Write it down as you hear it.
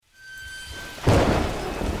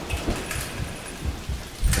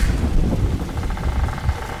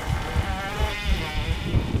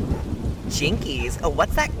Jinkies,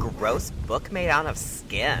 what's that gross book made out of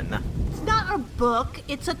skin? It's not a book,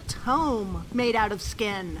 it's a tome made out of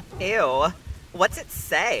skin. Ew. What's it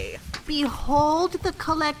say? Behold the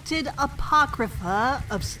collected apocrypha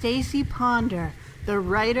of Stacy Ponder, the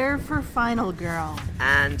writer for Final Girl.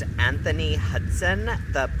 And Anthony Hudson,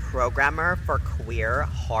 the programmer for Queer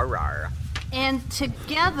Horror. And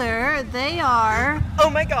together they are... Oh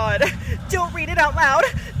my god! Don't read it out loud!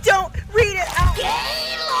 Don't read it out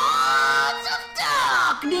Gaylords of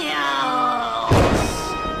Darkness!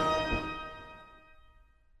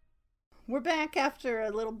 We're back after a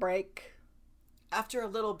little break. After a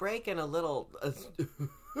little break and a little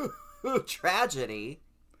tragedy.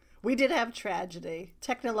 We did have tragedy.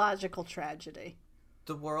 Technological tragedy.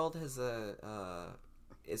 The world has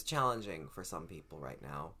is challenging for some people right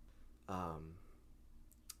now.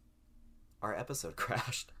 Our episode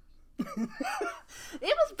crashed. It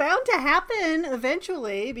was bound to happen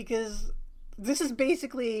eventually because this is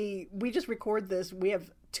basically, we just record this. We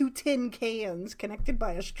have 2 tin cans connected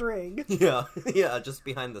by a string. Yeah, just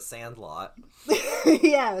behind the Sandlot.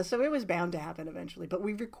 Yeah, so it was bound to happen eventually. But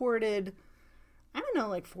we recorded, I don't know,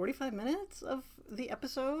 like 45 minutes of the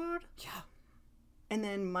episode. Yeah. And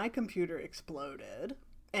then my computer exploded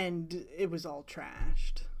and it was all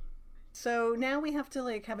trashed. So now we have to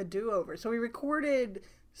like have a do-over. So we recorded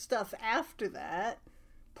stuff after that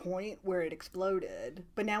point where it exploded,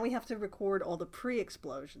 but now we have to record all the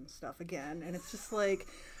pre-explosion stuff again. And it's just like,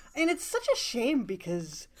 and it's such a shame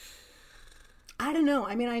because I don't know.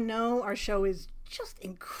 I mean, I know our show is just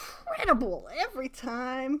incredible every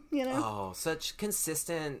time, you know? Oh, such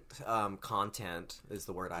consistent content is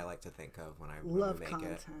the word I like to think of when love we make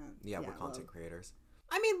content. it. Yeah, we're content creators.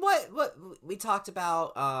 I mean, what we talked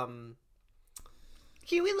about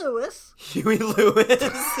Huey Lewis. Huey Lewis,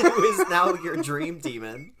 who is now your dream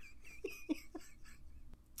demon.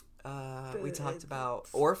 We talked about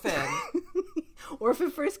Orphan.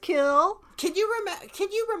 Orphan First Kill. Can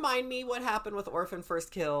you remind me what happened with Orphan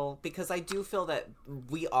First Kill? Because I do feel that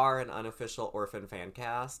we are an unofficial Orphan fan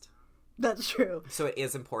cast. That's true. So it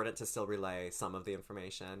is important to still relay some of the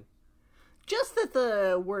information. Just that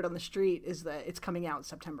the word on the street is that it's coming out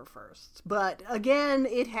September 1st. But again,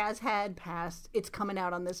 it has had past, it's coming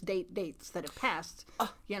out on this dates that have passed,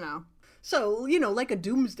 you know. So, you know, like a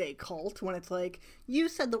doomsday cult when it's like, you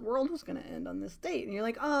said the world was going to end on this date. And you're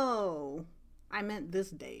like, oh, I meant this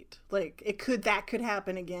date. Like, that could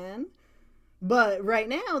happen again. But right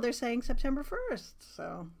now they're saying September 1st,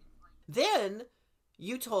 so. Then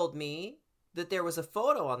you told me that there was a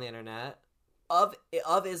photo on the internet of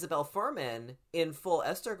Isabel Fuhrman in full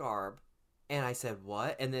Esther garb. And I said,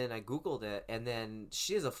 what? And then I Googled it, and then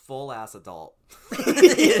she is a full-ass adult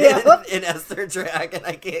in Esther drag, and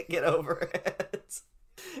I can't get over it.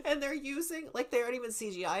 And they're using, like, they aren't even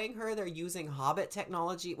CGIing her. They're using Hobbit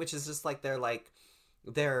technology, which is just like they're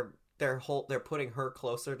putting her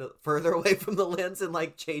further away from the lens and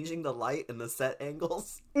like changing the light and the set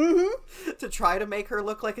angles to try to make her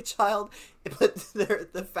look like a child. But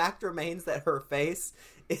the fact remains that her face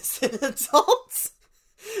is an adult.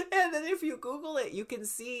 And then if you Google it, you can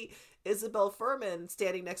see Isabel Fuhrman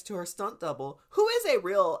standing next to her stunt double, who is a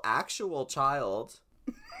real actual child.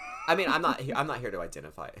 I mean, I'm not here to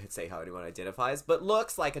say how anyone identifies, but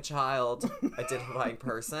looks like a child identifying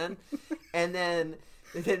person. And then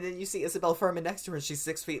you see Isabel Fuhrman next to her, and she's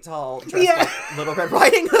 6 feet tall, dressed like Little Red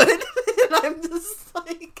Riding Hood. And I'm just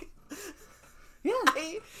like,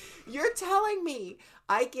 you're telling me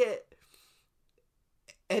I get,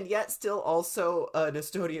 and yet still also an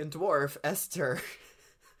Estonian dwarf, Esther,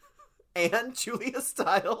 and Julia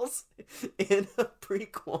Stiles in a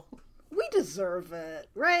prequel. We deserve it,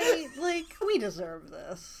 right? Like, we deserve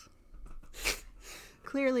this.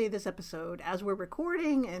 Clearly, this episode, as we're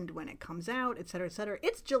recording and when it comes out, etc.,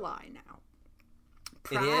 it's July now.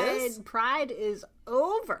 Pride is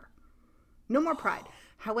over. No more Pride.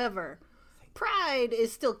 However, Pride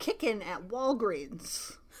is still kicking at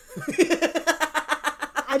Walgreens.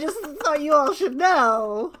 I just thought you all should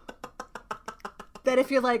know that if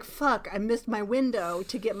you're like, fuck, I missed my window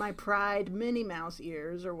to get my Pride Minnie Mouse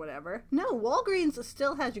ears or whatever. No, Walgreens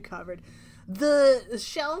still has you covered.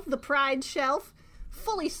 The Pride shelf,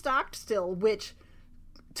 fully stocked still, which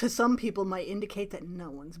to some people might indicate that no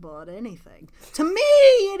one's bought anything. To me,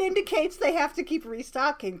 it indicates they have to keep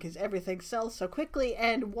restocking because everything sells so quickly,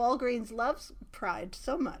 and Walgreens loves Pride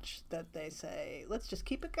so much that they say, let's just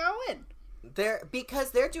keep it going. Because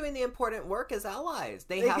they're doing the important work as allies.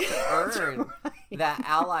 They have to earn that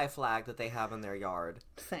ally flag that they have in their yard.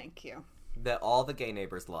 Thank you. That all the gay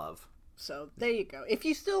neighbors love. So there you go. If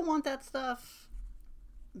you still want that stuff,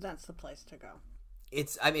 that's the place to go.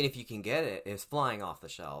 I mean, if you can get it, it's flying off the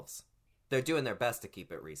shelves. They're doing their best to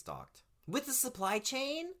keep it restocked. With the supply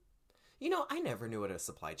chain, I never knew what a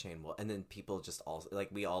supply chain was. And then people just all, like,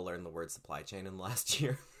 we all learned the word supply chain in the last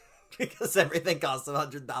year because everything costs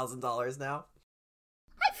 $100,000 now.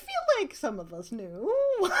 I feel like some of us knew.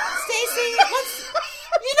 Stacey,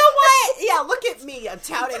 you know what? Yeah, look at me. I'm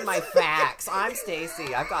touting my facts. I'm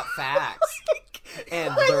Stacey. I've got facts.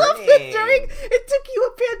 And I love that it took you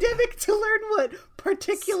a pandemic to learn what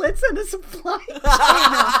particulates and a supply chain.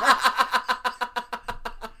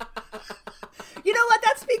 You know what?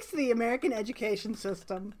 That speaks to the American education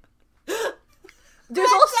system.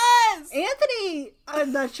 There's also Anthony.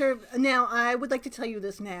 I'm not sure. Now, I would like to tell you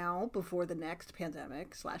this now before the next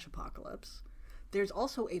pandemic / apocalypse. There's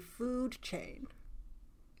also a food chain.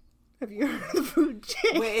 Have you heard of the food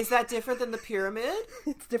chain? Wait, is that different than the pyramid?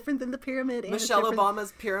 It's different than the pyramid. And Michelle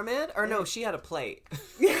Obama's pyramid? Or no, she had a plate.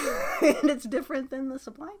 And it's different than the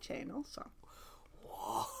supply chain also.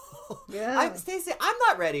 Whoa. Yeah. Stacey, I'm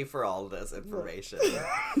not ready for all this information.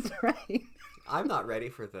 That's right. I'm not ready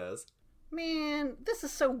for this. Man, this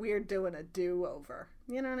is so weird doing a do-over.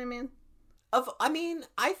 You know what I mean?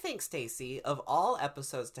 I think, Stacey, of all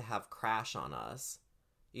episodes to have crash on us,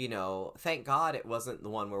 thank God it wasn't the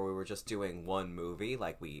one where we were just doing one movie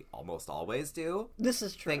like we almost always do. This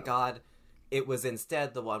is true. Thank God it was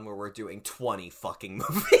instead the one where we're doing 20 fucking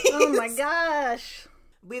movies. Oh my gosh.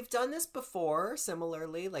 We've done this before,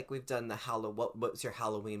 similarly. Like, we've done the what's your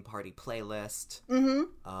Halloween party playlist?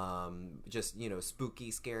 Mm-hmm. Just,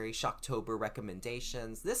 spooky, scary, Shocktober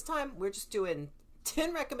recommendations. This time, we're just doing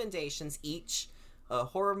 10 recommendations each.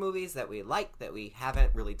 Horror movies that we like that we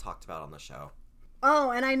haven't really talked about on the show.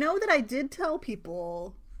 Oh, and I know that I did tell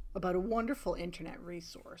people about a wonderful internet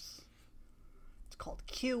resource. It's called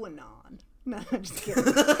QAnon. No, I'm just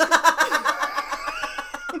kidding.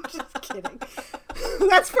 I'm just kidding.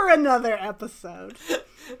 That's for another episode.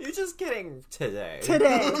 You're just kidding today.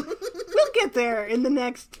 We'll get there in the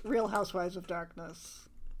next Real Housewives of Darkness.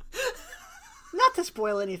 Not to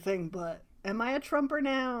spoil anything, but am I a Trumper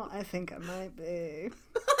now? I think I might be.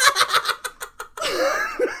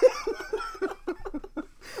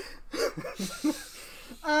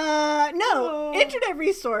 No, internet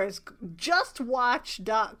resource,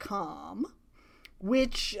 justwatch.com,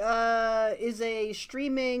 which is a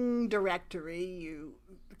streaming directory. You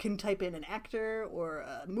can type in an actor or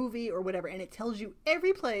a movie or whatever, and it tells you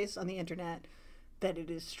every place on the internet that it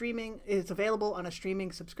is streaming. It's available on a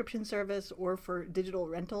streaming subscription service or for digital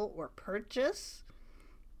rental or purchase.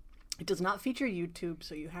 It does not feature YouTube,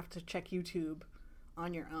 so you have to check YouTube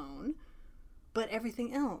on your own. But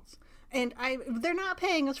everything else. And they're not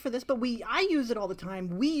paying us for this, but I use it all the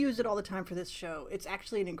time. We use it all the time for this show. It's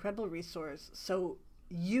actually an incredible resource. So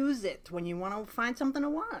use it when you want to find something to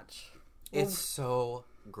watch. It's so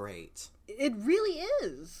great. It really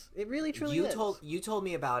is. It really truly is. You told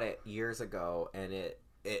me about it years ago, and it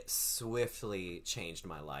swiftly changed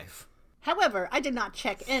my life. However, I did not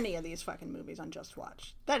check any of these fucking movies on Just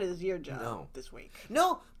Watch. That is your job this week.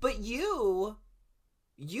 No, but you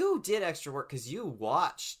did extra work because you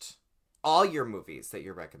watched all your movies that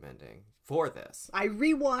you're recommending for this. I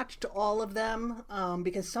rewatched all of them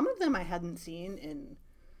because some of them I hadn't seen in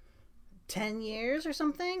 10 years or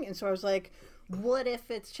something. And so I was like, what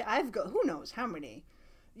if it's... who knows how many...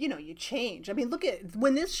 you change. I mean, look at...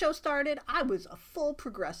 When this show started, I was a full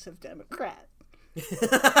progressive Democrat.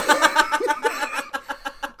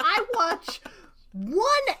 I watch one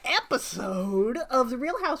episode of The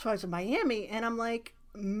Real Housewives of Miami, and I'm like...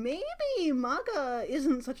 Maybe MAGA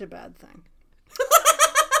isn't such a bad thing.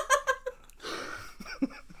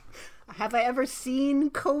 Have I ever seen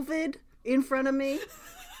COVID in front of me?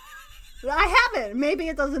 I haven't. Maybe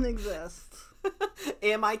it doesn't exist.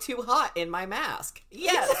 Am I too hot in my mask?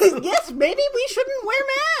 Yes. Yes, maybe we shouldn't wear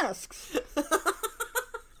masks.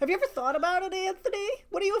 Have you ever thought about it, Anthony?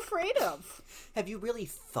 What are you afraid of? Have you really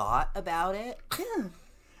thought about it? Yeah.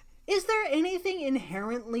 Is there anything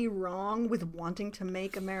inherently wrong with wanting to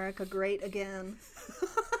make America great again?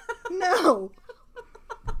 No.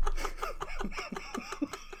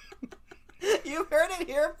 You heard it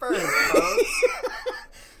here first, folks.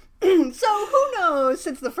 So who knows,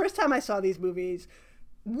 since the first time I saw these movies,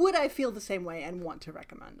 would I feel the same way and want to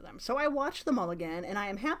recommend them? So I watched them all again, and I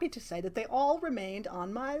am happy to say that they all remained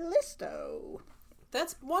on my listo.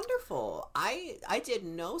 That's wonderful. I did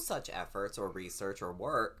no such efforts or research or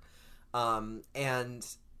work.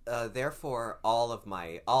 Therefore all of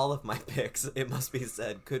my picks, it must be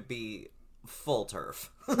said, could be full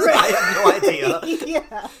turf. I have no idea.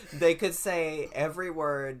 Yeah. They could say every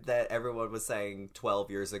word that everyone was saying 12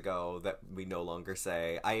 years ago that we no longer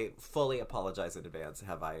say. I fully apologize in advance,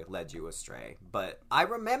 have I led you astray. But I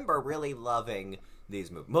remember really loving these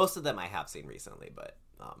movies. Most of them I have seen recently, but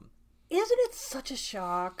Isn't it such a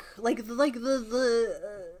shock? Like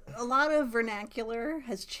the a lot of vernacular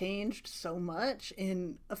has changed so much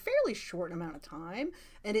in a fairly short amount of time,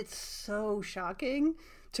 and it's so shocking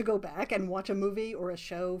to go back and watch a movie or a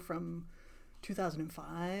show from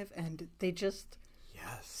 2005 and they just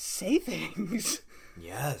say things.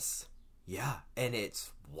 Yes. Yeah, and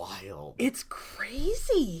it's wild. It's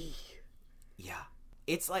crazy. Yeah.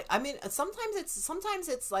 It's like, I mean, sometimes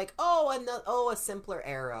it's like, a simpler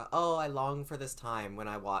era. Oh, I long for this time when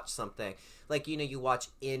I watch something. Like, you watch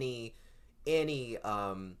any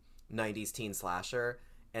 90s teen slasher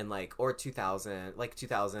and like, or 2000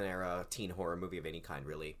 era teen horror movie of any kind,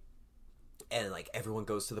 really. And like everyone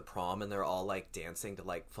goes to the prom and they're all like dancing to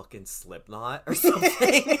like fucking Slipknot or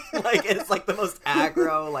something. Like it's like the most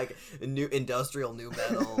aggro, like new industrial new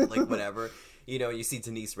metal, like whatever. You see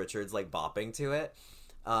Denise Richards like bopping to it.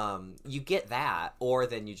 You get that, or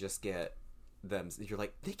then you just get them. You're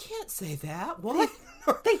like, they can't say that. What?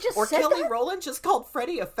 They just or said Kelly that? Rowland just called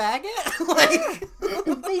Freddie a faggot. Like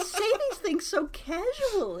They say these things so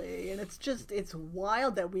casually, and it's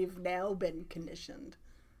wild that we've now been conditioned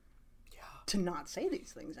to not say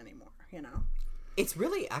these things anymore. It's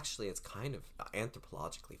really it's kind of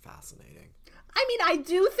anthropologically fascinating. I mean, I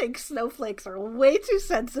do think snowflakes are way too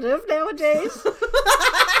sensitive nowadays.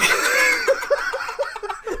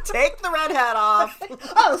 Take the red hat off.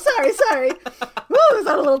 Oh, sorry. Woo, is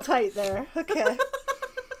that a little tight there? Okay.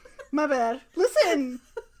 My bad. Listen,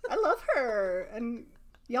 I love her. And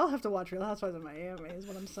y'all have to watch Real Housewives of Miami is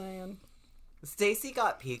what I'm saying. Stacey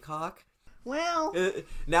got Peacock. Well,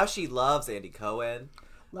 Now she loves Andy Cohen.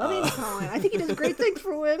 love Andy Cohen. I think he does great things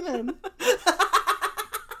for women.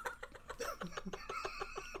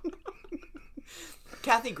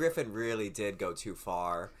 Kathy Griffin really did go too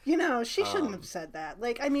far. She shouldn't have said that.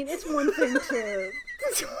 Like, I mean, it's one thing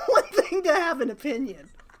to have an opinion.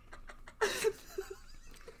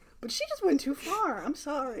 But she just went too far. I'm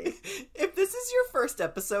sorry. If this is your first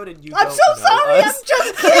episode and you I'm don't so know sorry. us, I'm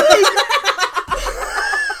just kidding.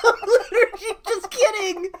 I'm literally just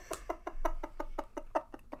kidding.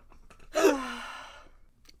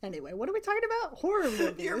 Anyway, what are we talking about? Horror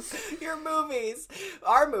movies. your movies,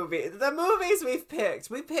 our movie, the movies we've picked.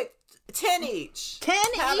 We picked 10 each. 10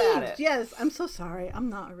 Have at each. it. Yes, I'm so sorry. I'm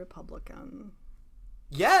not a Republican.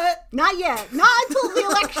 Yet. Not yet. Not until the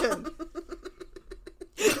election.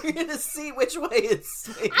 You're gonna see which way it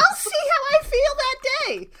swings. I'll see how I feel that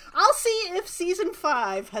day. I'll see if season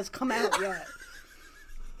 5 has come out yet.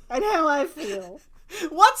 And how I feel.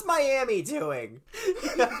 What's Miami doing? You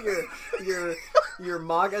have your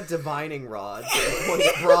MAGA divining rod that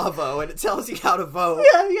points Bravo, and it tells you how to vote.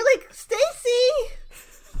 Yeah, you're like, Stacey.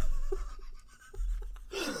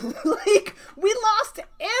 Like, we lost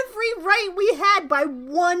every right we had by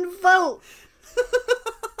one vote.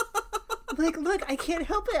 Like, look, I can't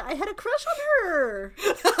help it. I had a crush on her.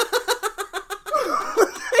 What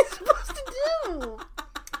was I supposed to do?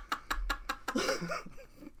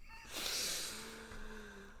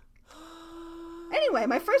 Anyway,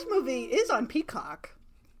 my first movie is on Peacock.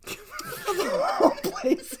 Of all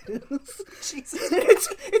places. Jesus.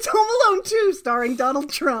 It's Home Alone 2, starring Donald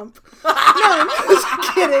Trump. No, I'm just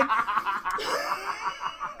kidding.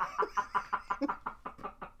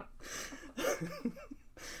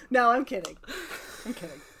 No, I'm kidding.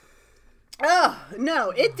 Oh, no,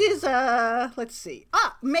 it is, let's see.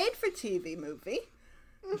 Made-for-TV movie.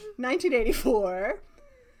 1984.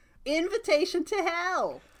 Invitation to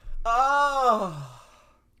Hell. Oh.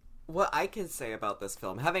 What I can say about this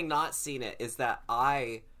film, having not seen it, is that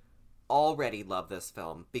I already love this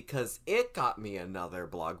film because it got me another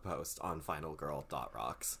blog post on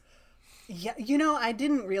finalgirl.rocks. Yeah, I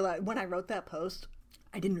didn't realize, when I wrote that post,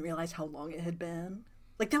 I didn't realize how long it had been.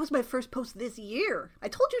 Like, that was my first post this year. I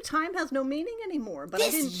told you time has no meaning anymore, but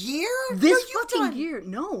I didn't. This year? This fucking year.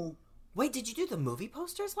 No. Wait, did you do the movie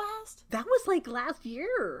posters last? That was like last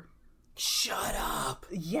year. Shut up.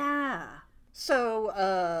 Yeah. So,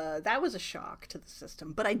 that was a shock to the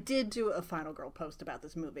system. But I did do a Final Girl post about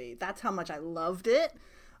this movie. That's how much I loved it.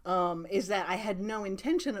 Is that I had no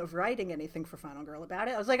intention of writing anything for Final Girl about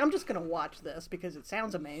it. I was like, I'm just going to watch this because it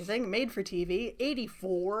sounds amazing. Made for TV.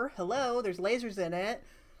 84. Hello. There's lasers in it.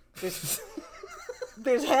 There's...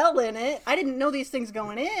 There's hell in it. I didn't know these things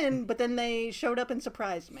going in, but then they showed up and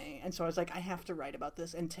surprised me. And so I was like, I have to write about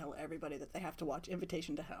this and tell everybody that they have to watch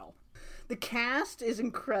Invitation to Hell. The cast is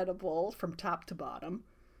incredible from top to bottom.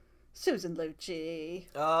 Susan Lucci.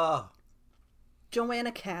 Oh.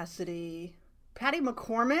 Joanna Cassidy. Patty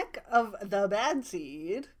McCormick of The Bad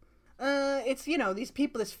Seed. It's, these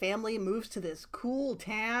people, this family moves to this cool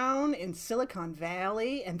town in Silicon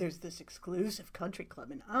Valley, and there's this exclusive country club,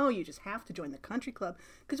 and you just have to join the country club,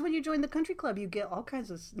 because when you join the country club, you get all kinds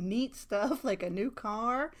of neat stuff, like a new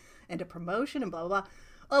car, and a promotion, and blah, blah, blah.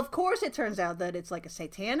 Of course, it turns out that it's like a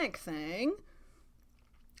satanic thing,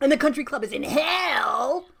 and the country club is in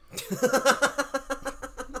hell!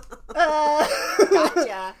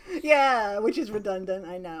 Gotcha. Yeah, which is redundant,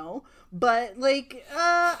 I know. But,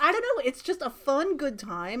 I don't know, it's just a fun, good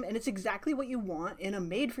time, and it's exactly what you want in a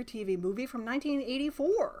made-for-TV movie from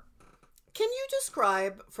 1984. Can you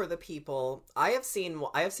describe for the people, I have seen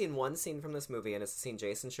one scene from this movie, and it's a scene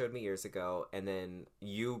Jason showed me years ago, and then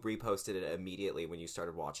you reposted it immediately when you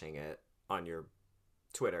started watching it on your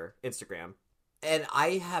Twitter, Instagram. And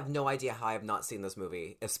I have no idea how I have not seen this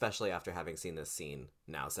movie, especially after having seen this scene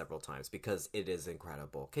now several times, because it is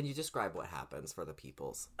incredible. Can you describe what happens for the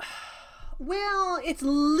peoples? Well, it's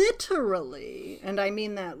literally, and I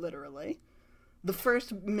mean that literally, the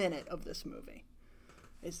first minute of this movie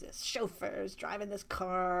is this chauffeur's driving this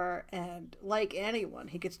car, and like anyone,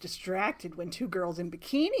 he gets distracted when two girls in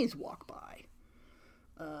bikinis walk by.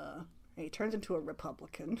 And he turns into a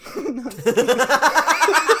Republican.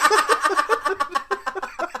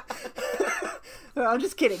 I'm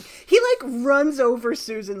just kidding. He, runs over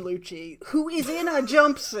Susan Lucci, who is in a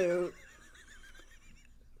jumpsuit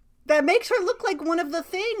that makes her look like one of the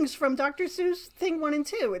things from Dr. Seuss Thing 1 and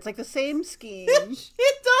 2. It's like the same scheme. It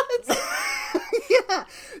does! Yeah.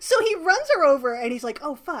 So he runs her over, and he's like,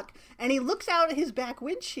 oh, fuck. And he looks out at his back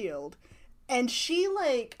windshield, and she,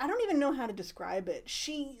 I don't even know how to describe it.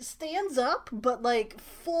 She stands up, but,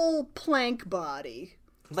 full plank body.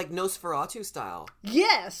 Like Nosferatu style.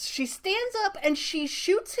 Yes, she stands up and she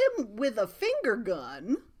shoots him with a finger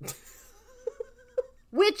gun,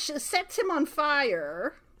 which sets him on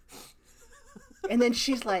fire. And then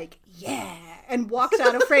she's like, yeah, and walks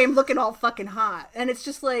out of frame looking all fucking hot. And it's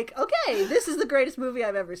just like, okay, this is the greatest movie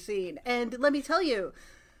I've ever seen. And let me tell you,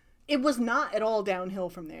 it was not at all downhill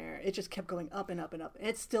from there. It just kept going up and up and up. And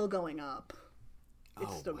it's still going up.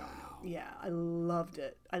 It's still going on. Yeah, I loved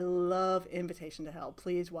it. I love Invitation to Hell.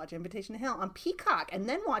 Please watch Invitation to Hell on Peacock, and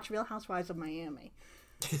then watch Real Housewives of Miami.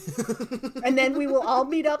 And then we will all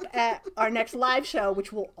meet up at our next live show,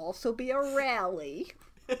 which will also be a rally.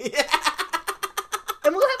 Yeah.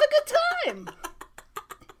 And we'll have a good time.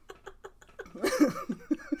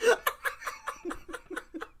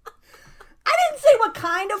 I didn't say what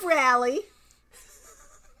kind of rally.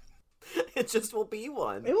 It just will be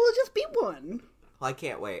one. It will just be one. I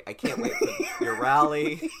can't wait. I can't wait for your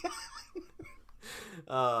rally,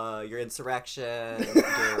 your insurrection,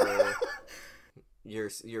 your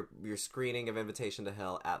screening of Invitation to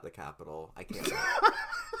Hell at the Capitol. I can't wait.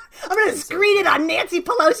 I'm going to screen it on Nancy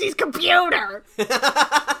Pelosi's computer.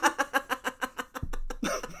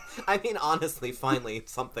 I mean, honestly, finally,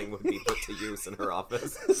 something would be put to use in her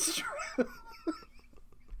office. It's true.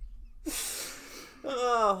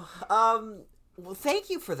 Well, thank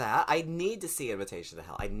you for that. I need to see Invitation to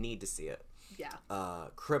Hell. I need to see it. Yeah.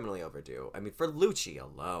 Criminally overdue. I mean, for Lucci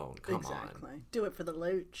alone. Come exactly. on. Do it for the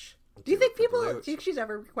Looch. Do you think Looch. she's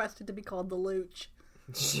ever requested to be called the Looch?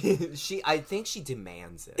 I think she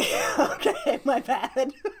demands it. Okay, my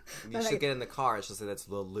bad. She'll get in the car and she'll say, that's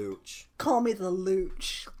the Looch. Call me the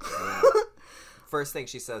Looch. Yeah. First thing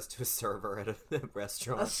she says to a server at a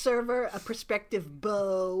restaurant. A server, a prospective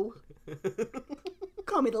beau.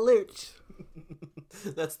 Call me the Looch.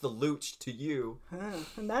 That's the Looch to you.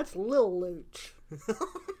 And that's Lil Looch.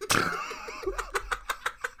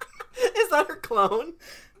 Is that her clone?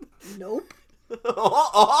 Nope.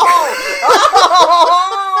 Oh!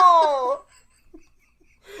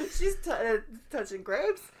 She's touching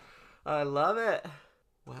grapes. I love it.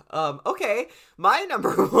 Wow. Okay, my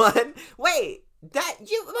number one. Wait, that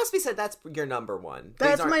you must be said that's your number one.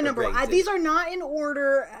 That's my number one. These are not in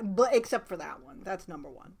order, but except for that one. That's number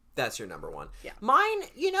one. That's your number one. Yeah. Mine,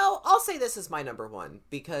 I'll say this is my number one,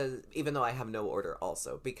 because even though I have no order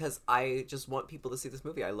also, because I just want people to see this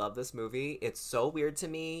movie. I love this movie. It's so weird to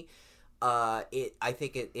me. I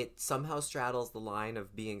think it somehow straddles the line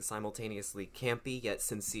of being simultaneously campy yet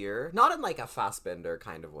sincere. Not in like a Fassbender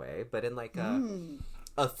kind of way, but in like a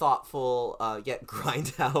a thoughtful, yet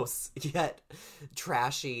grindhouse, yet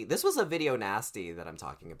trashy. This was a video nasty that I'm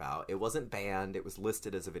talking about. It wasn't banned. It was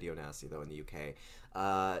listed as a video nasty, though, in the UK.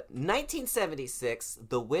 1976,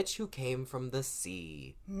 The Witch Who Came from the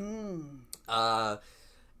Sea. The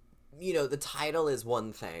title is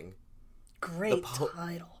one thing. Great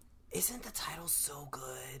title. Isn't the title so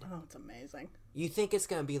good? Oh, it's amazing. You think it's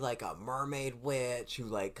gonna be like a mermaid witch who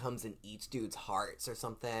like comes and eats dudes' hearts or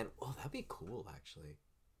something. Oh, that'd be cool, actually.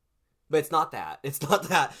 But it's not that. It's not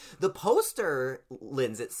that. The poster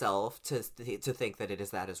lends itself to think that it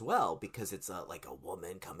is that as well, because it's like a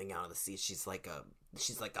woman coming out of the sea. She's like got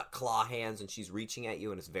claw hands and she's reaching at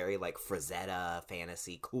you, and it's very like Frazetta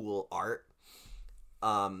fantasy cool art.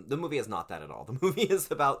 The movie is not that at all. The movie is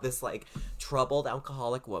about this like troubled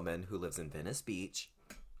alcoholic woman who lives in Venice Beach.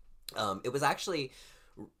 It was actually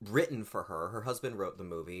written for her. Her husband wrote the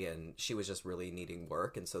movie, and she was just really needing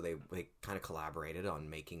work, and so they kind of collaborated on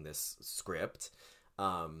making this script.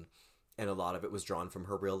 And a lot of it was drawn from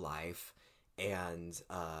her real life. And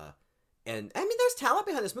I mean, there's talent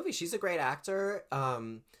behind this movie. She's a great actor.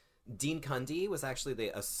 Dean Cundey was actually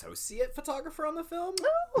the associate photographer on the film.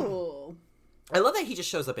 Oh. I love that he just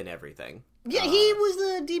shows up in everything. Yeah, he was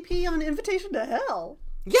the DP on Invitation to Hell.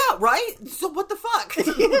 Yeah, right? So what the fuck?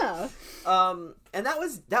 Yeah. And that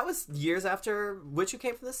was years after Witch Who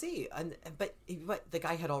Came from the Sea. But the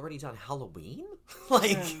guy had already done Halloween?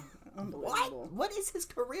 Like, unbelievable. What is his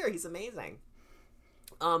career? He's amazing.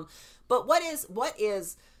 But what is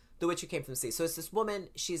The Witch Who Came from the Sea? So it's this woman,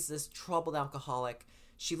 she's this troubled alcoholic.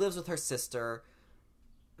 She lives with her sister.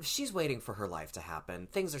 She's waiting for her life to happen.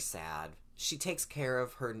 Things are sad. She takes care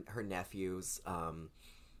of her nephews.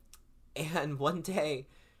 And one day,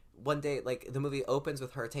 like, the movie opens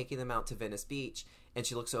with her taking them out to Venice Beach, and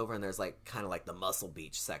she looks over and there's like kind of like the Muscle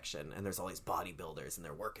Beach section, and there's all these bodybuilders and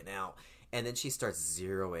they're working out, and then she starts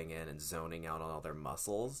zeroing in and zoning out on all their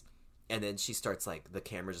muscles, and then she starts like, the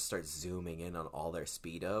camera just starts zooming in on all their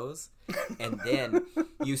Speedos, and then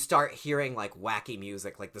you start hearing like wacky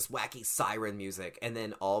music, like this wacky siren music, and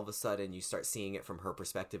then all of a sudden you start seeing it from her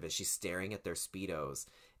perspective as she's staring at their Speedos.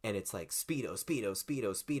 And it's like, Speedo, Speedo,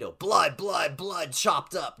 Speedo, Speedo, blood, blood, blood,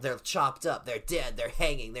 chopped up, they're dead, they're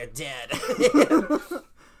hanging, they're dead.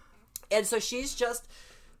 And so she's just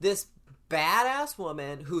this badass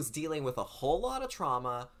woman who's dealing with a whole lot of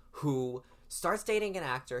trauma, who starts dating an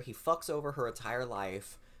actor, he fucks over her entire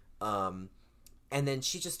life, and then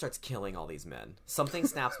she just starts killing all these men. Something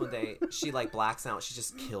snaps one day, she like blacks out, she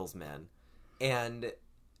just kills men. And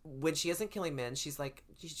when she isn't killing men, she's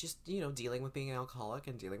just, dealing with being an alcoholic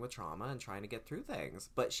and dealing with trauma and trying to get through things.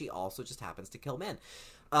 But she also just happens to kill men.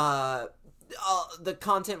 The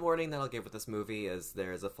content warning that I'll give with this movie is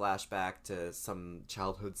there's a flashback to some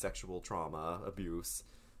childhood sexual trauma, abuse,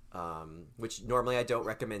 which normally I don't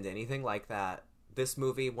recommend anything like that. This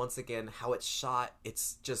movie, once again, how it's shot,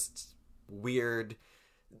 it's just weird.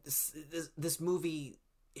 This movie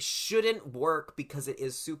shouldn't work because it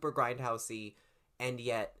is super grindhousey. And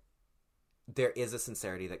yet, there is a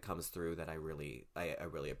sincerity that comes through that I really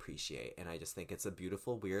appreciate. And I just think it's a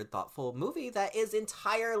beautiful, weird, thoughtful movie that is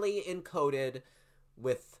entirely encoded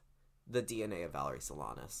with the DNA of Valerie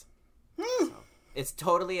Solanas. So, it's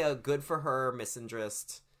totally a good for her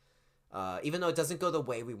misandrist. Even though it doesn't go the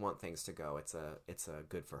way we want things to go, it's a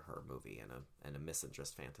good for her movie and a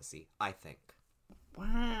misandrist fantasy, I think.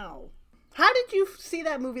 Wow. How did you see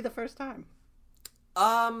that movie the first time?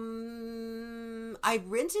 I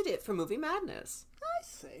rented it for Movie Madness. I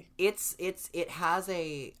see. It has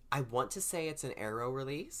I want to say it's an Arrow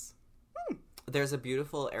release. There's a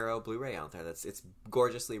beautiful Arrow Blu-ray out there it's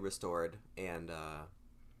gorgeously restored, and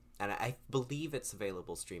I believe it's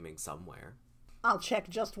available streaming somewhere. I'll check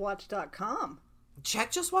justwatch.com.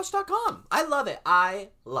 Check justwatch.com. I love it. All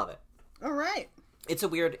right. It's a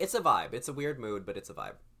vibe. It's a weird mood, but it's a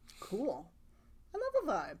vibe. Cool. I love a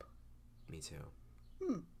vibe. Me too.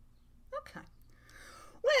 Okay.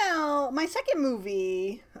 Well, my second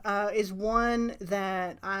movie is one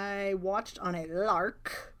that I watched on a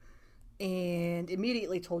lark and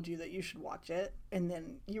immediately told you that you should watch it, and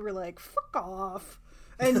then you were like, "Fuck off,"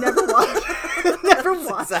 and never watched. That's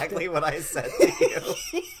exactly what I said to you.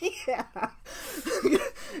 Yeah,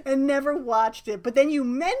 and never watched it. But then you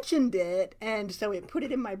mentioned it, and so it put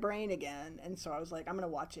it in my brain again, and so I was like, "I'm gonna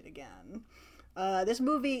watch it again." This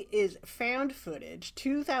movie is found footage,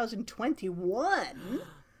 2021,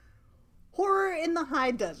 Horror in the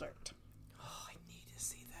High Desert. Oh, I need to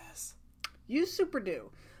see this. You super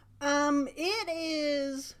do. It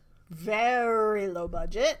is very low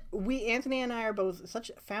budget. Anthony and I are both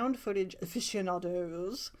such found footage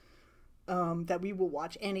aficionados that we will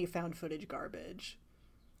watch any found footage garbage.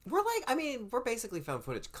 We're basically found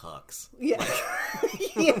footage cucks. Yeah.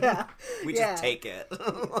 Yeah. We just take it.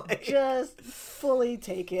 Just fully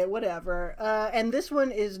take it, whatever. And this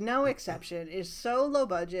one is no exception. It's so low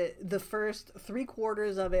budget. The first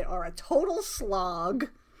 3/4 of it are a total slog.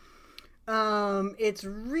 It's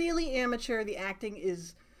really amateur. The acting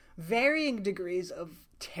is varying degrees of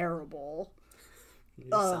terrible. You're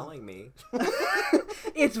selling me.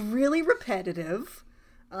 It's really repetitive.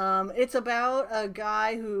 It's about a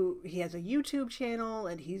guy he has a YouTube channel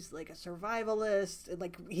and he's like a survivalist. And,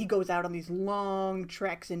 like, he goes out on these long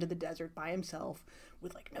treks into the desert by himself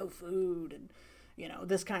with like no food and,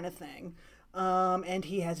 this kind of thing. And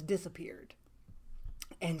he has disappeared.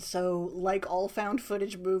 And so, like all found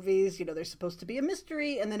footage movies, there's supposed to be a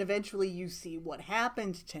mystery, and then eventually you see what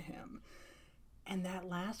happened to him. And that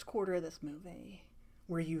last quarter of this movie,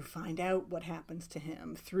 where you find out what happens to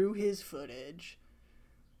him through his footage,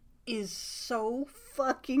 is so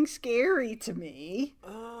fucking scary to me.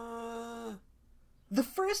 The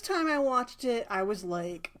first time I watched it, I was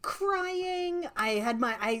like crying. I had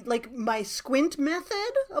my squint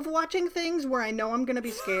method of watching things where I know I'm gonna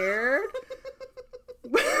be scared.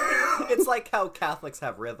 It's like how Catholics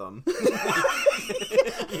have rhythm.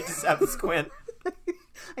 You just have the squint.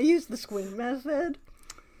 I use the squint method.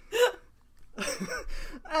 No,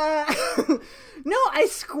 I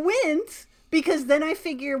squint because then I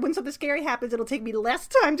figure when something scary happens, it'll take me less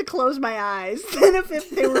time to close my eyes than if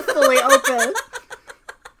they were fully open.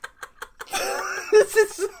 This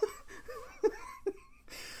is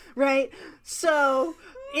right. So,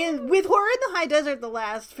 with Horror in the High Desert, the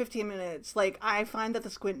last 15 minutes, like, I find that the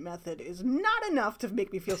squint method is not enough to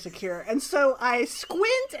make me feel secure. And so I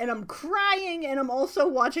squint, and I'm crying, and I'm also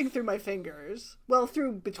watching through my fingers. Well,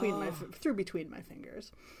 through between my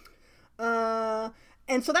fingers.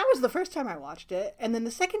 And so that was the first time I watched it. And then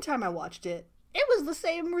the second time I watched it, it was the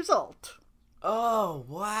same result. Oh,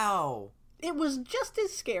 wow. It was just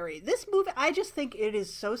as scary. This movie, I just think it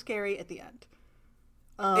is so scary at the end.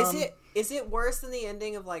 Is it worse than the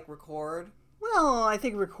ending of, like, Record? Well, I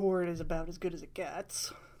think Record is about as good as it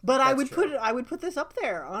gets. But I would put this up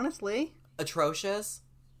there, honestly. Atrocious?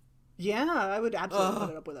 Yeah, I would absolutely put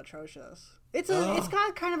it up with Atrocious. It's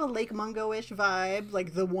got kind of a Lake Mungo-ish vibe,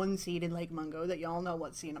 like the one scene in Lake Mungo that y'all know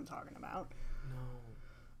what scene I'm talking about.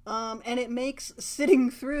 No. And it makes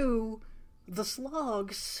sitting through the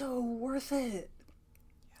slog so worth it.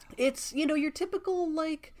 Yeah. It's, your typical,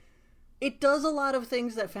 like, it does a lot of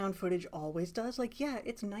things that found footage always does. Like, yeah,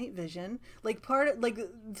 it's night vision. Like,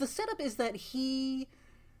 the setup is that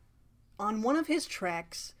on one of his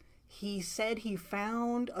treks, he said he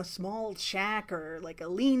found a small shack or, like, a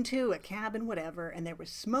lean-to, a cabin, whatever, and there was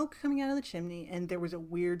smoke coming out of the chimney, and there was a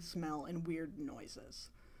weird smell and weird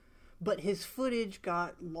noises. But his footage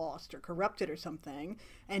got lost or corrupted or something,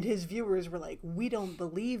 and his viewers were like, we don't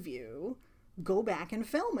believe you. Go back and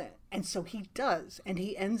film it. And so he does, and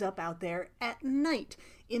he ends up out there at night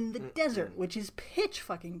in the desert, which is pitch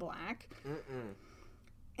fucking black.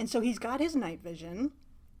 And so he's got his night vision,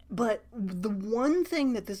 but the one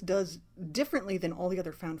thing that this does differently than all the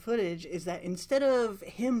other found footage is that instead of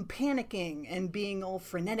him panicking and being all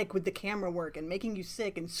frenetic with the camera work and making you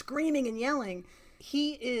sick and screaming and yelling,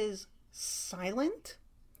 he is silent.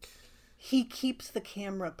 He keeps the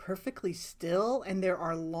camera perfectly still, and there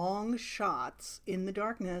are long shots in the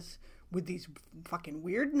darkness with these fucking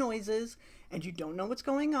weird noises, and you don't know what's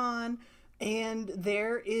going on, and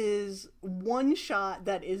there is one shot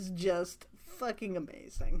that is just fucking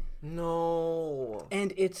amazing. No.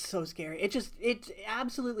 And it's so scary. It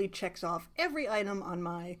absolutely checks off every item on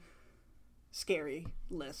my scary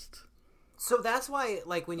list. So that's why,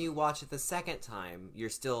 like, when you watch it the second time, you're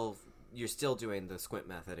still doing the squint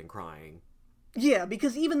method and crying. Yeah,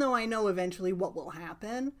 because even though I know eventually what will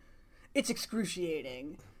happen, it's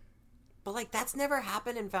excruciating. But, like, that's never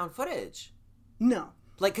happened in found footage. No.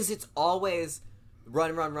 Like, because it's always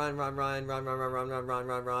run.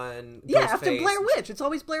 Yeah, after Blair Witch. It's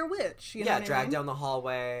always Blair Witch. You know what drag I mean? down the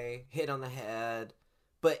hallway, hit on the head.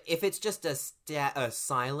 But if it's just a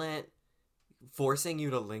silent forcing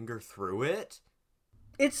you to linger through it,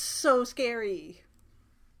 it's so scary.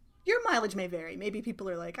 Your mileage may vary. Maybe people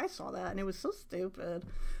are like, I saw that and it was so stupid.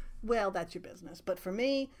 Well, that's your business. But for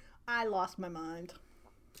me, I lost my mind.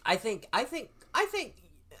 I think, I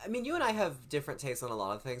mean, you and I have different tastes on a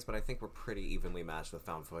lot of things, but I think we're pretty evenly matched with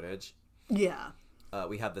found footage. Yeah.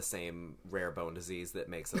 We have the same rare bone disease that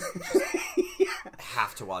makes us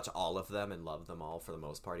have to watch all of them and love them all for the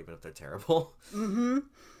most part, even if they're terrible. Mm-hmm.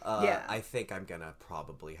 Yeah. I think I'm gonna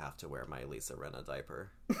probably have to wear my Lisa Rinna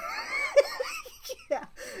diaper.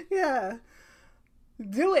 Yeah.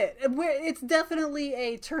 Do it. It's definitely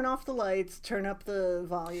a turn off the lights, turn up the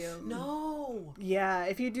volume. No. Yeah,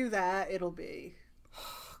 if you do that, it'll be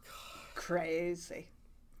crazy.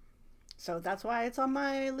 So that's why it's on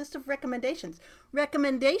my list of recommendations.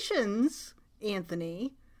 Recommendations,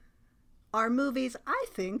 Anthony, are movies I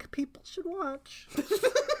think people should watch.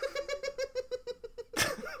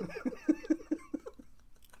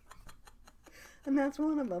 And that's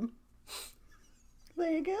one of them.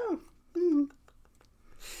 There you go.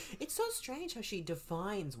 It's so strange how she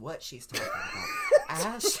defines what she's talking about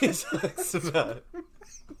as she talks about it.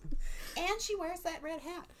 And she wears that red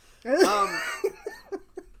hat.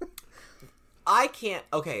 I can't.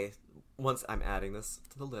 Okay, once I'm adding this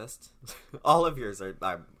to the list, all of yours are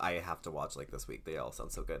I have to watch like this week. They all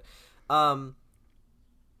sound so good.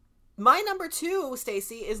 My number 2,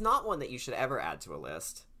 Stacey, is not one that you should ever add to a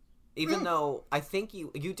list. Even though I think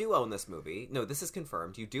you do own this movie. No, this is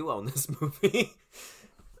confirmed. You do own this movie.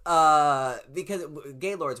 Because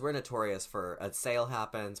Gaylords, we're notorious for a sale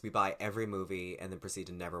happens, we buy every movie, and then proceed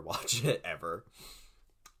to never watch it ever.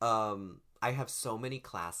 I have so many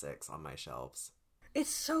classics on my shelves. It's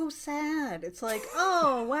so sad. It's like,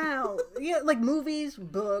 oh, wow. Yeah, like movies,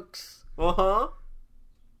 books. Uh-huh.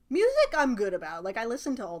 Music I'm good about. Like, I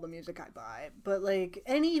listen to all the music I buy. But, like,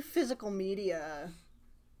 any physical media,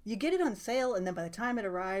 you get it on sale, and then by the time it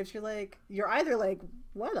arrives, you're either like,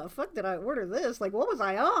 why the fuck did I order this? Like, what was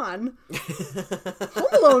I on?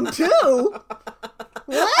 Home Alone 2?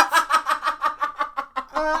 What?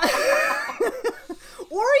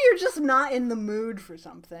 Or you're just not in the mood for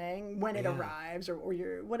something when it arrives, or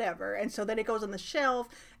you're whatever. And so then it goes on the shelf,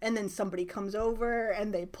 and then somebody comes over,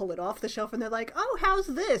 and they pull it off the shelf, and they're like, oh, how's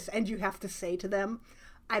this? And you have to say to them,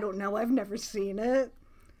 I don't know, I've never seen it.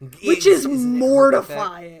 Which is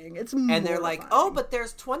mortifying. It's mortifying. And they're like, oh, but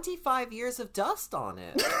there's 25 years of dust on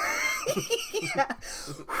it. Yeah.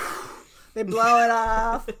 They blow it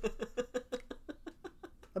off.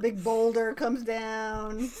 A big boulder comes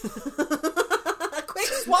down. Quick,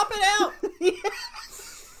 swap it out.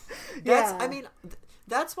 Yeah. I mean,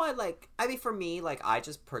 that's why, like, for me, like, I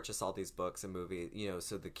just purchase all these books and movies,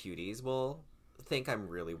 so the cuties will think I'm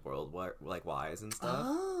really wise and stuff.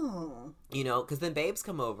 Oh. Because then babes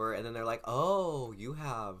come over and then they're like, oh, you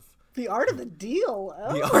have The Art of the Deal.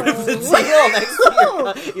 Oh. The Art of the Deal next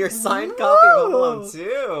to your signed copy of Home Alone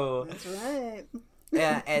 2. That's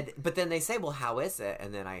right. But then they say, well, how is it?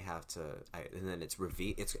 And then I have to, and then it's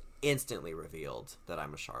instantly revealed that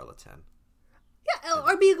I'm a charlatan. Yeah,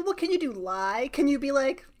 I mean, what can you do? Lie? Can you be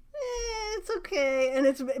like, it's okay,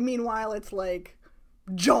 and meanwhile it's like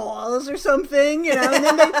Jaws or something, and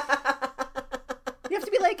then you have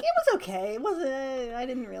to be like, it was okay. It wasn't. I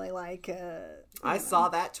didn't really like. I saw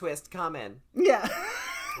that twist coming. Yeah.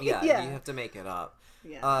 Yeah. Yeah. You have to make it up.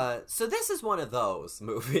 Yeah. So this is one of those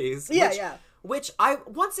movies. Yeah. Which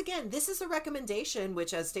once again, this is a recommendation,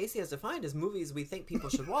 which, as Stacey has defined, as movies we think people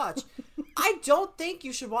should watch. I don't think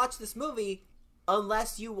you should watch this movie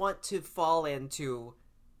unless you want to fall into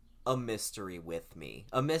a mystery with me.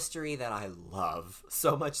 A mystery that I love,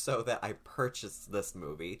 so much so that I purchased this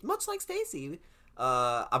movie. Much like Stacey.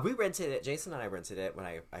 We rented it, Jason and I rented it when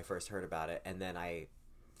I first heard about it, and then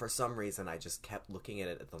for some reason, I just kept looking at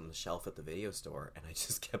it on the shelf at the video store, and I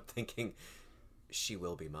just kept thinking, she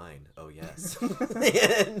will be mine. Oh, yes.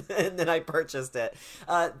 and then I purchased it.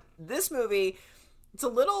 This movie, it's a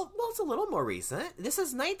little more recent. This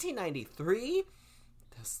is 1993.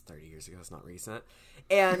 That's 30 years ago. It's not recent.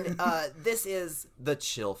 And this is The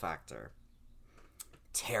Chill Factor.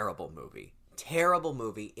 Terrible movie.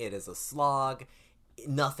 It is a slog.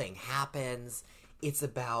 Nothing happens. It's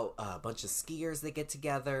about a bunch of skiers that get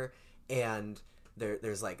together, and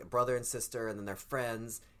there's like a brother and sister, and then they're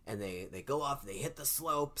friends, and they go off, they hit the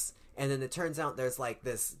slopes, and then it turns out there's like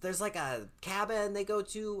a cabin they go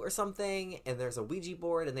to or something, and there's a Ouija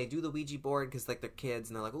board, and they do the Ouija board because like they're kids,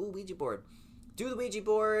 and they're like, ooh, Ouija board. Do the Ouija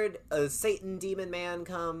board, a Satan demon man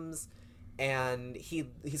comes, and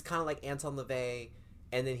he's kind of like Anton LaVey,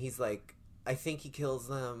 and then he's like, I think he kills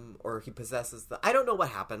them, or he possesses them. I don't know what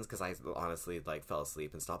happens, because I honestly like fell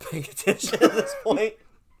asleep and stopped paying attention at this point.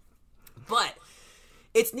 But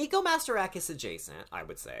it's Nico Mastorakis adjacent, I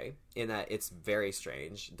would say, in that it's very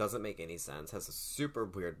strange, doesn't make any sense, has a super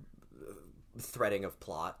weird threading of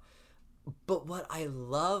plot. But what I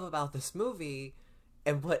love about this movie,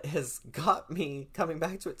 and what has got me coming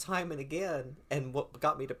back to it time and again, and what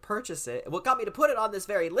got me to purchase it, what got me to put it on this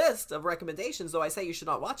very list of recommendations, though I say you should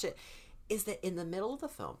not watch it, is that in the middle of the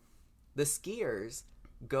film, the skiers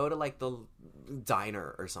go to like the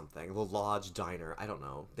diner or something, the lodge diner, I don't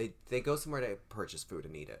know. They go somewhere to purchase food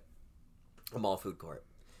and eat it. A mall food court.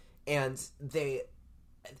 And they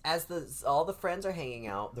as all the friends are hanging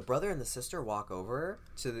out, the brother and the sister walk over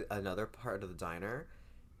to another part of the diner,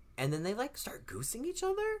 and then they like start goosing each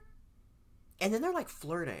other, and then they're like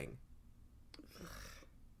flirting,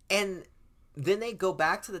 and then they go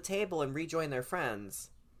back to the table and rejoin their friends,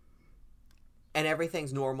 and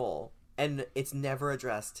everything's normal, and it's never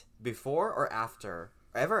addressed before or after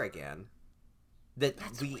ever again.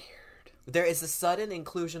 That's weird. There is a sudden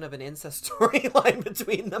inclusion of an incest storyline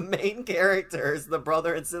between the main characters, the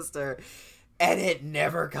brother and sister, and it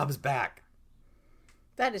never comes back.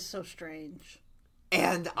 That is so strange.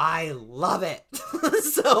 And I love it.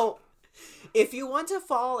 So, if you want to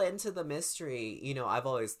fall into the mystery, you know, I've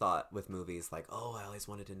always thought with movies like, oh, I always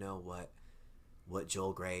wanted to know what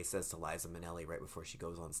Joel Grey says to Liza Minnelli right before she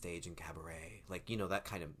goes on stage in Cabaret. Like, you know, that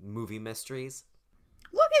kind of movie mysteries.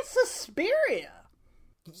 Look at Suspiria.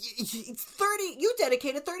 It's 30. You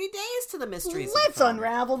dedicated 30 days to the mysteries. Let's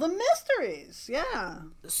unravel the mysteries. Yeah.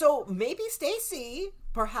 So maybe Stacy,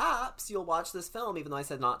 perhaps you'll watch this film, even though I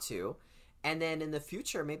said not to, and then in the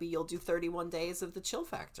future, maybe you'll do 31 days of the chill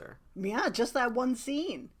factor. Yeah, just that one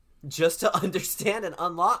scene. Just to understand and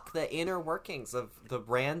unlock the inner workings of the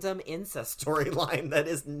random incest storyline that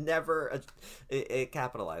is never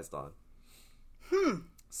capitalized on.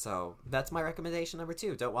 So that's my recommendation number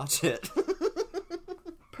 2. Don't watch it.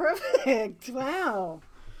 Perfect. Wow.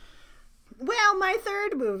 Well, my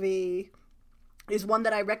third movie is one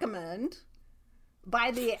that I recommend by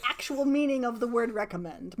the actual meaning of the word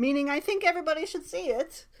recommend, meaning I think everybody should see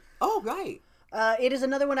it. Oh, right. It is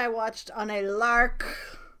another one I watched on a lark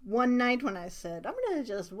one night when I said, I'm going to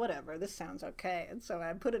just, whatever, this sounds okay. And so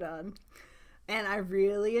I put it on, and I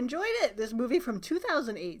really enjoyed it. This movie from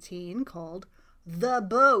 2018 called The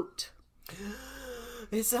Boat.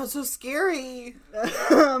 It sounds so scary.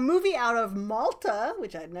 A movie out of Malta,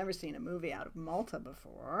 which I'd never seen a movie out of Malta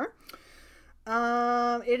before.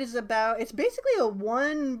 It's basically a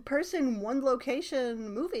one-person, one-location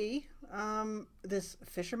movie. This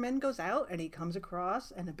fisherman goes out and he comes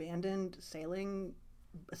across an abandoned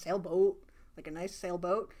sailboat, like a nice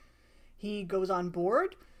sailboat. He goes on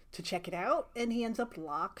board to check it out, and he ends up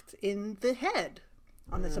locked in the head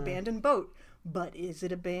on this abandoned boat. But is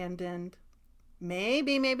it abandoned?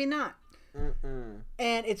 Maybe, maybe not. And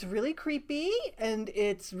it's really creepy, and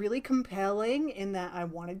it's really compelling in that I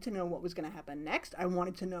wanted to know what was going to happen next. I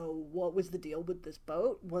wanted to know what was the deal with this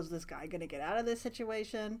boat. Was this guy going to get out of this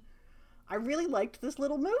situation? I really liked this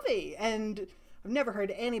little movie, and I've never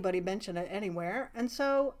heard anybody mention it anywhere, and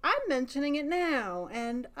so I'm mentioning it now,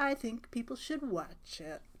 and I think people should watch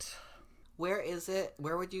it. Where is it?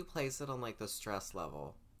 Where would you place it on, like, the stress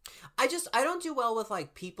level? I don't do well with,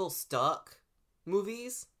 like, people stuck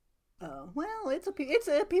movies. Oh, well, it's a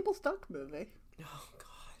people stuck movie. Oh,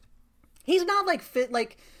 God. He's not, like, it's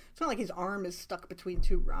not like his arm is stuck between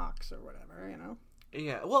two rocks or whatever, you know?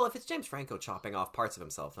 Yeah, well, if it's James Franco chopping off parts of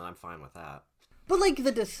himself, then I'm fine with that. But, like,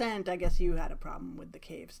 The Descent, I guess you had a problem with the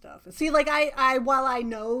cave stuff. See, like, while I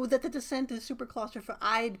know that The Descent is super claustrophobic,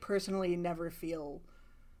 I personally never feel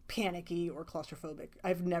panicky or claustrophobic.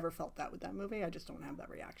 I've never felt that with that movie. I just don't have that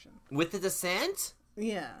reaction. With The Descent?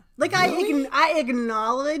 Yeah. Like, really? I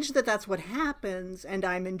acknowledge that that's what happens, and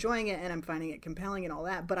I'm enjoying it, and I'm finding it compelling and all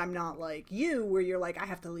that, but I'm not like you, where you're like, I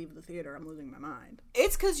have to leave the theater, I'm losing my mind.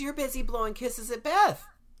 It's because you're busy blowing kisses at Beth.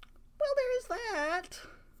 Well, there is that.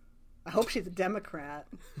 I hope she's a Democrat.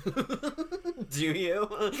 Do you?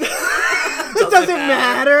 It doesn't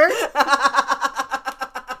matter.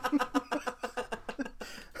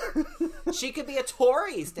 She could be a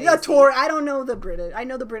Tory, Stacey. Yeah, Tory. I don't know the British. I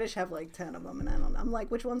know the British have like 10 of them, and I'm like,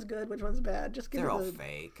 which one's good, which one's bad? Just give They're me all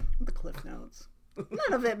fake. the Cliff Notes.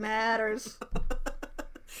 None of it matters.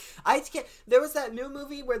 There was that new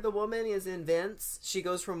movie where the woman is in vents. She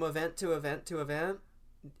goes from event to event to event.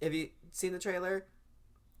 Have you seen the trailer?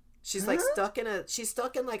 She's like stuck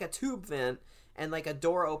in like a tube vent, and like a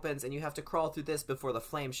door opens, and you have to crawl through this before the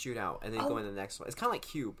flames shoot out, and then go in the next one. It's kind of like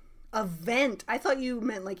Cube. Event. I thought you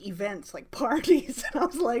meant like events, like parties. And I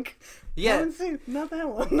was like, yeah, not that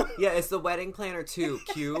one. Yeah, it's the Wedding Planner 2,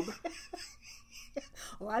 Cube.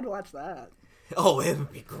 Well, I'd watch that. Oh, it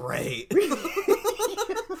would be great.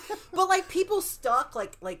 But like people stuck,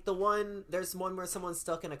 like the one, there's one where someone's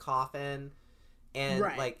stuck in a coffin, and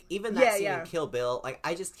like even that scene in Kill Bill, like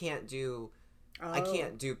I just can't do. I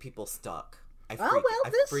can't do people stuck. I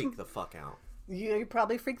freak the fuck out. You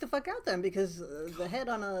probably freak the fuck out then, because the head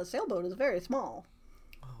on a sailboat is very small.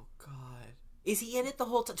 Oh God, is he in it the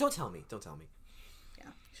whole time? Don't tell me. Yeah,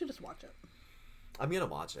 you should just watch it. I'm gonna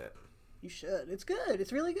watch it. You should. It's good.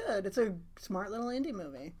 It's really good. It's a smart little indie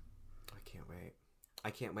movie. I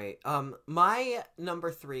can't wait. My number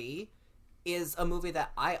 3 is a movie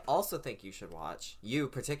that I also think you should watch. You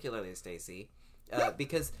particularly, Stacey.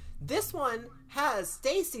 Because this one has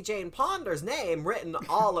Stacey Jane Ponder's name written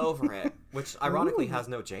all over it, which ironically has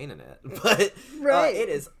no Jane in it. But it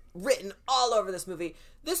is written all over this movie.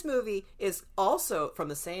 This movie is also from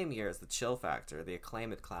the same year as The Chill Factor, the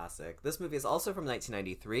acclaimed classic. This movie is also from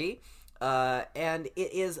 1993. And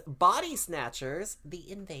it is Body Snatchers,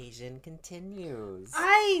 The Invasion Continues.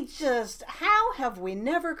 How have we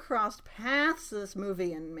never crossed paths, this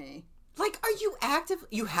movie and me? Like, are you active?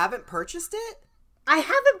 You haven't purchased it? I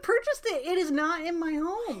haven't purchased it. It is not in my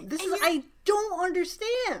home. I don't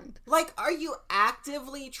understand. Like, are you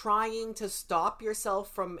actively trying to stop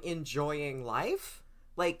yourself from enjoying life?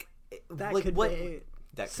 Like, that like could what? be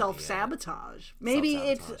That could self-sabotage. be, Maybe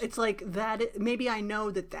self-sabotage. it's like that. Maybe I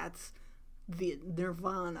know that that's the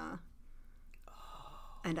nirvana.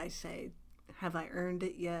 And I say, have I earned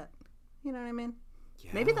it yet? You know what I mean?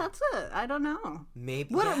 Yeah. Maybe that's it. I don't know.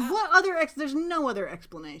 Maybe. What other there's no other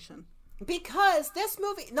explanation. Because this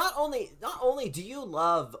movie, not only do you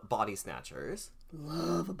love Body Snatchers,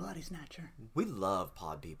 Love a body snatcher. we love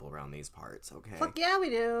pod people around these parts, okay? Fuck yeah, we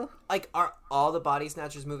do. Like, are all the Body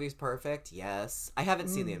Snatchers movies perfect? Yes. I haven't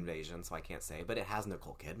seen The Invasion, so I can't say, but it has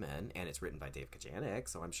Nicole Kidman, and it's written by Dave Kajanik,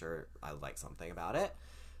 so I'm sure I like something about it.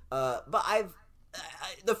 But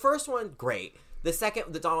the first one, great. The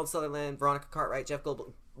second, the Donald Sutherland, Veronica Cartwright, Jeff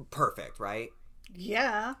Goldblum, perfect, right?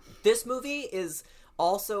 Yeah. This movie is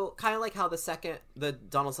also kind of like how the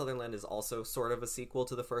Donald Sutherland is also sort of a sequel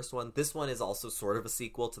to the first one. This one is also sort of a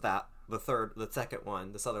sequel to that, the second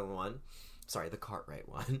one, the Sutherland one. Sorry, the Cartwright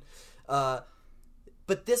one.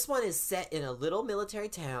 But this one is set in a little military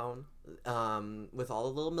town, with all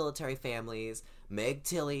the little military families. Meg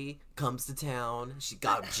Tilly comes to town. She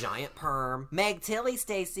got a giant perm. Meg Tilly,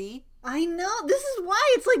 Stacey. I know. This is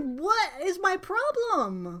why it's like, what is my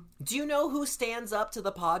problem? Do you know who stands up to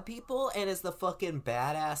the pod people and is the fucking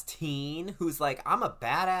badass teen who's like, I'm a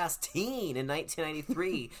badass teen in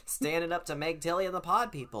 1993, standing up to Meg Tilly and the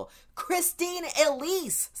pod people? Christine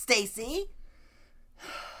Elise, Stacey.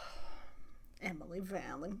 Emily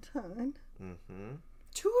Valentine. Mm-hmm.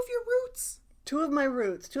 Two of your roots. Two of my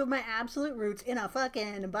roots. Two of my absolute roots in a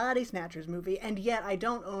fucking Body Snatchers movie, and yet I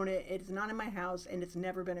don't own it. It's not in my house, and it's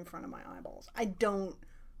never been in front of my eyeballs. I don't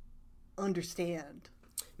understand.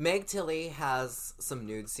 Meg Tilly has some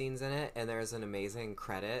nude scenes in it, and there's an amazing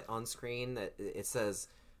credit on screen that it says,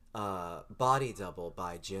 body double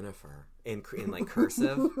by Jennifer in like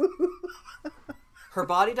cursive. Her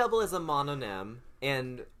body double is a mononym,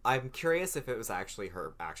 and I'm curious if it was actually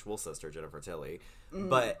her actual sister, Jennifer Tilly.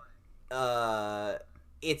 But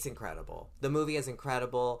it's incredible. The movie is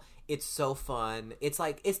incredible. It's so fun. It's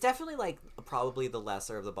definitely like probably the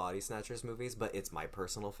lesser of the Body Snatchers movies, but it's my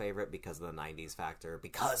personal favorite because of the 90s factor.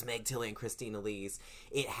 Because Meg Tilly and Christine Elise,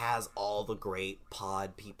 it has all the great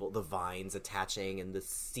pod people, the vines attaching and the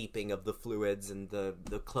seeping of the fluids and the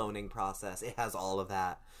cloning process. It has all of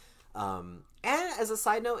that. And as a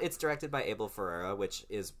side note, it's directed by Abel Ferrara, which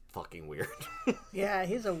is fucking weird. Yeah,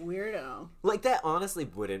 he's a weirdo. Like, that honestly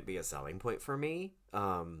wouldn't be a selling point for me.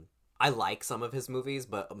 I like some of his movies,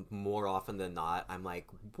 but more often than not, I'm like,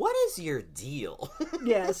 what is your deal?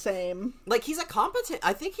 Yeah, same. Like,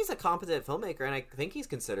 I think he's a competent filmmaker, and I think he's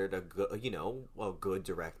considered a good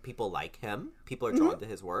direct. People like him. People are drawn to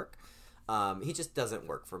his work. He just doesn't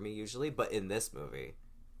work for me usually, but in this movie,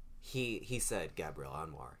 he said Gabrielle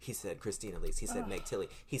Anwar. He said Christine Elise. He said Meg Tilly.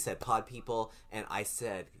 He said pod people, and I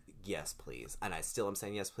said yes, please. And I still am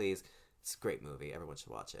saying yes, please. It's a great movie. Everyone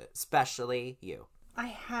should watch it, especially you. I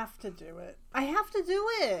have to do it. I have to do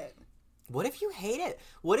it. What if you hate it?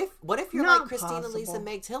 What if you're Not like Christine Elise possible. and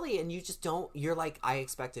Meg Tilly, and you just don't? You're like, I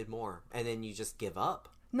expected more, and then you just give up.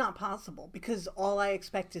 Not possible, because all I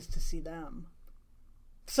expect is to see them.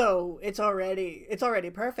 So it's already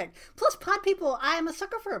perfect. Plus, pod people, I'm a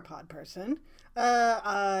sucker for a pod person.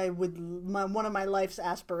 One of my life's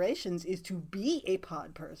aspirations is to be a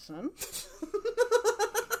pod person.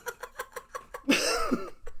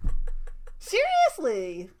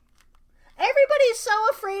 Seriously. Everybody's so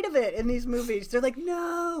afraid of it in these movies. They're like,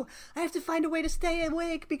 no, I have to find a way to stay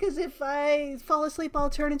awake because if I fall asleep, I'll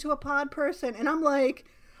turn into a pod person. And I'm like,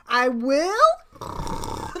 I will?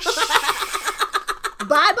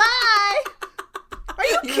 Bye-bye. Are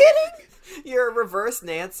you kidding? You're a reverse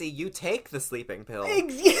Nancy. You take the sleeping pill.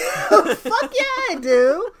 Fuck yeah, I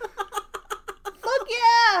do. Fuck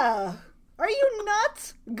yeah. Are you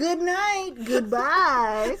nuts? Good night.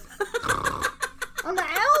 Goodbye. I'm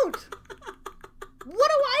out. What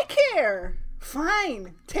do I care?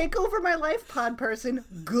 Fine. Take over my life, pod person.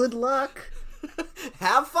 Good luck.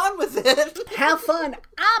 Have fun with it. Have fun.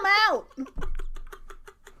 I'm out.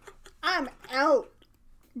 Out.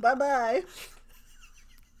 Bye-bye.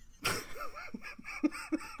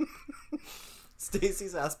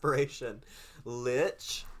 Stacy's aspiration.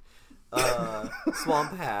 Lich.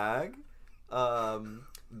 Swamp Hag.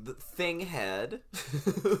 The Thing Head.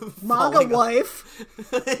 Manga wife.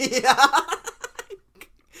 Yeah.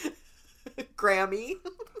 Grammy.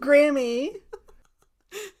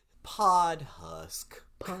 Pod Husk.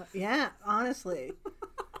 Yeah, honestly.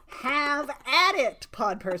 Have at it,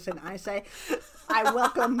 pod person, I say. I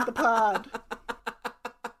welcome the pod.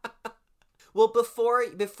 Well, before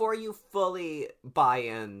you fully buy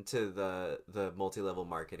into the multi-level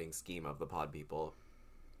marketing scheme of the pod people,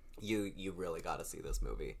 you really got to see this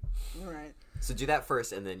movie. All right. So do that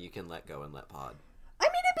first, and then you can let go and let pod. I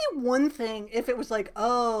mean, it'd be one thing if it was like,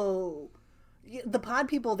 oh, the pod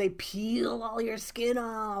people, they peel all your skin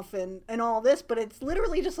off and all this, but it's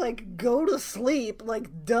literally just like, go to sleep,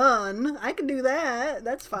 like, done. I can do that.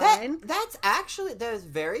 That's fine. That is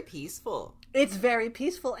very peaceful. It's very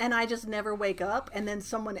peaceful, and I just never wake up, and then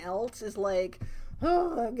someone else is like,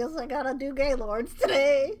 oh, I guess I gotta do Gaylords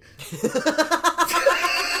today.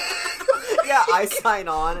 Yeah, I sign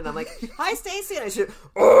on, and I'm like, hi, Stacy, and I should...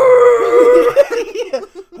 Yeah.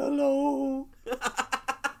 Hello.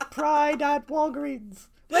 Pride at Walgreens.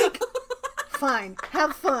 Like, fine,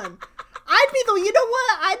 have fun. You know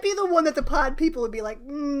what? I'd be the one that the pod people would be like,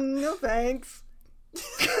 no thanks.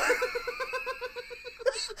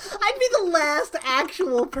 I'd be the last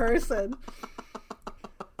actual person.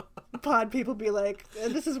 Pod people be like,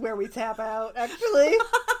 this is where we tap out, actually.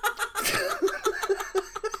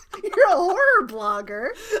 You're a horror blogger.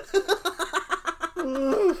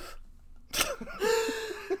 Oof.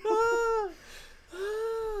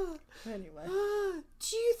 Anyway.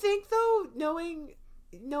 Do you think, though, knowing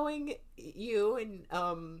you and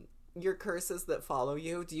your curses that follow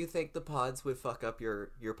you, do you think the pods would fuck up your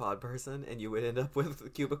pod person and you would end up with a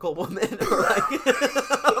cubicle woman or like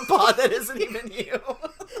a pod that isn't even you?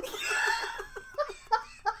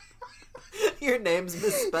 Your name's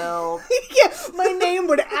misspelled. Yeah, my name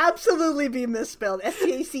would absolutely be misspelled.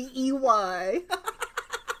 Stacey.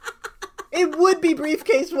 It would be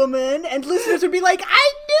Briefcase Woman, and listeners would be like,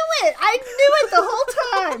 I knew it the whole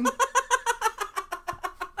time.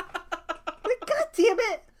 Like, God damn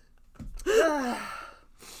it.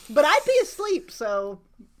 But I'd be asleep, so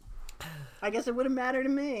I guess it wouldn't matter to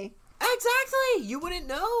me. Exactly. You wouldn't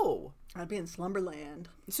know. I'd be in Slumberland.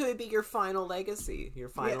 So it'd be your final legacy, your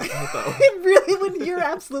final typo. It really would. You're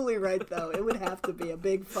absolutely right, though. It would have to be a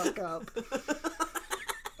big fuck up.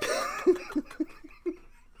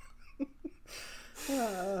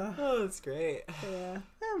 Oh, that's great. Yeah.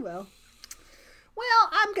 Oh, well. Well,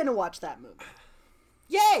 I'm going to watch that movie.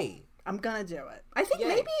 Yay! I'm going to do it. I think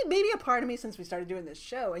maybe a part of me, since we started doing this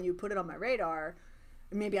show and you put it on my radar,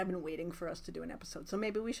 maybe I've been waiting for us to do an episode. So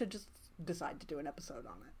maybe we should just decide to do an episode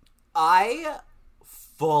on it. I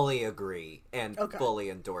fully agree and Okay. fully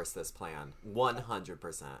endorse this plan.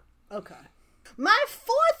 100%. Okay. My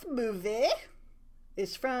fourth movie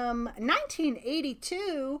is from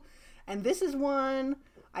 1982, and this is one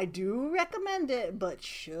I do recommend it, but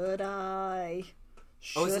should I?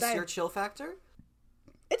 Is this your chill factor?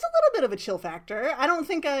 It's a little bit of a chill factor. I don't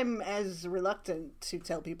think I'm as reluctant to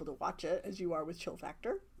tell people to watch it as you are with Chill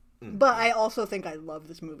Factor. Mm-hmm. But I also think I love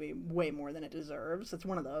this movie way more than it deserves. It's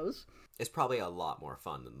one of those. It's probably a lot more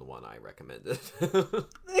fun than the one I recommended.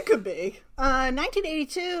 It could be.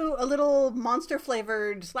 1982, a little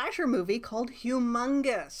monster-flavored slasher movie called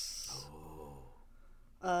Humongous.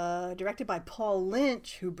 Oh. Directed by Paul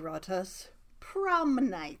Lynch, who brought us Prom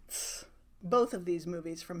Night. Both of these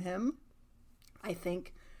movies from him, I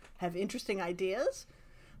think, have interesting ideas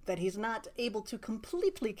that he's not able to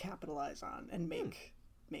completely capitalize on and make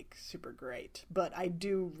super great. But I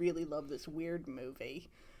do really love this weird movie.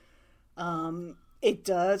 It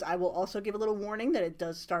does. I will also give a little warning that it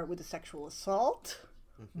does start with a sexual assault,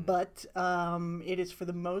 but it is, for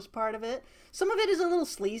the most part of it. Some of it is a little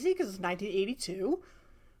sleazy because it's 1982,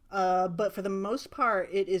 but for the most part,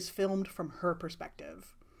 it is filmed from her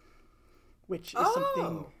perspective, which is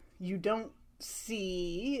something you don't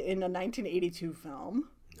see in a 1982 film.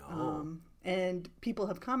 No. And people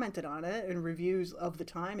have commented on it, and reviews of the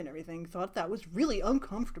time and everything thought that was really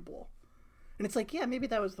uncomfortable. And it's like, yeah, maybe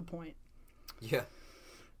that was the point. Yeah.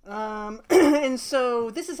 And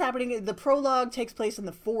so this is happening. The prologue takes place in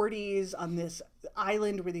the 40s on this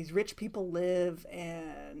island where these rich people live,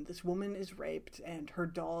 and this woman is raped, and her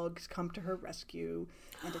dogs come to her rescue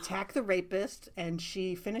and attack the rapist, and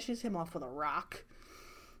she finishes him off with a rock.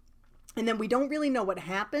 And then we don't really know what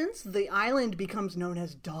happens. The island becomes known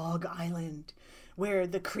as Dog Island, where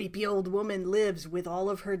the creepy old woman lives with all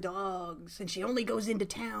of her dogs, and she only goes into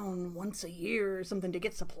town once a year or something to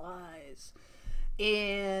get supplies.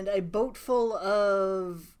 And a boat full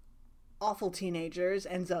of awful teenagers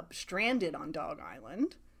ends up stranded on Dog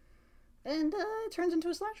Island, and it turns into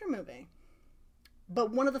a slasher movie.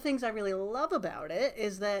 But one of the things I really love about it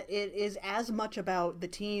is that it is as much about the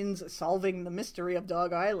teens solving the mystery of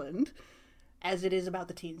Dog Island as it is about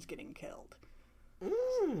the teens getting killed.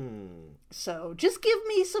 So just give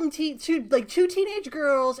me some two teenage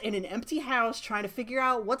girls in an empty house trying to figure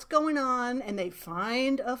out what's going on, and they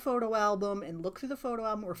find a photo album and look through the photo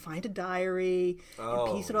album or find a diary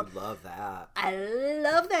and piece it up. Love that. I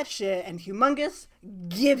love that shit, and Humongous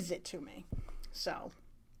gives it to me. So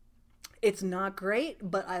it's not great,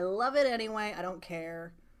 but I love it anyway. I don't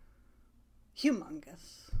care.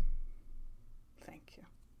 Humongous. Thank you.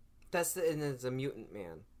 And it's a mutant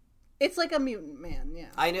man. It's like a mutant man, yeah.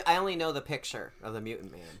 I only know the picture of the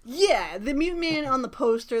mutant man. Yeah, the mutant man on the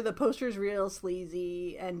poster. The poster's real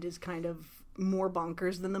sleazy and is kind of more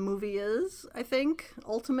bonkers than the movie is, I think,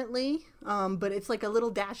 ultimately. But it's like a little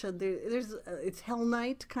dash of it's Hell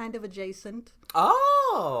Knight kind of adjacent.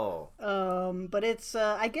 Oh. But it's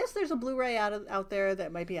I guess there's a Blu-ray out there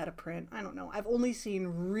that might be out of print. I don't know. I've only seen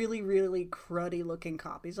really, really cruddy looking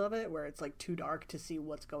copies of it where it's like too dark to see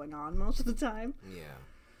what's going on most of the time. Yeah.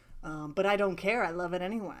 But I don't care. I love it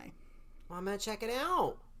anyway. Well, I'm gonna check it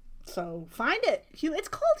out. So find it. It's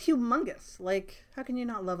called Humongous. Like, how can you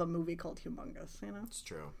not love a movie called Humongous? You know, it's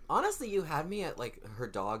true. Honestly, you had me at like her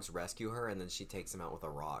dogs rescue her and then she takes him out with a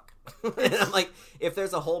rock. And I'm like, if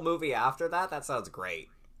there's a whole movie after that, that sounds great.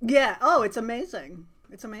 Yeah. Oh, it's amazing.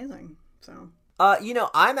 It's amazing. So.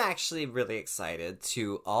 I'm actually really excited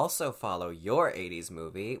to also follow your 80s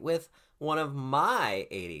movie with one of my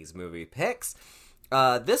 80s movie picks.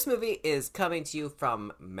 This movie is coming to you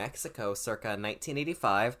from Mexico circa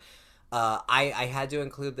 1985. I had to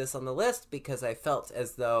include this on the list because I felt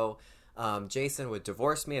as though Jason would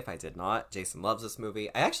divorce me if I did not. Jason loves this movie.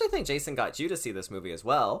 I actually think Jason got you to see this movie as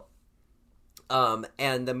well.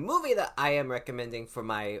 And the movie that I am recommending for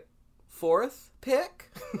my fourth pick,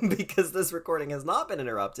 because this recording has not been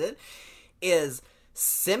interrupted, is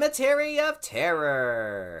Cemetery of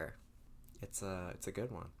Terror. It's a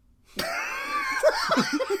good one.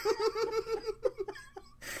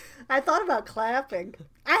 I thought about clapping.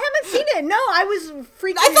 I haven't seen it. No, I was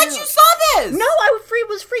freaking out. I thought you saw this! No, I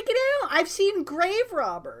was freaking out. I've seen Grave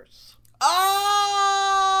Robbers.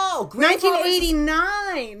 Oh!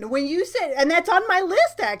 1989. When you said, and that's on my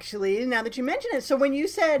list actually, now that you mention it. So when you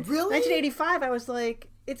said really? 1985, I was like,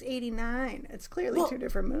 it's 89. It's clearly two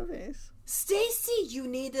different movies. Stacy, you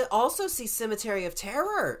need to also see Cemetery of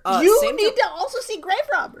Terror. You need to also see Grave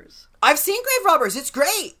Robbers. I've seen Grave Robbers. It's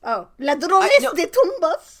great. Oh, Ladrones de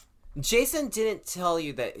Tumbas. Jason didn't tell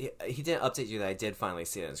you that he didn't update you that I did finally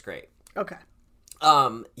see it. It's great. Okay.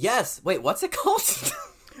 Yes. Wait, what's it called?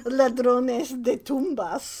 Ladrones de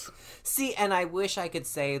Tumbas. See, and I wish I could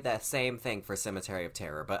say the same thing for Cemetery of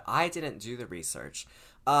Terror, but I didn't do the research.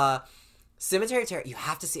 Cemetery of Terror, you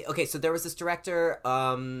have to see. Okay, so there was this director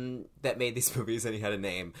that made these movies, and he had a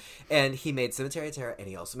name, and he made Cemetery of Terror, and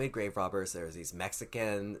he also made Grave Robbers. There was these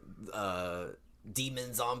Mexican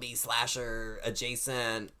demon, zombie, slasher,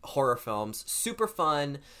 adjacent horror films. Super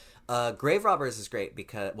fun. Grave Robbers is great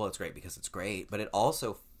because, well, it's great because it's great, but it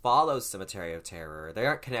also follows Cemetery of Terror. They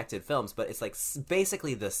aren't connected films, but it's like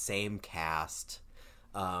basically the same cast.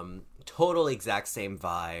 Total exact same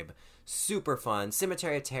vibe. Super fun.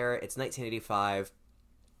 Cemetery of Terror, it's 1985.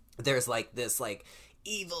 There's like this like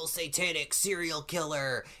evil satanic serial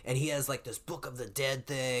killer, and he has like this Book of the Dead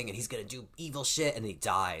thing, and he's gonna do evil shit, and he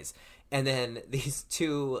dies. And then these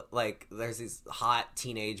two, like, there's these hot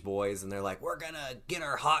teenage boys, and they're like, we're gonna get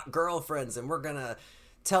our hot girlfriends, and we're gonna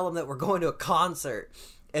tell them that we're going to a concert.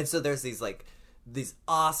 And so there's these like these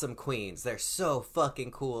awesome queens. They're so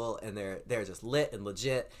fucking cool, and they're just lit and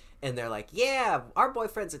legit. And they're like, yeah, our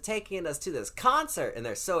boyfriends are taking us to this concert. And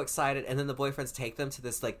they're so excited. And then the boyfriends take them to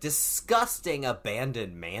this, like, disgusting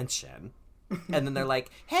abandoned mansion. And then they're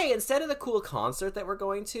like, hey, instead of the cool concert that we're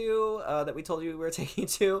going to, that we told you we were taking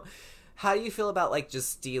to, how do you feel about, like,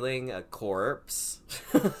 just stealing a corpse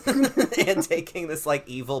and taking this, like,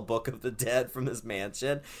 evil Book of the Dead from this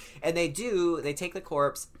mansion? And they take the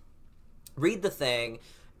corpse, read the thing.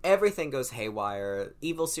 Everything goes haywire.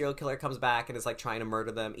 Evil serial killer comes back and is like trying to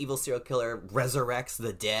murder them. Evil serial killer resurrects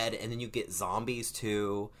the dead, and then you get zombies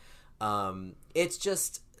too. It's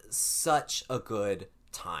just such a good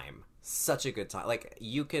time. Such a good time. Like,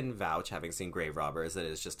 you can vouch, having seen Grave Robbers, that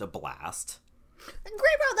it's just a blast.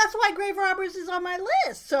 That's why Grave Robbers is on my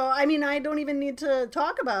list. So, I mean, I don't even need to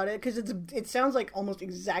talk about it because it sounds like almost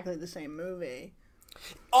exactly the same movie.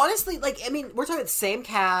 Honestly, like, I mean, we're talking same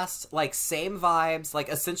cast, like, same vibes, like,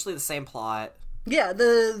 essentially the same plot. Yeah,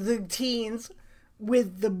 the teens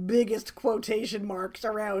with the biggest quotation marks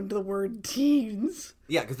around the word teens.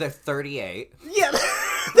 Yeah, because they're 38. Yeah,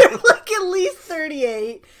 they're like at least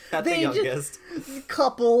 38. At the youngest.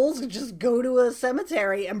 Couples just go to a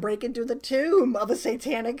cemetery and break into the tomb of a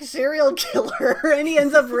satanic serial killer, and he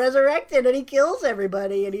ends up resurrected, and he kills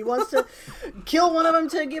everybody, and he wants to kill one of them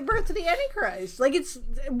to give birth to the Antichrist. Like, it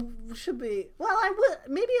should be... Well,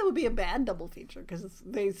 maybe it would be a bad double feature, because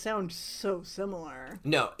they sound so similar.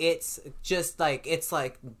 No, it's just like... It's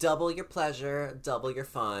like double your pleasure, double your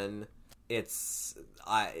fun.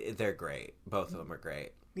 They're great. Both of them are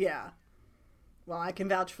great. Yeah. Well, I can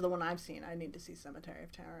vouch for the one I've seen. I need to see Cemetery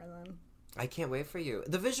of Terror then. I can't wait for you.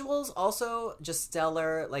 The visuals also just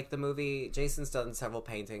stellar. Like, the movie, Jason's done several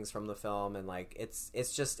paintings from the film, and like it's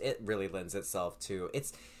just, it really lends itself to,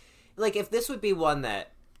 it's like, if this would be one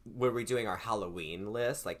that when we're doing our Halloween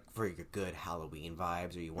list, like for your good Halloween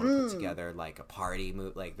vibes, or you want to put together like a party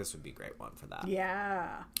movie, like this would be a great one for that.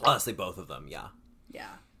 Yeah. Honestly, both of them. Yeah.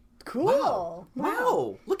 Cool.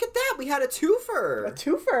 Wow. Look at that. We had a twofer. A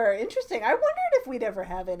twofer. Interesting. I wondered if we'd ever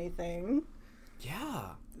have anything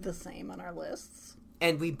the same on our lists.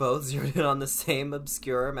 And we both zeroed in on the same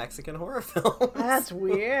obscure Mexican horror films. That's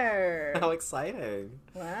weird. How exciting.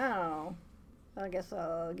 Wow. I guess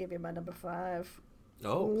I'll give you my number 5.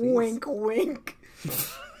 Oh, please. Wink, wink.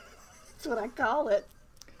 That's what I call it.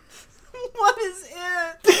 What is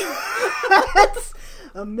it? That's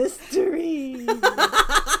a mystery.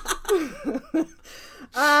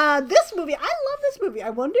 This movie, I love this movie. I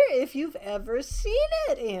wonder if you've ever seen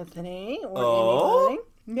it, Anthony, or anything.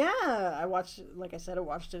 Yeah, I watched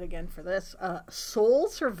it again for this. Soul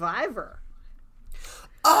Survivor.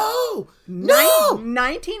 Oh, no!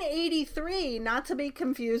 1983, not to be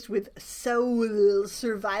confused with Soul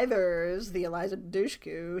Survivors, the Eliza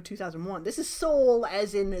Dushku, 2001. This is Soul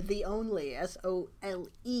as in the only,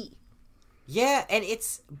 S-O-L-E. Yeah, and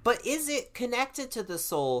but is it connected to the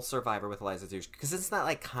Soul Survivor with Eliza Dushku? Because it's not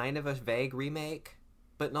like kind of a vague remake,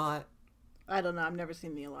 but not. I don't know. I've never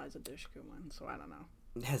seen the Eliza Dushku one, so I don't know.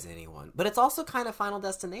 Has anyone? But it's also kind of Final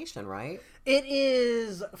Destination, right? It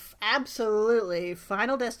is absolutely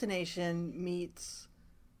Final Destination meets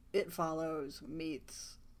It Follows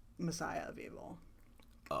meets Messiah of Evil.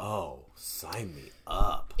 Oh, sign me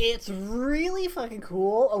up. It's really fucking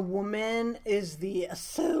cool. A woman is the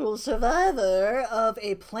sole survivor of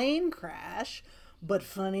a plane crash, but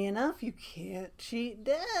funny enough, you can't cheat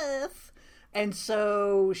death. And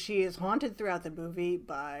so she is haunted throughout the movie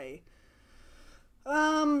by...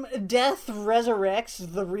 death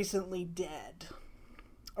resurrects the recently dead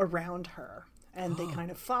around her. And they kind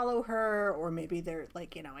of follow her, or maybe they're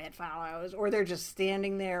like, it follows, or they're just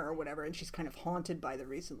standing there or whatever, and she's kind of haunted by the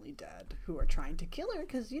recently dead who are trying to kill her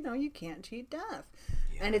because, you can't cheat death.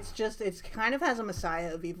 Yeah. And it's kind of has a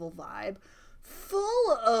Messiah of Evil vibe,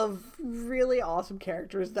 full of really awesome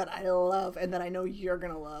characters that I love and that I know you're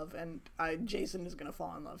gonna love, and Jason is gonna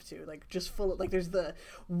fall in love too. Like, just full of, like, there's the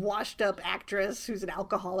washed up actress who's an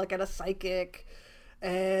alcoholic and a psychic,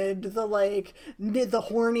 and the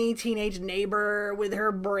horny teenage neighbor with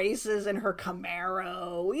her braces and her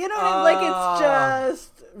Camaro. Like, it's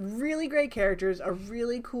just really great characters. A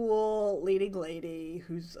really cool leading lady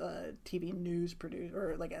who's a TV news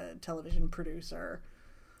producer, or like a television producer.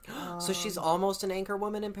 So she's almost an anchor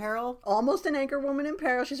woman in peril? Almost an anchor woman in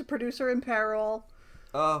peril. She's a producer in peril.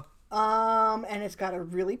 Oh. And it's got a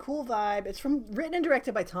really cool vibe. It's written and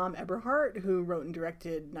directed by Tom Eberhardt, who wrote and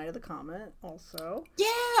directed Night of the Comet also.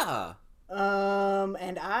 Yeah!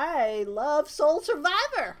 And I love Soul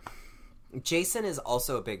Survivor. Jason is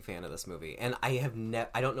also a big fan of this movie, and I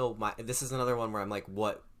don't know, this is another one where I'm like,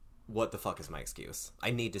 what the fuck is my excuse?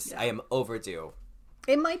 I need to see, I am overdue.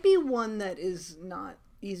 It might be one that is not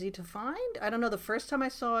easy to find. I don't know, the first time I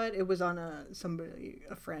saw it, it was on a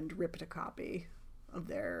friend ripped a copy of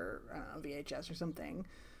their VHS or something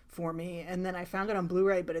for me, and then I found it on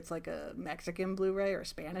Blu-ray, but it's like a Mexican Blu-ray or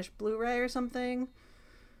Spanish Blu-ray or something,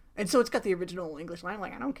 and so it's got the original English line.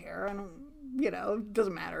 Like, I don't care, it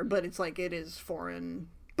doesn't matter, but it's like, it is foreign,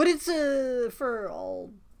 but it's for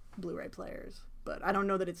all Blu-ray players, but I don't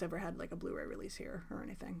know that it's ever had like a Blu-ray release here or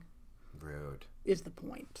anything. Rude. Is the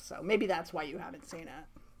point. So maybe that's why you haven't seen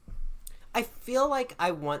it. I feel like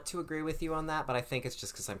I want to agree with you on that, but I think it's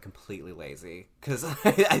just because I'm completely lazy. Because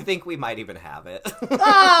I think we might even have it.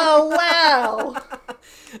 Oh, wow.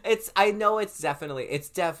 I know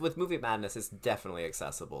with Movie Madness, it's definitely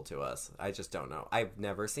accessible to us. I just don't know. I've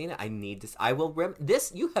never seen it. I need to.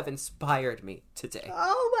 You have inspired me today.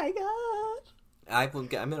 Oh, my God. I'm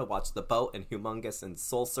going to watch The Boat and Humongous and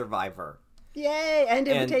Soul Survivor. Yay, and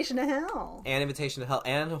Invitation to Hell. And Invitation to Hell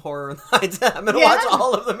and Horror Nights. I'm going to watch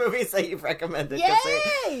all of the movies that you've recommended.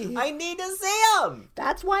 Yay! I need to see them.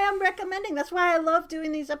 That's why I'm recommending. That's why I love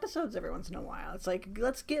doing these episodes every once in a while. It's like,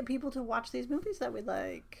 let's get people to watch these movies that we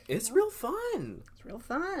like. It's real fun. It's real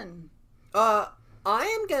fun. I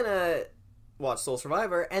am going to watch Soul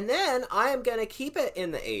Survivor, and then I am going to keep it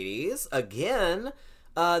in the 80s again.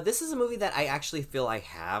 This is a movie that I actually feel I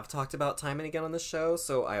have talked about time and again on this show,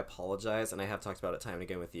 so I apologize, and I have talked about it time and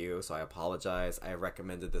again with you, so I apologize. I have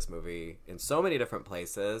recommended this movie in so many different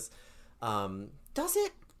places. Does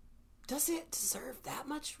it deserve that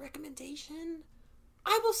much recommendation?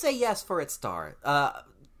 I will say yes for its star.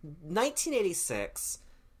 1986,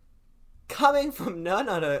 coming from none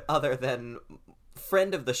other than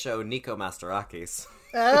friend of the show, Nico Mastorakis.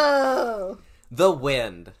 Oh. The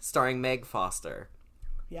Wind, starring Meg Foster.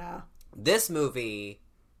 Yeah. This movie,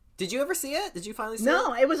 did you ever see it? Did you finally see it?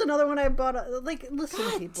 No, it was another one I bought. Listen,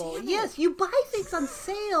 God people. damn it. Yes, you buy things on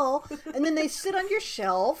sale, and then they sit on your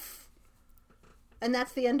shelf, and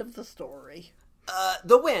that's the end of the story.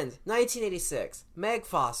 The Wind, 1986. Meg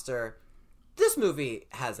Foster. This movie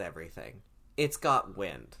has everything. It's got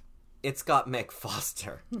wind. It's got Meg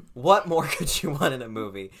Foster. What more could you want in a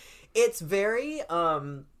movie? It's very,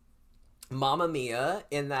 Mamma Mia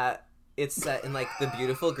in that it's set in, like, the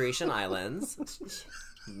beautiful Grecian islands.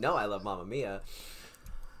 No, I love Mamma Mia.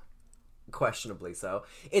 Questionably so.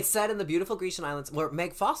 It's set in the beautiful Grecian islands where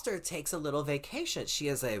Meg Foster takes a little vacation. She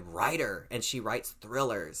is a writer, and she writes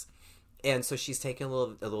thrillers. And so she's taking a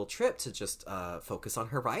little trip to just focus on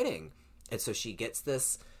her writing. And so she gets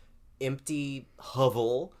this empty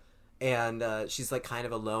hovel, and she's, like, kind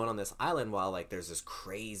of alone on this island while, like, there's this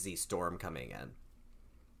crazy storm coming in.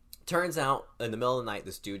 Turns out, in the middle of the night,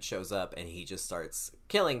 this dude shows up, and he just starts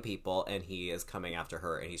killing people, and he is coming after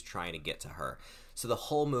her, and he's trying to get to her. So the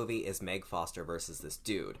whole movie is Meg Foster versus this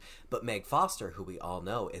dude. But Meg Foster, who we all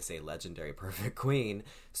know is a legendary perfect queen,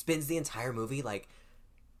 spends the entire movie, like,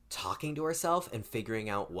 talking to herself and figuring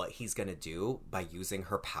out what he's gonna do by using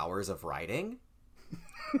her powers of writing.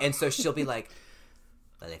 And so she'll be like,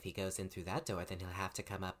 well, if he goes in through that door, then he'll have to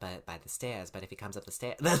come up by the stairs. But if he comes up the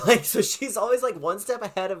stairs... like, so she's always, like, one step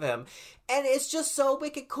ahead of him. And it's just so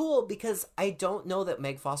wicked cool because I don't know that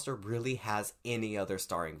Meg Foster really has any other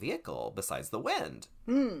starring vehicle besides The Wind.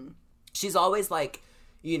 She's always, like,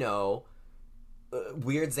 you know,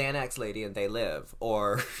 weird Xanax lady in They Live.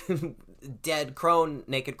 Or dead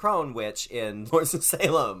naked crone witch in Lords of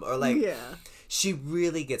Salem. Or, like... Yeah. She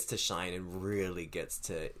really gets to shine and really gets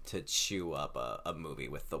to chew up a movie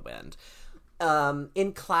with The Wind.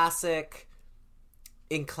 In classic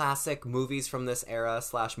movies from this era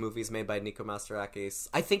 / movies made by Nico Mastorakis,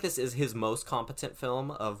 I think this is his most competent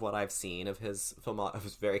film of what I've seen of his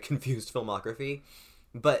very confused filmography.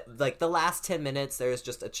 But, like, the last 10 minutes, there's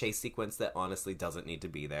just a chase sequence that honestly doesn't need to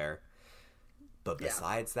be there. But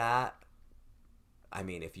besides that... I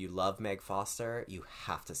mean, if you love Meg Foster, you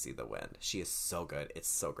have to see The Wind. She is so good. It's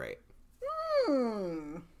so great.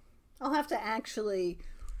 I'll have to actually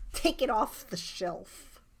take it off the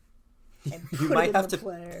shelf and put You might it have in the to.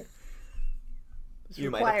 player. This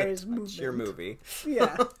You might have requires to touch movement. your movie.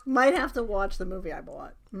 Yeah, might have to watch the movie I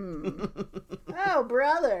bought. Oh,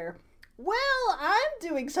 brother. Well, I'm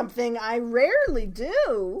doing something I rarely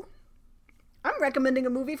do. I'm recommending a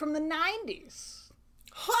movie from the 90s.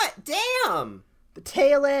 Hot damn! The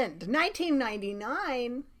Tail End, 1999. I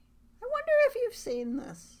wonder if you've seen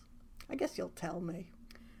this. I guess you'll tell me.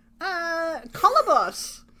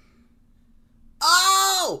 Colobus.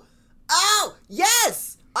 Oh,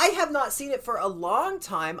 yes! I have not seen it for a long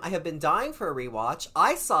time. I have been dying for a rewatch.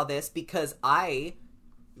 I saw this because I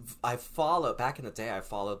followed, back in the day, I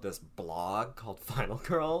followed this blog called Final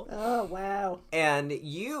Girl. Oh, wow. And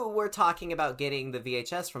you were talking about getting the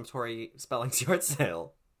VHS from Tori Spelling's yard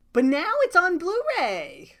sale. But now it's on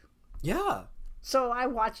Blu-ray. Yeah. So I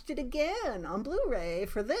watched it again on Blu-ray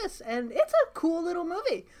for this, and it's a cool little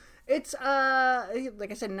movie. It's,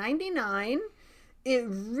 like I said, 99. It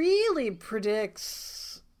really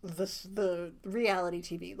predicts the reality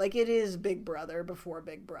TV. Like, it is Big Brother before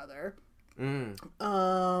Big Brother.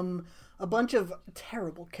 A a bunch of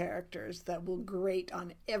terrible characters that will grate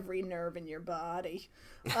on every nerve in your body.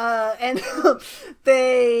 And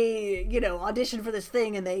they, audition for this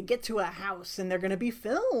thing, and they get to a house, and they're going to be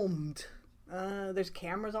filmed. There's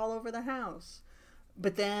cameras all over the house.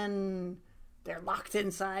 But then they're locked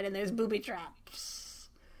inside, and there's booby traps.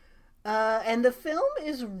 And the film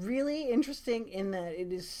is really interesting in that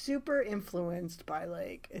it is super influenced by,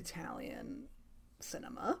 Italian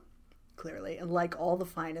cinema. Clearly, and like all the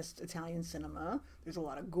finest Italian cinema, there's a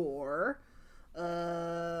lot of gore,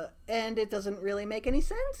 and it doesn't really make any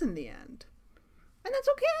sense in the end, and that's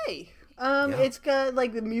okay. It's got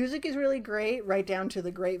the music is really great, right down to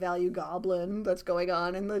the Great Value Goblin that's going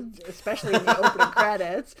on, especially in the opening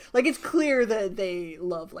credits. It's clear that they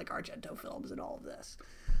love Argento films and all of this.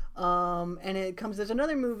 And there's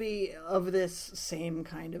another movie of this same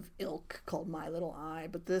kind of ilk called My Little Eye,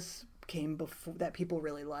 but this came before that people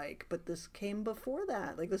really like, but this came before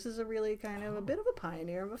that. This is a really kind of a bit of a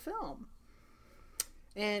pioneer of a film,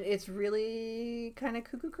 and it's really kind of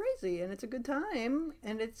cuckoo crazy, and it's a good time,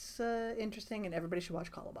 and it's interesting, and everybody should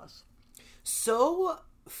watch Colobus. So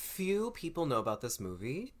few people know about this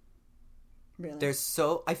movie. Really?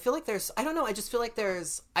 I feel like there's, I don't know, I just feel like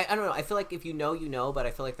there's, I don't know, I feel like if you know, but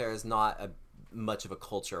I feel like there's not much of a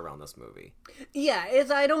culture around this movie. Yeah,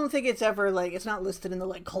 I don't think it's ever it's not listed in the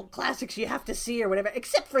cult classics you have to see or whatever,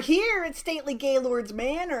 except for here at Stately Gaylord's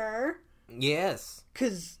Manor. Yes.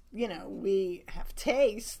 Because, we have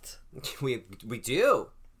taste. We do.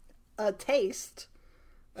 A taste.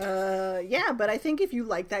 Yeah, but I think if you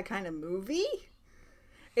like that kind of movie,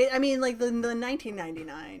 the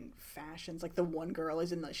 1999 fashions, the one girl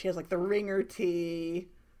is she has the ringer tee.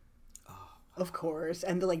 Of course,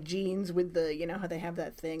 and the jeans with the how they have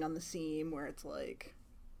that thing on the seam where it's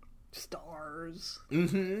stars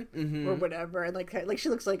or whatever, and she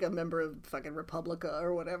looks like a member of fucking Republica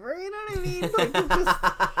or whatever. You know what I mean? Just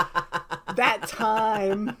that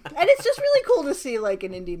time, and it's just really cool to see an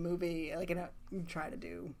indie movie try to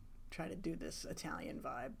do this Italian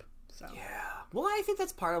vibe. So. Yeah, well, I think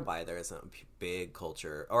that's part of why there isn't a big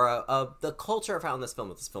culture or the culture around this film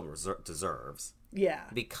that this film deserves. Yeah,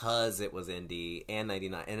 because it was indie and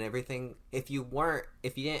 99 and everything. If you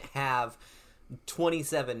didn't have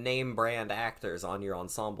 27 name brand actors on your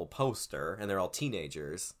ensemble poster and they're all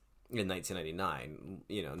teenagers in 1999,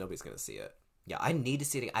 nobody's gonna see it. Yeah, I need to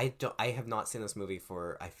see it. I have not seen this movie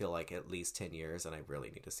for I feel like at least 10 years, and I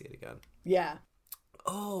really need to see it again. Yeah.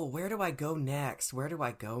 Oh, where do I go next?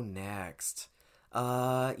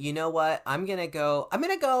 You know what? I'm gonna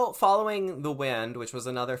go Following the Wind, which was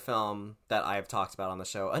another film that I've talked about on the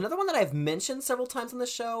show. Another one that I've mentioned several times on the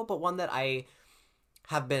show, but one that I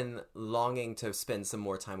have been longing to spend some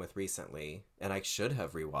more time with recently, and I should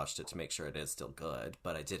have rewatched it to make sure it is still good,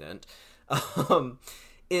 but I didn't. I'm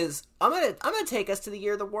gonna take us to the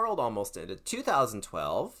year the world almost ended,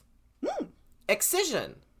 2012.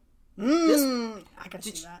 Excision. I gotta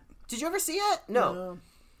see that. Did you ever see it? No.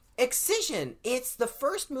 Excision. It's the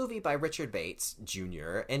first movie by Richard Bates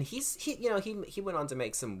Jr. and he went on to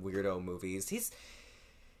make some weirdo movies. He's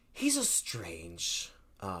a strange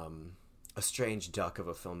duck of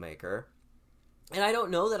a filmmaker, and I don't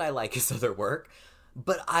know that I like his other work,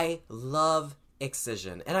 but I love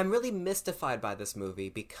Excision, and I'm really mystified by this movie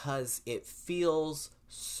because it feels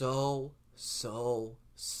so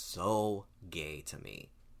gay to me.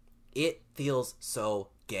 It feels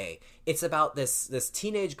so gay. It's about this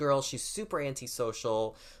teenage girl. She's super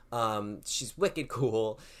antisocial. She's wicked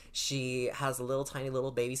cool. She has a tiny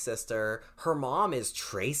little baby sister. Her mom is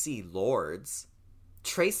Tracy Lords.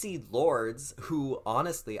 Tracy Lords, who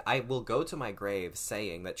honestly, I will go to my grave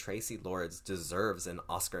saying that Tracy Lords deserves an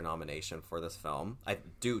Oscar nomination for this film. I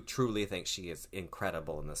do truly think she is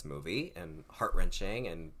incredible in this movie and heart-wrenching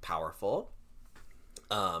and powerful.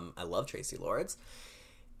 I love Tracy Lords.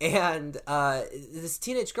 And this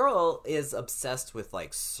teenage girl is obsessed with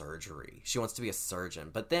surgery. She wants to be a surgeon,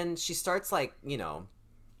 but then she starts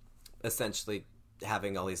essentially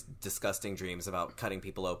having all these disgusting dreams about cutting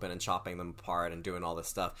people open and chopping them apart and doing all this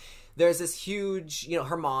stuff. There's this huge,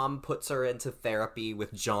 her mom puts her into therapy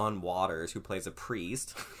with John Waters, who plays a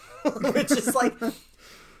priest, which is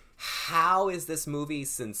how is this movie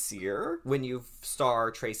sincere when you star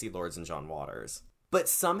Tracy Lords and John Waters? But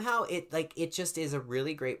somehow it just is a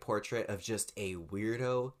really great portrait of just a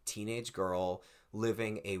weirdo teenage girl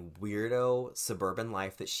living a weirdo suburban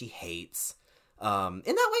life that she hates. In that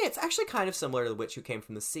way, it's actually kind of similar to The Witch Who Came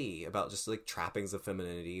from the Sea, about just trappings of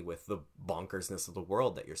femininity with the bonkersness of the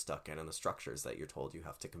world that you're stuck in and the structures that you're told you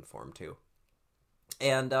have to conform to.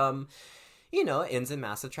 And you know, it ends in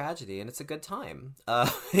massive tragedy, and it's a good time.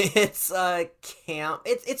 It's camp.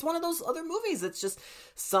 It's one of those other movies that's just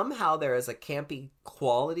somehow there is a campy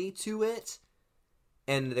quality to it,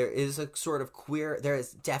 and there is a sort of queer. There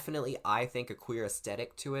is definitely, I think, a queer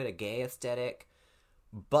aesthetic to it, a gay aesthetic,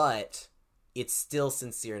 but it's still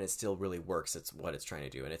sincere and it still really works. It's what it's trying to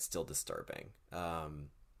do, and it's still disturbing.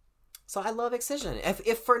 So I love Excision.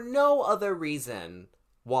 If for no other reason,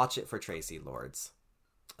 watch it for Tracy Lords.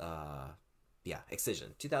 Yeah,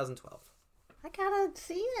 Excision, 2012. I gotta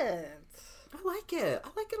see it. I like it. I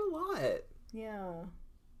like it a lot. Yeah.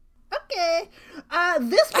 Okay.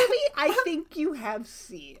 This movie, I think you have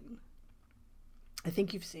seen. I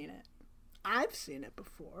think you've seen it. I've seen it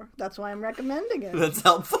before. That's why I'm recommending it. That's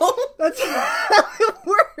helpful. That's how it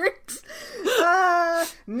works.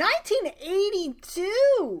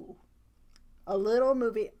 1982. A little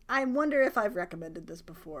movie. I wonder if I've recommended this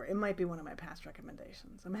before. It might be one of my past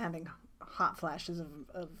recommendations. I'm having hot flashes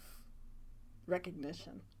of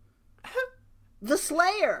recognition. The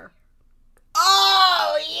Slayer.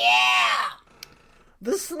 Oh, yeah!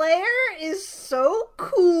 The Slayer is so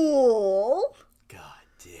cool. God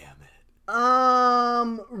damn it.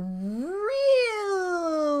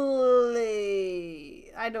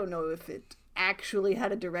 Really, I don't know if it actually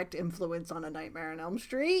had a direct influence on A Nightmare on Elm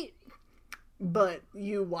Street, but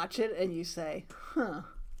you watch it and you say, huh,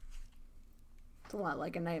 it's a lot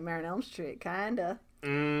like A Nightmare on Elm Street, kinda.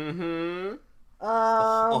 Mm-hmm.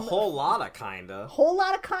 A whole lot of kinda. Whole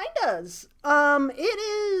lot of kindas. It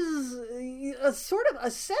is a sort of a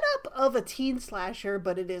setup of a teen slasher,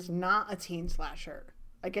 but it is not a teen slasher.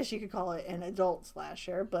 I guess you could call it an adult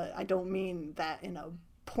slasher, but I don't mean that in a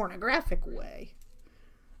pornographic way.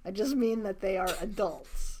 I just mean that they are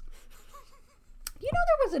adults. You know,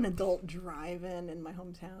 there was an adult drive-in in my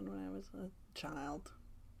hometown when I was a child.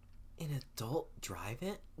 An adult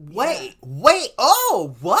drive-in? Wait,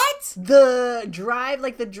 oh, what? The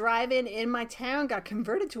drive-in in my town got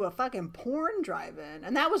converted to a fucking porn drive-in.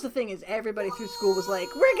 And that was the thing, is everybody through school was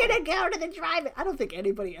like, we're gonna go to the drive-in. I don't think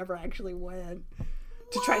anybody ever actually went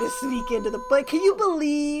to try to sneak into the... But can you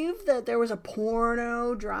believe that there was a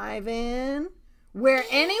porno drive-in where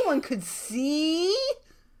anyone could see?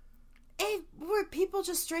 Were people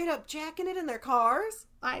just straight up jacking it in their cars?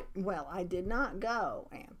 I did not go,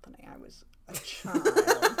 Anthony. I was a child.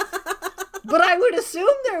 But I would assume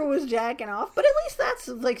there was jacking off. But at least that's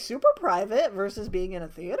like super private versus being in a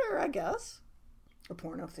theater, I guess. A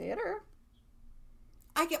porno theater.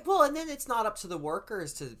 And then it's not up to the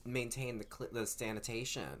workers to maintain the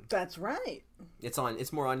sanitation. That's right.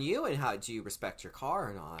 It's more on you, and how do you respect your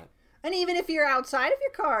car or not? And even if you're outside of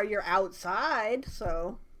your car, you're outside,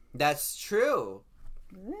 so... That's true.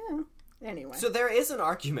 Yeah. Anyway. So there is an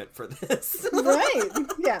argument for this. Right.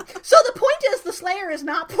 Yeah. So the point is, The Slayer is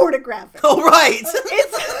not pornographic. Oh, right.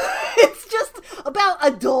 It's just about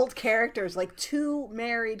adult characters, like two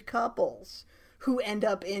married couples who end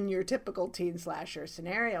up in your typical teen slasher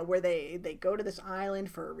scenario where they go to this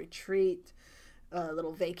island for a retreat, a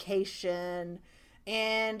little vacation,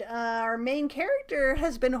 and our main character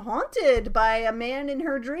has been haunted by a man in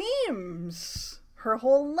her dreams her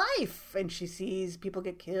whole life, and she sees people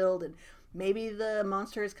get killed, and maybe the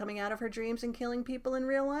monster is coming out of her dreams and killing people in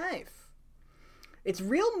real life. It's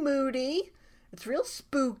real moody. It's real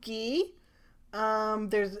spooky. There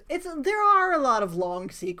are a lot of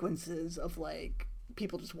long sequences of like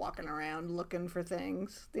people just walking around looking for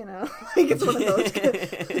things. You know, like it's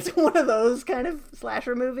one of those kind of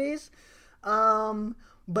slasher movies.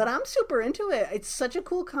 But I'm super into it. It's such a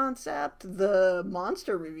cool concept. The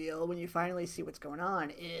monster reveal, when you finally see what's going on,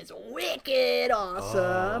 is wicked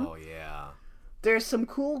awesome. Oh, yeah. There's some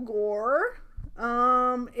cool gore.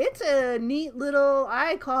 It's a neat little,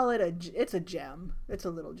 I call it it's a gem. It's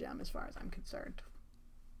a little gem as far as I'm concerned.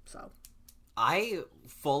 So. I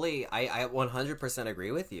 100%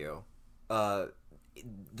 agree with you. The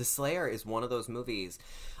Slayer is one of those movies.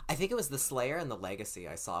 I think it was The Slayer and The Legacy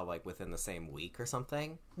I saw like within the same week or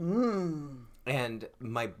something. And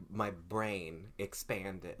my brain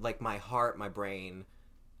expanded. Like my heart, my brain,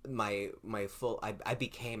 my full... I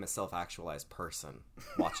became a self-actualized person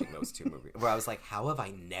watching those two movies. Where I was like, how have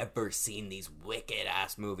I never seen these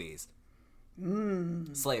wicked-ass movies?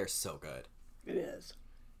 Slayer's so good. It is.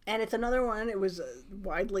 And it's another one. It was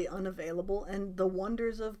widely unavailable. And the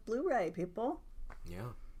wonders of Blu-ray, people. Yeah.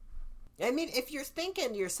 I mean, if you're thinking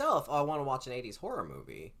to yourself, oh, I want to watch an 80s horror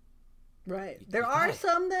movie. Right. There are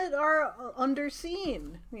some that are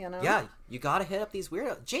underseen, you know? Yeah, you gotta hit up these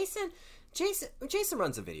weirdos. Jason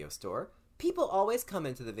runs a video store. people always come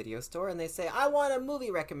into the video store and they say, I want a movie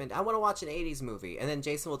I want to watch an 80s movie. And then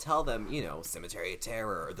Jason will tell them, you know, Cemetery of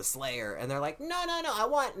Terror or The Slayer. And they're like, no, I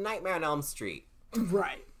want Nightmare on Elm Street.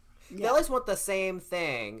 Right. They always want the same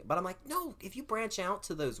thing. But I'm like, no, if you branch out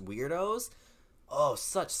to those weirdos, oh,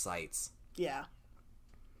 such sights. Yeah.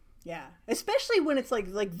 Yeah. Especially when it's like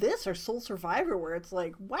this or Soul Survivor, where it's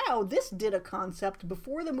like, wow, this did a concept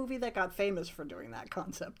before the movie that got famous for doing that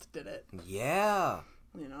concept did it. Yeah.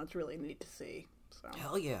 You know, it's really neat to see. So.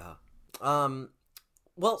 Hell yeah.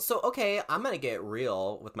 Well, so, okay, I'm going to get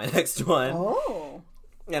real with my next one. Oh.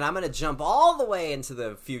 And I'm going to jump all the way into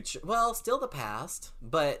the future. Well, still the past.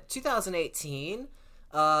 But 2018,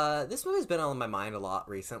 this movie's been on my mind a lot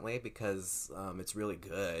recently because it's really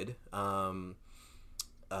good. But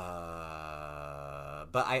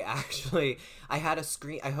I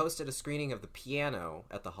hosted a screening of The Piano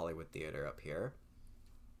at the Hollywood Theater up here.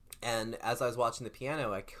 And as I was watching The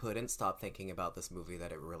Piano, I couldn't stop thinking about this movie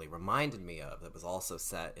that it really reminded me of. That was also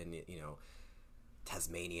set in, you know,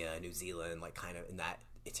 Tasmania, New Zealand, like kind of in that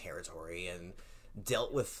territory, and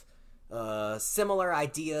dealt with similar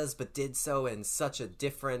ideas, but did so in such a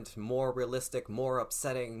different, more realistic, more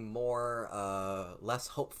upsetting, more less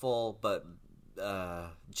hopeful, but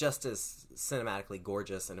just as cinematically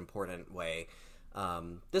gorgeous and important way.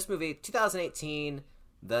 This movie, 2018,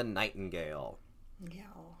 The Nightingale. Yeah.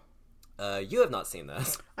 You have not seen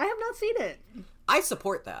this. I have not seen it. I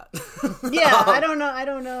support that. Yeah, I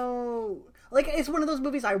don't know. Like, it's one of those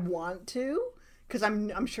movies I want to, because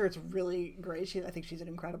I'm sure it's really great. I think she's an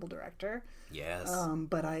incredible director. Yes.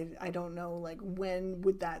 But I don't know, like, when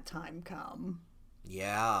would that time come?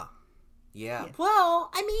 Yeah.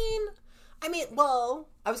 Well,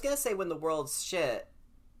 I was gonna say when the world's shit,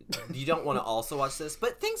 you don't want to also watch this,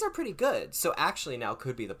 but things are pretty good. So actually now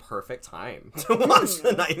could be the perfect time to watch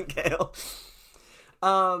The Nightingale.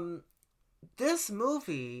 This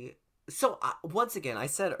movie, so once again, I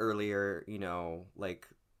said earlier, you know, like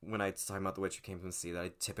when I was talking about The Witch Who Came from the Sea, that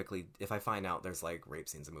I typically, if I find out there's like rape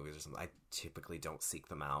scenes in movies or something, I typically don't seek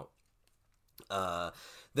them out.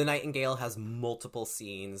 The Nightingale has multiple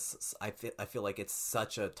scenes. I feel like it's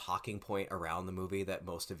such a talking point around the movie that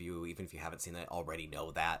most of you, even if you haven't seen it, already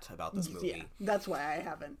know that about this movie. Yeah, that's why I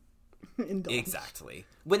haven't indulged. Exactly.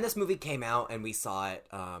 When this movie came out and we saw it,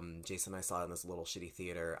 Jason and I saw it in this little shitty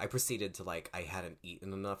theater, I proceeded to, like, I hadn't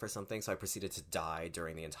eaten enough or something, so I proceeded to die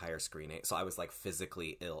during the entire screening. So I was, like,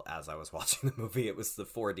 physically ill as I was watching the movie. It was the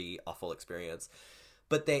 4D awful experience.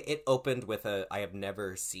 But it opened with I have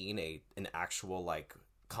never seen an actual, like,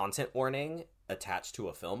 content warning attached to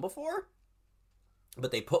a film before.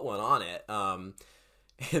 But they put one on it. And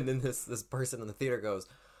then this person in the theater goes,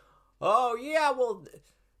 oh, yeah, well,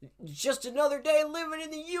 just another day living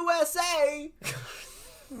in the USA.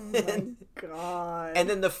 Oh my God. And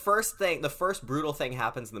then the first brutal thing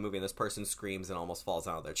happens in the movie, and this person screams and almost falls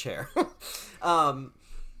out of their chair.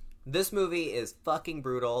 This movie is fucking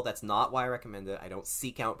brutal. That's not why I recommend it. I don't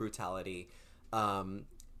seek out brutality.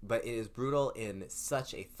 But it is brutal in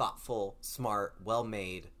such a thoughtful, smart,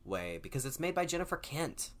 well-made way. Because it's made by Jennifer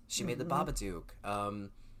Kent. She made The Babadook.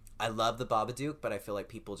 I love The Babadook, but I feel like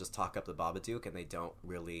people just talk up The Babadook and they don't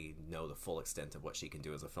really know the full extent of what she can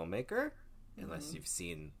do as a filmmaker. Unless you've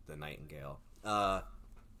seen The Nightingale.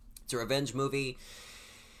 It's a revenge movie.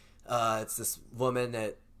 It's this woman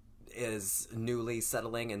that is newly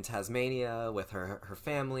settling in Tasmania with her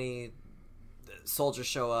family. Soldiers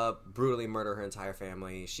show up, brutally murder her entire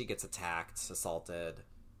family. She gets attacked, assaulted,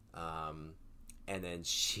 and then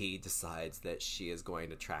she decides that she is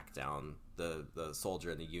going to track down the soldier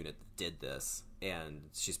in the unit that did this, and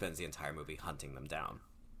she spends the entire movie hunting them down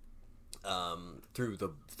through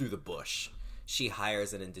the bush. She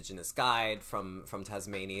hires an indigenous guide from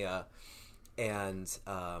Tasmania, and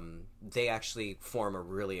they actually form a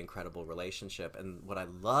really incredible relationship. And what I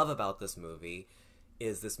love about this movie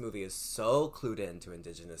is so clued into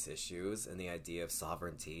indigenous issues and the idea of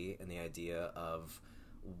sovereignty and the idea of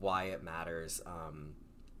why it matters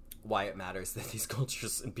that these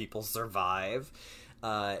cultures and people survive.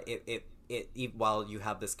 While you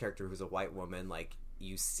have this character who's a white woman, like,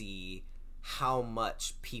 you see how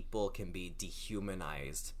much people can be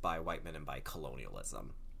dehumanized by white men and by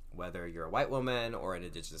colonialism, whether you're a white woman or an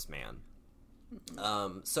indigenous man.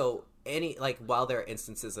 So while there are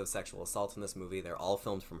instances of sexual assault in this movie, they're all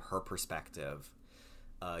filmed from her perspective.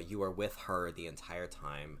 You are with her the entire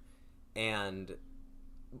time. And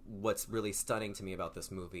what's really stunning to me about this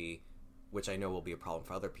movie, which I know will be a problem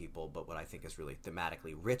for other people, but what I think is really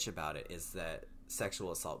thematically rich about it, is that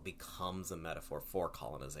sexual assault becomes a metaphor for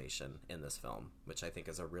colonization in this film, which I think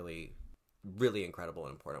is a really, really incredible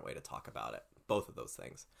and important way to talk about it. Both of those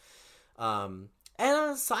things. And on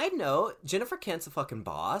a side note, Jennifer Kent's a fucking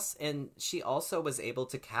boss, and she also was able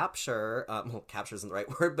to capture, well, capture isn't the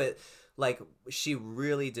right word, but like she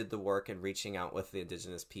really did the work in reaching out with the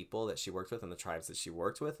indigenous people that she worked with and the tribes that she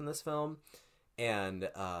worked with in this film. And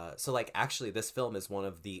so like actually this film is one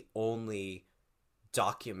of the only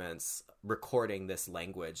documents recording this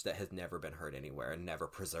language that has never been heard anywhere and never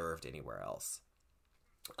preserved anywhere else.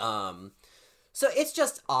 So it's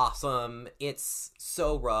just awesome. It's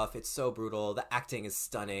so rough. It's so brutal. The acting is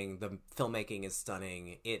stunning. The filmmaking is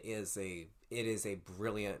stunning. It is a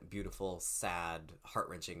brilliant, beautiful, sad,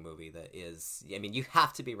 heart-wrenching movie that is, I mean, you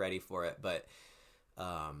have to be ready for it, but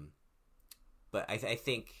I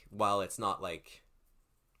think while it's not like,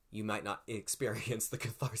 you might not experience the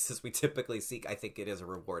catharsis we typically seek, I think it is a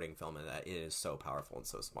rewarding film and that it is so powerful and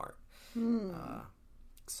so smart.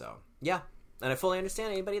 So, yeah. And I fully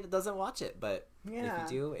understand anybody that doesn't watch it, but if you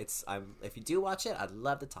do, if you do watch it, I'd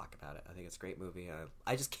love to talk about it. I think it's a great movie.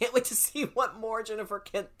 I just can't wait to see what more Jennifer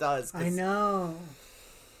Kent does. I know.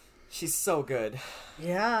 She's so good.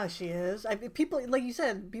 Yeah, she is. People, like you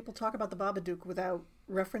said, people talk about the Babadook without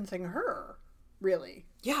referencing her, really.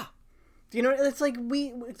 Yeah. You know, it's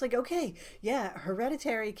like, okay, yeah,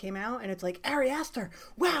 Hereditary came out, and it's like, Ari Aster,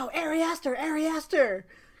 wow, Ari Aster.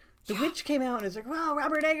 The Witch came out and it's like, wow,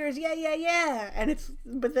 Robert Eggers, yeah. And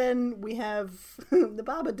but then we have the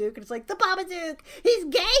Babadook, and it's like, the Babadook, he's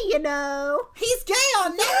gay, you know. He's gay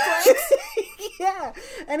on Netflix. Yeah.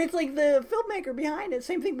 And it's like the filmmaker behind it,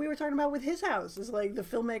 same thing we were talking about with His House. It's like the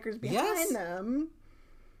filmmakers behind them.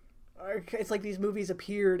 It's like these movies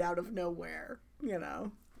appeared out of nowhere, you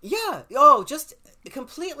know. Yeah. Oh, just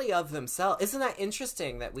completely of themselves. Isn't that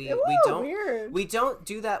interesting that we don't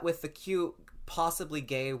do that with the cute, possibly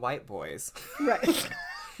gay white boys, right?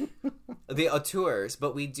 The auteurs,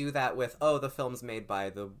 but we do that with the film's made by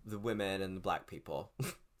the women and the black people.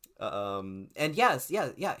 And yes,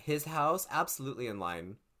 His House, absolutely in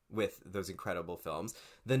line with those incredible films.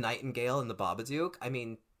 The Nightingale and the Babadook. I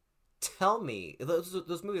mean, tell me,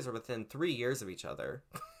 those movies are within 3 years of each other.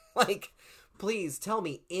 Like, please tell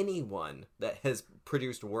me anyone that has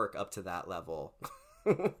produced work up to that level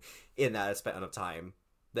in that span of time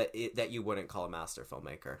that you wouldn't call a master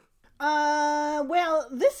filmmaker. Well,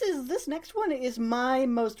 this next one is my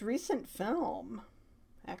most recent film,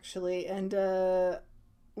 actually, and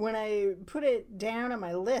when I put it down on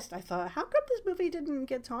my list, I thought, how come this movie didn't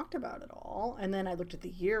get talked about at all? And then I looked at the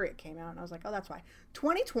year it came out, and I was like, oh, that's why.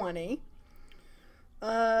 2020,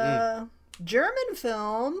 German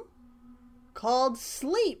film called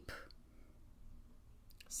Sleep.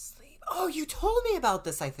 Oh, you told me about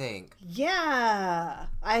this, I think. Yeah.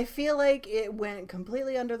 I feel like it went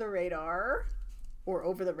completely under the radar or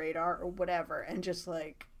over the radar or whatever and just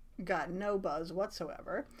like got no buzz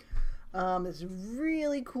whatsoever. This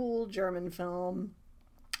really cool German film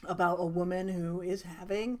about a woman who is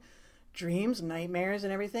having dreams, nightmares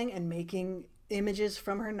and everything and making images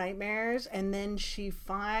from her nightmares, and then she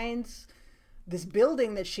finds this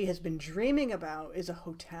building that she has been dreaming about is a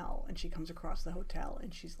hotel, and she comes across the hotel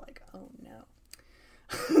and she's like, oh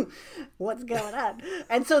no, what's going on?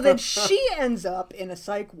 And so then she ends up in a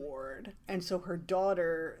psych ward, and so her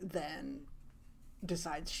daughter then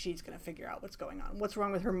decides she's going to figure out what's going on, what's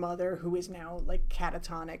wrong with her mother, who is now like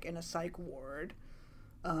catatonic in a psych ward,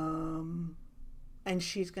 and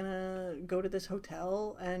she's gonna go to this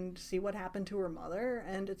hotel and see what happened to her mother,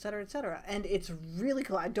 and et cetera, et cetera. And it's really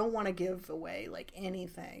cool. I don't want to give away like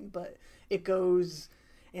anything, but it goes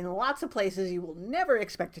in lots of places you will never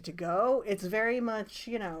expect it to go. It's very much,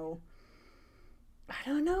 you know, I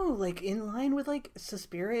don't know, like in line with like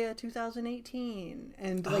Suspiria 2018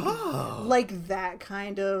 and like like that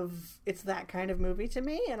kind of, it's that kind of movie to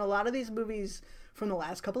me. And a lot of these movies from the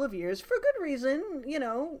last couple of years, for good reason, you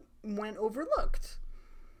know, went overlooked.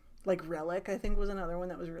 Like Relic, I think, was another one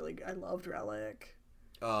that was really good. I loved Relic.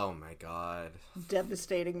 Oh my god.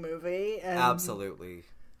 Devastating movie. And absolutely.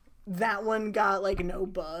 That one got like no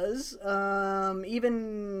buzz.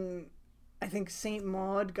 Even I think Saint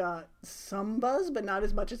Maud got some buzz, but not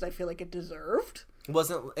as much as I feel like it deserved. It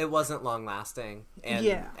wasn't long lasting. And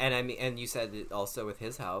yeah. And I mean, and you said it also with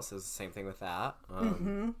His House is the same thing with that.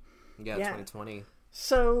 Yeah, 2020.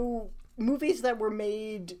 So movies that were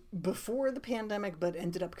made before the pandemic but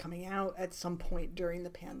ended up coming out at some point during the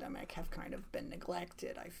pandemic have kind of been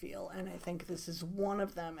neglected, I feel, and I think this is one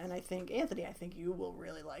of them. And I think, Anthony, I think you will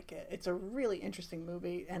really like it. It's a really interesting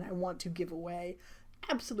movie, and I want to give away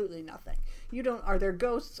absolutely nothing. Are there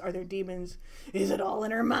ghosts? Are there demons? Is it all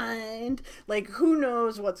in her mind? Like, who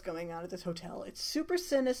knows what's going on at this hotel? It's super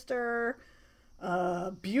sinister,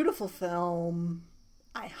 beautiful film.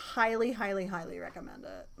 I highly, highly, highly recommend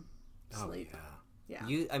it. sleep. Oh, Yeah.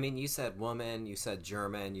 You said woman, you said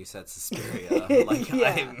German, you said Suspiria. Like,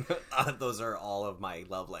 those are all of my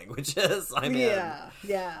love languages. I'm in.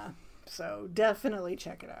 Yeah. So definitely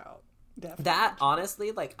check it out. Definitely. That,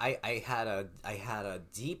 honestly, like, I had a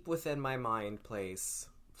deep within my mind place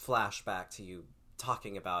flashback to you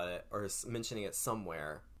talking about it or mentioning it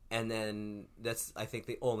somewhere. And then that's, I think,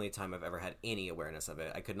 the only time I've ever had any awareness of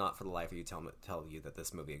it. I could not for the life of you tell you that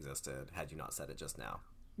this movie existed had you not said it just now.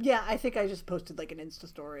 Yeah, I think I just posted like an Insta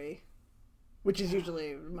story, which is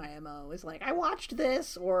usually my MO, is like, I watched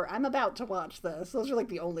this or I'm about to watch this. Those are like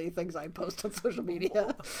the only things I post on social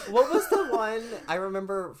media. What was the one I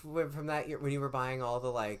remember from that year when you were buying all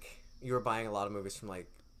the, you were buying a lot of movies from like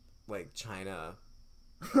China?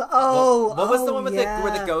 What was the one with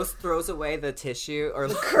where the ghost throws away the tissue or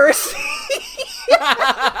the curse?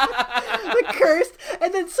 The cursed.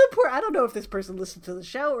 And then some poor, I don't know if this person listened to the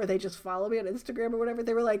show or they just follow me on Instagram or whatever.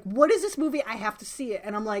 They were like, what is this movie? I have to see it.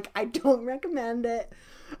 And I'm like, I don't recommend it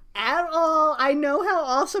at all. I know how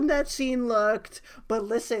awesome that scene looked, but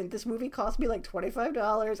listen, this movie cost me like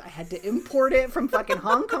 $25. I had to import it from fucking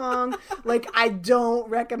Hong Kong. Like, I don't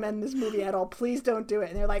recommend this movie at all. Please don't do it.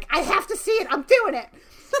 And they're like, I have to see it. I'm doing it.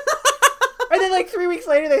 And then like 3 weeks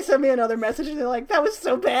later, they sent me another message and they're like, that was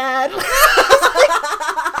so bad.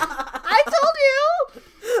 I told you.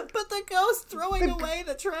 But the ghost throwing away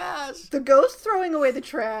the trash. The ghost throwing away the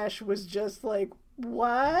trash was just like,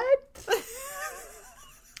 what?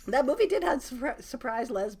 That movie did have surprise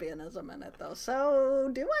lesbianism in it, though. So,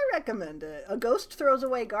 do I recommend it? A ghost throws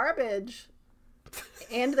away garbage.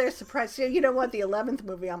 And there's surprise. So, you know what? The 11th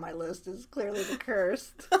movie on my list is clearly The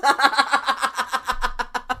Cursed.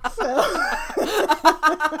 Yeah.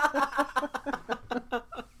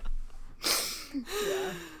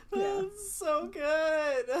 That's so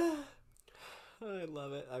good. I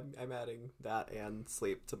love it. I'm adding that and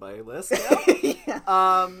sleep to my list now.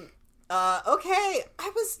 Yeah. Okay.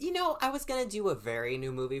 I was gonna do a very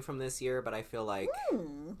new movie from this year, but I feel like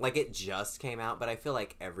it just came out, but I feel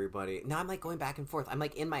like everybody now I'm like going back and forth. I'm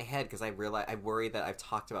like in my head because I worry that I've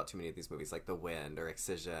talked about too many of these movies, like The Wind or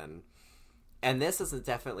Excision. And this is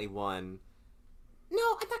definitely one. No,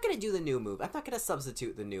 I'm not going to do the new movie. I'm not going to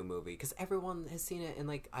substitute the new movie because everyone has seen it and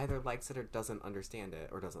like either likes it or doesn't understand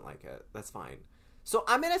it or doesn't like it. That's fine. So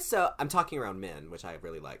I'm talking around men, which I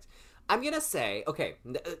really liked. I'm going to say, okay,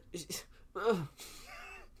 I'm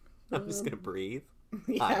just going to breathe.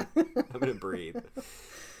 Yeah. I'm going to breathe.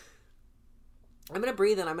 I'm going to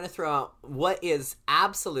breathe and I'm going to throw out what is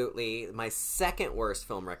absolutely my second worst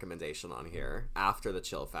film recommendation on here after The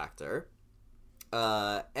Chill Factor.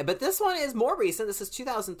 But this one is more recent. This is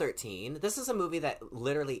 2013. This is a movie that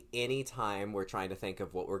literally any time we're trying to think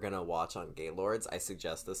of what we're going to watch on Gaylords, I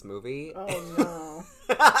suggest this movie. Oh, no.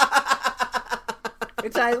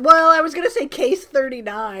 I was going to say Case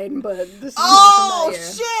 39, but this is oh,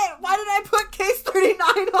 shit! Why did I put Case 39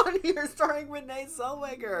 on here starring Renee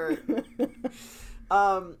Zellweger?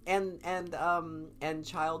 And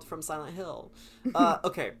Child from Silent Hill.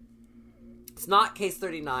 Okay. It's not Case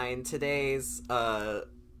 39. Today's 8th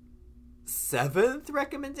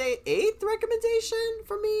recommendation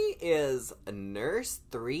for me is Nurse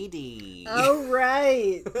 3D. Oh,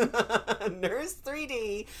 right. Nurse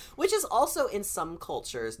 3D, which is also in some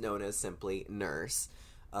cultures known as simply Nurse.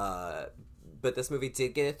 But this movie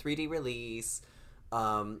did get a 3D release.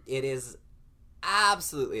 It is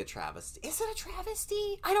absolutely a travesty. Is it a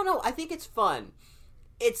travesty? I don't know. I think it's fun.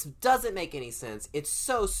 It doesn't make any sense. It's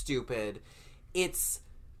so stupid. It's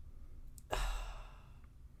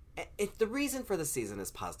the reason for the season is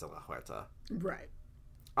Paz de la Huerta. Right.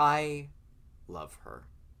 I love her.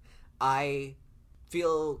 I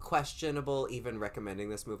feel questionable even recommending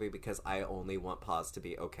this movie because I only want Paz to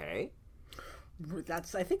be okay.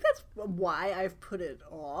 I think that's why I've put it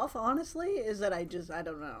off, honestly, is that I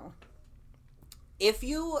don't know. If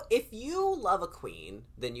you love a queen,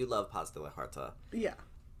 then you love Paz de la Huerta. Yeah.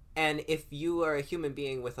 And if you are a human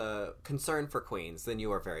being with a concern for queens, then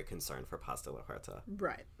you are very concerned for Paz de la Huerta.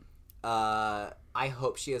 Right. I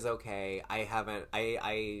hope she is okay. I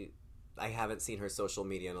haven't seen her social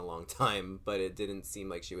media in a long time, but it didn't seem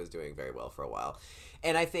like she was doing very well for a while.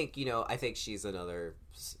 And I think she's another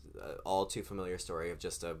all too familiar story of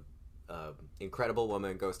just a incredible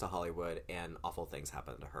woman goes to Hollywood and awful things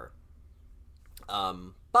happen to her.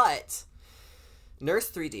 But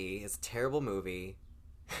Nurse 3D is a terrible movie.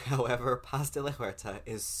 However, Paz de la Huerta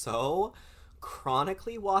is so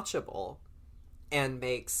chronically watchable and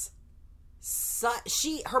makes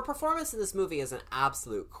her performance in this movie is an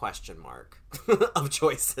absolute question mark of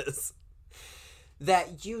choices.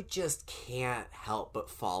 that you just can't help but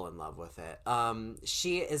fall in love with it.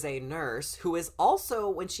 She is a nurse who is also,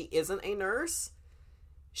 when she isn't a nurse,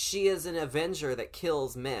 she is an avenger that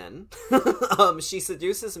kills men. She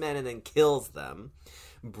seduces men and then kills them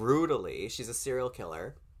brutally. She's a serial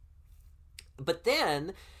killer. But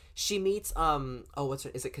then she meets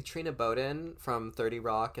is it Katrina Bowden from 30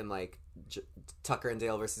 Rock and like Tucker and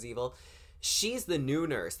Dale versus Evil? She's the new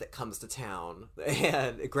nurse that comes to town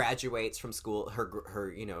and graduates from school. Her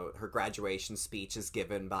graduation speech is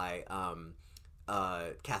given by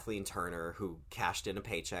Kathleen Turner, who cashed in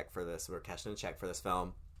a check for this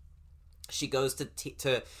film. She goes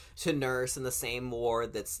to nurse in the same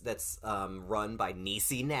ward that's run by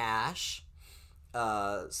Niecy Nash.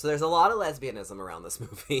 So there's a lot of lesbianism around this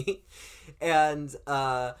movie, and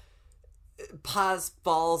Paz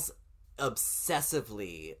falls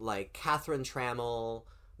obsessively, like Catherine Trammell,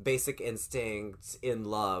 Basic Instinct, in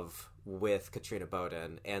love with Katrina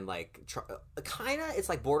Bowden, and like kind of it's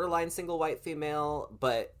like borderline single white female,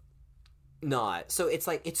 but not. So it's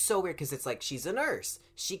like, it's so weird because it's like she's a nurse,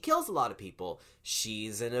 she kills a lot of people,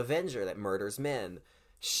 she's an avenger that murders men,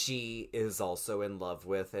 she is also in love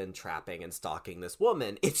with and trapping and stalking this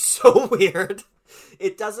woman. It's so weird.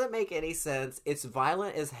 It doesn't make any sense. It's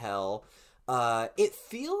violent as hell. It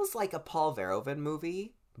feels like a Paul Verhoeven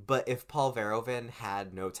movie, but if Paul Verhoeven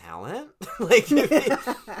had no talent, like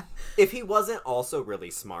if he wasn't also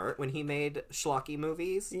really smart when he made schlocky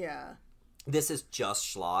movies. Yeah. This is just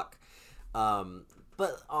schlock.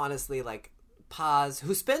 But honestly, like, Paz,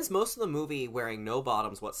 who spends most of the movie wearing no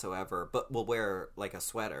bottoms whatsoever, but will wear like a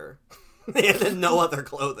sweater and then no other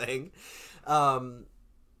clothing.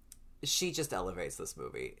 She just elevates this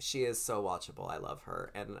movie. She is so watchable. I love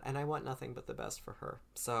her, and I want nothing but the best for her.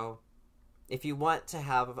 So if you want to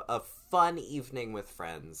have a fun evening with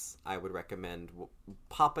friends, I would recommend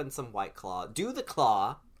popping some White Claw. Do the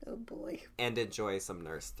Claw. Oh boy. And enjoy some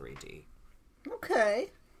Nurse 3D. Okay.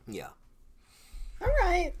 Yeah. All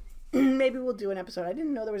right. Maybe we'll do an episode. I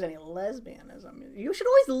didn't know there was any lesbianism. You should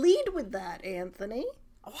always lead with that, Anthony.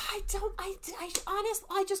 Oh,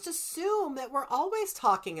 I just assume that we're always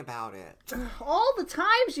talking about it. All the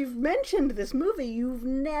times you've mentioned this movie, you've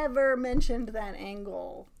never mentioned that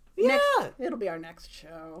angle. Yeah. It'll be our next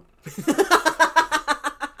show.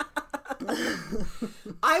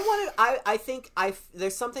 I think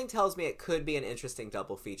there's something tells me it could be an interesting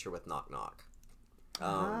double feature with Knock Knock.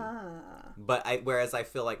 But whereas I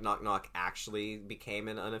feel like Knock Knock actually became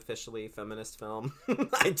an unofficially feminist film,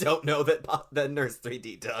 I don't know that Nurse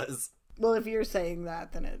 3D does. Well, if you're saying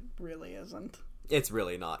that, then it really isn't. It's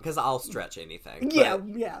really not, because I'll stretch anything.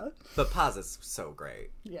 Yeah. But Paz is so great.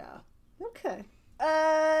 Yeah. Okay.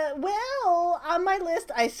 Well, on my list,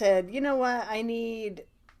 I said, you know what? I need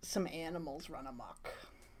some animals run amok.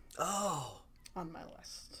 Oh. On my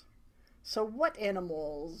list. So what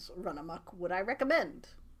animals run amok would I recommend?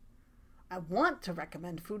 I want to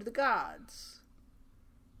recommend Food of the Gods,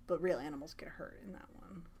 but real animals get hurt in that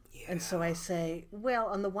one. Yeah. And so I say, well,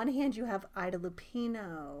 on the one hand, you have Ida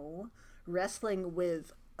Lupino wrestling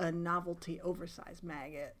with a novelty oversized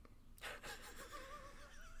maggot.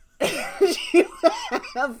 You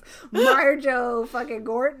have Marjo fucking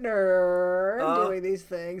Gortner doing these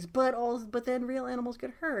things, but then real animals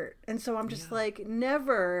get hurt. And so I'm just like,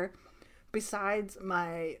 never, besides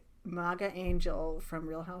my MAGA angel from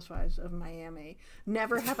Real Housewives of Miami,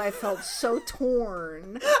 never have I felt so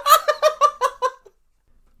torn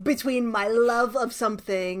between my love of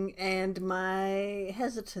something and my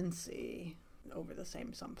hesitancy over the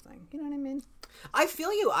same something. You know what I mean? I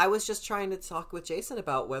feel you. I was just trying to talk with Jason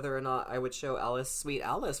about whether or not I would show Alice, Sweet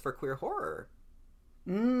Alice, for queer horror.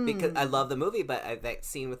 Because I love the movie, but that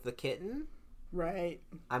scene with the kitten... Right.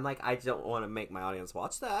 I'm like, I don't want to make my audience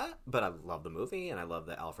watch that, but I love the movie, and I love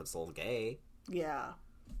that Alfred Soul's gay. Yeah.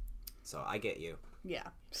 So I get you. Yeah.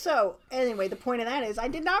 So, anyway, the point of that is I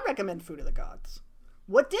did not recommend Food of the Gods.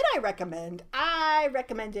 What did I recommend? I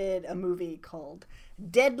recommended a movie called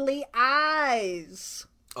Deadly Eyes.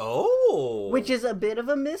 Oh! Which is a bit of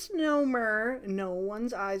a misnomer. No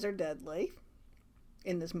one's eyes are deadly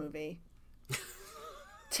in this movie.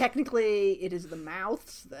 Technically, it is the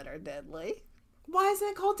mouths that are deadly. Why is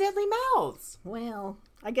it called Deadly Mouths? Well,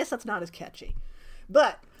 I guess that's not as catchy.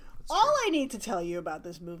 But all I need to tell you about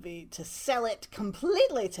this movie to sell it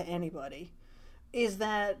completely to anybody is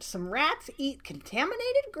that some rats eat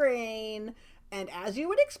contaminated grain, and as you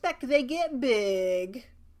would expect, they get big.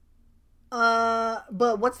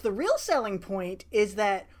 But what's the real selling point is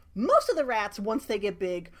that most of the rats, once they get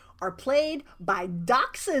big, are played by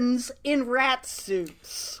dachshunds in rat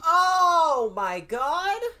suits. Oh my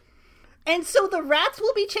god! And so the rats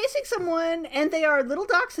will be chasing someone, and they are little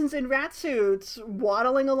dachshunds in rat suits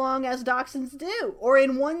waddling along as dachshunds do. Or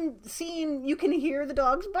in one scene, you can hear the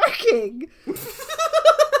dogs barking.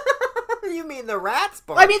 You mean the rats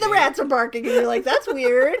barking? I mean, the rats are barking, and you're like, that's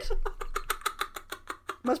weird.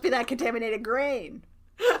 Must be that contaminated grain.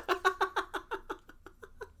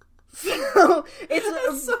 So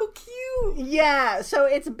That's so cute. Yeah, so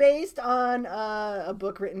it's based on a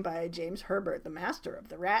book written by James Herbert, the master of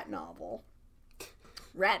the rat novel.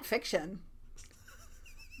 Rat fiction.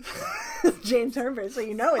 James Herbert, so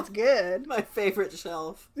you know it's good. My favorite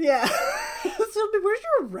shelf. Yeah. So where's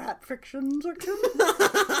your rat fiction section?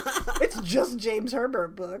 It's just James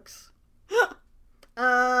Herbert books.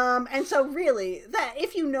 And so really, that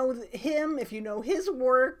if you know him, if you know his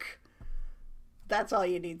work, that's all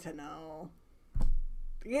you need to know.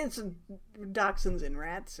 It's dachshunds in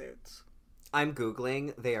rat suits. I'm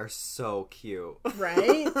Googling. They are so cute.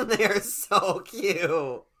 Right? They are so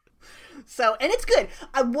cute. So, and it's good.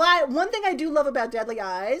 One thing I do love about Deadly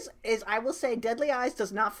Eyes is I will say Deadly Eyes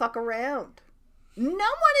does not fuck around. No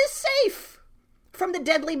one is safe from the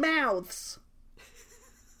deadly mouths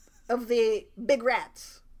of the big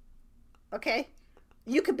rats. Okay?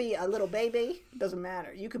 You could be a little baby, it doesn't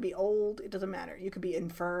matter. You could be old, it doesn't matter. You could be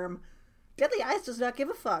infirm. Deadly Eyes does not give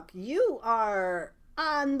a fuck. You are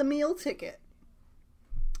on the meal ticket.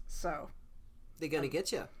 So. They're gonna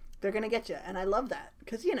get you. They're gonna get you, and I love that.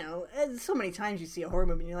 Because, you know, so many times you see a horror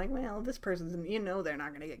movie and you're like, well, this person's, you know they're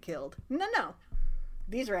not gonna get killed. No.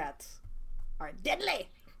 These rats are deadly.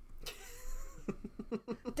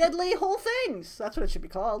 Deadly whole things. That's what it should be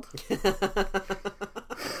called.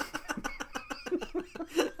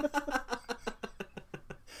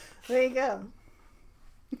 There you go.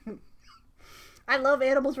 I love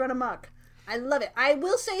Animals Run Amok. I love it. I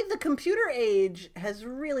will say the computer age has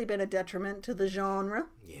really been a detriment to the genre.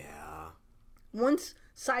 Yeah. Once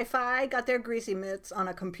sci-fi got their greasy mitts on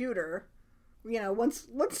a computer, you know, once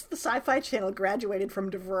the Sci-Fi Channel graduated from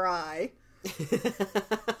DeVry,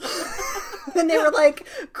 and they were like,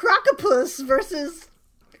 Crocopus versus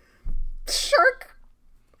Shark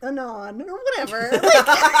Anon, or whatever. Like,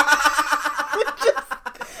 just,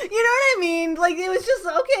 you know what I mean? Like, it was just,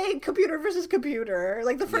 okay, computer versus computer.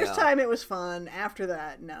 Like, the first time it was fun. After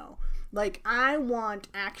that, no. Like, I want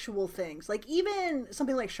actual things. Like, even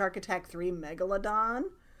something like Shark Attack 3 Megalodon,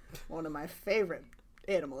 one of my favorite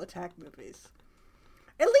animal attack movies.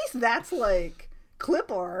 At least that's, like,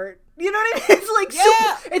 clip art. You know what I mean? It's like,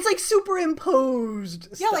 it's like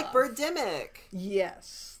superimposed stuff. Like Birdemic.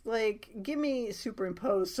 Yes. Like, give me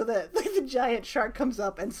superimposed so that like, the giant shark comes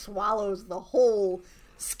up and swallows the whole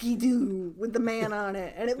skidoo with the man on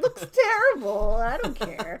it. And it looks terrible. I don't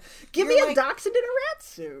care. Give me a dachshund in a rat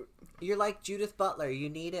suit. You're like Judith Butler. You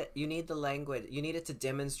need it. You need the language. You need it to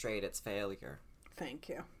demonstrate its failure. Thank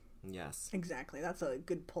you. Yes. Exactly. That's a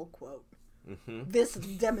good pull quote. Mm-hmm. This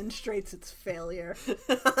demonstrates its failure.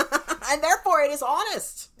 And therefore it is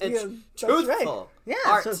honest. It's truthful. Right.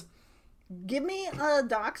 Yeah. Art. So give me a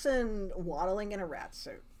dachshund waddling in a rat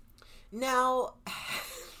suit. Now,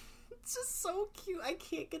 it's just so cute. I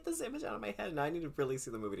can't get this image out of my head, and I need to really see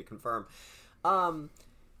the movie to confirm.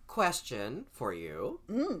 Question for you.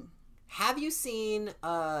 Have you seen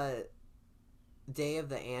Day of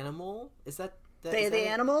the Animal? Is that Day of the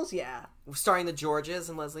Animals? Yeah. Starring the Georges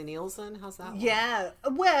and Leslie Nielsen? How's that one? Yeah.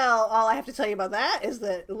 Well, all I have to tell you about that is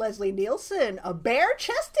that Leslie Nielsen, a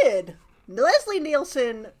bare-chested Leslie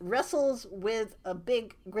Nielsen wrestles with a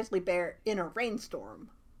big grizzly bear in a rainstorm.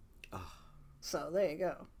 Oh. So there you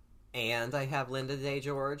go. And I have Linda Day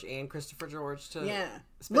George and Christopher George to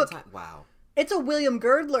spend time. Wow. It's a William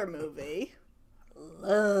Girdler movie.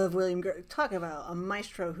 Love William Girdler. Talk about a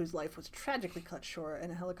maestro whose life was tragically cut short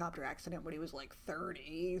in a helicopter accident when he was like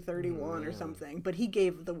 30, 31 or something. But he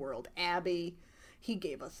gave the world Abby. He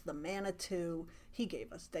gave us The Manitou. He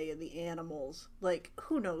gave us Day of the Animals. Like,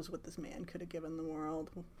 who knows what this man could have given the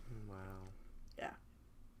world. Wow. Yeah.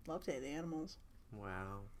 Love Day of the Animals.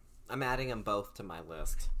 Wow. I'm adding them both to my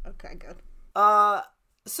list. Okay, good.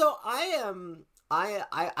 So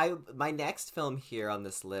my next film here on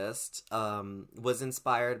this list was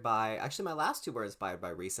inspired by, actually my last two were inspired by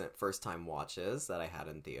recent first-time watches that I had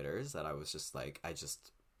in theaters that I was just like, I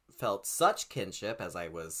just felt such kinship as I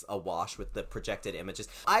was awash with the projected images.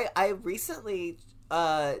 I recently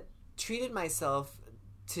treated myself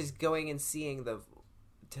to going and seeing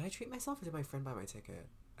did I treat myself or did my friend buy my ticket?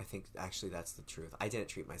 I think actually that's the truth. I didn't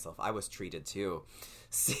treat myself. I was treated too.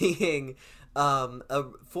 Seeing a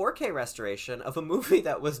 4K restoration of a movie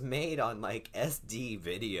that was made on like SD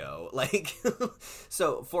video. Like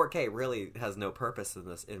so 4K really has no purpose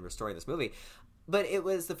in restoring this movie. But it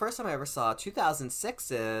was the first time I ever saw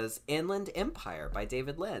 2006's Inland Empire by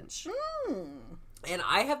David Lynch. And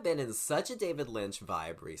I have been in such a David Lynch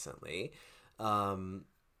vibe recently. And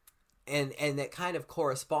that kind of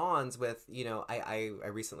corresponds with, you know, I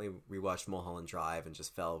recently rewatched Mulholland Drive and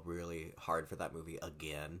just fell really hard for that movie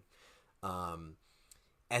again. And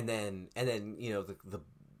then you know,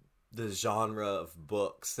 the genre of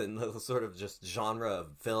books and the sort of just genre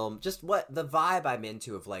of film, just what the vibe I'm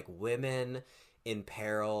into of like women in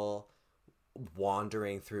peril,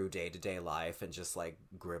 wandering through day-to-day life and just like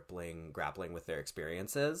grappling with their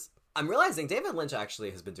experiences. I'm realizing David Lynch actually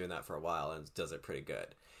has been doing that for a while and does it pretty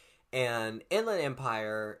good. And Inland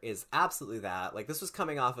Empire is absolutely that. Like, this was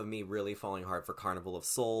coming off of me really falling hard for Carnival of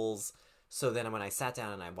Souls. So then when I sat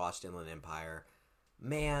down and I watched Inland Empire,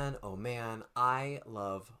 man, oh man, I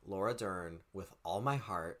love Laura Dern with all my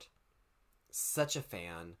heart. Such a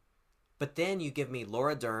fan. But then you give me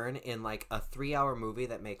Laura Dern in like a 3-hour movie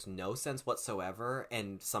that makes no sense whatsoever,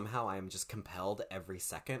 and somehow I am just compelled every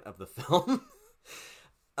second of the film.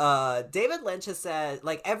 David Lynch has said,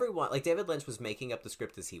 like, everyone, like, David Lynch was making up the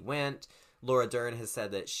script as he went. Laura Dern has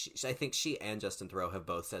said that I think she and Justin Theroux have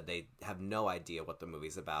both said they have no idea what the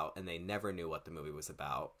movie's about, and they never knew what the movie was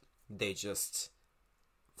about. They just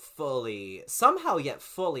somehow yet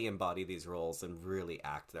fully embody these roles and really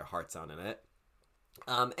act their hearts out in it.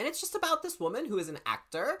 And it's just about this woman who is an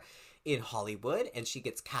actor in Hollywood, and she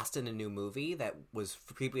gets cast in a new movie that was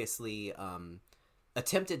previously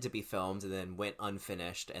attempted to be filmed and then went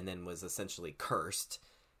unfinished and then was essentially cursed.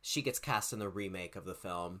 She gets cast in the remake of the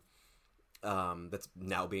film that's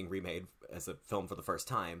now being remade as a film for the first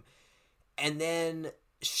time. And then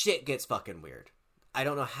shit gets fucking weird. I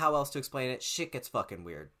don't know how else to explain it. Shit gets fucking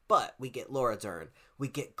weird. But we get Laura Dern. We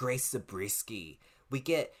get Grace Zabriskie. We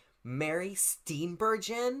get Mary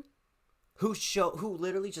Steenburgen, who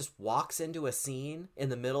literally just walks into a scene in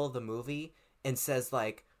the middle of the movie and says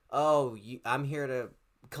like, "Oh, I'm here to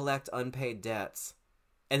collect unpaid debts,"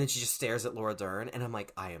 and then she just stares at Laura Dern, and I'm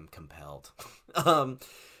like, I am compelled.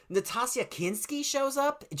 Natasha Kinski shows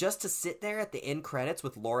up just to sit there at the end credits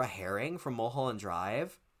with Laura Herring from Mulholland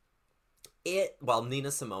Drive. While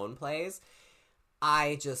Nina Simone plays.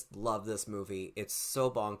 I just love this movie. It's so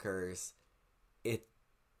bonkers.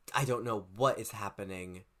 I don't know what is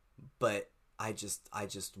happening, but I just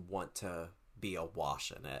want to be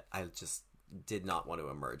awash in it. I just did not want to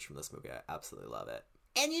emerge from this movie. I absolutely love it.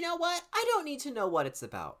 And you know what? I don't need to know what it's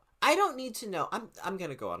about. I don't need to know. I'm going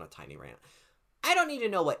to go on a tiny rant. I don't need to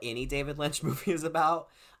know what any David Lynch movie is about.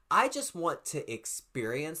 I just want to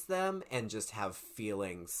experience them and just have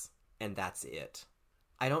feelings, and that's it.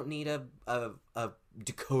 I don't need a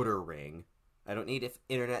decoder ring. I don't need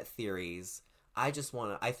internet theories. I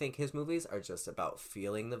think his movies are just about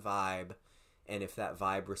feeling the vibe, and if that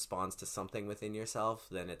vibe responds to something within yourself,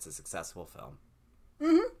 then it's a successful film.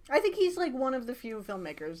 Mm-hmm. I think he's like one of the few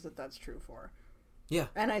filmmakers that's true for. Yeah.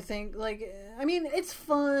 And I think, it's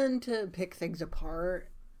fun to pick things apart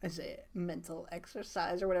as a mental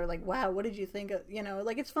exercise or whatever. Like, wow, what did you think of,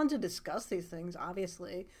 it's fun to discuss these things,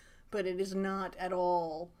 obviously, but it is not at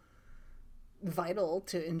all vital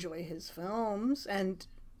to enjoy his films. And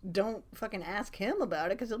don't fucking ask him about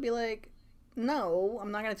it, because he'll be like, no,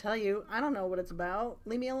 I'm not going to tell you. I don't know what it's about.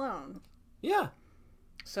 Leave me alone. Yeah.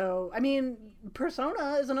 So,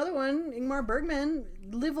 Persona is another one. Ingmar Bergman.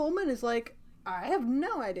 Liv Ullmann is like, I have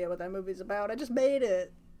no idea what that movie's about. I just made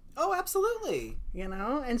it. Oh, absolutely.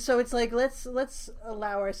 And so it's like, let's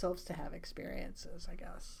allow ourselves to have experiences, I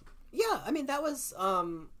guess. Yeah, that was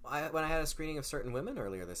when I had a screening of Certain Women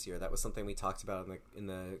earlier this year. That was something we talked about in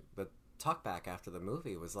the talk back after the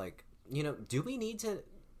movie. Was like, do we need to?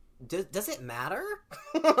 Does it matter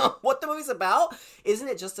what the movie's about? Isn't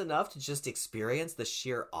it just enough to just experience the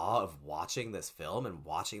sheer awe of watching this film and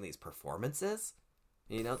watching these performances?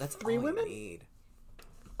 That's all you need.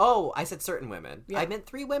 Oh, I said Certain Women. Yeah. I meant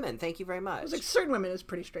Three Women. Thank you very much. I was like, Certain Women is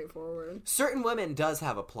pretty straightforward. Certain Women does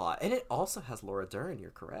have a plot, and it also has Laura Dern. You're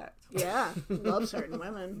correct. Yeah, love Certain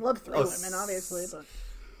Women. Love Three Women, obviously. But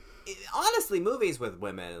honestly, movies with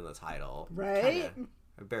women in the title, right?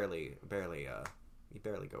 Barely, you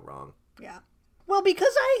barely go wrong. Yeah. Well,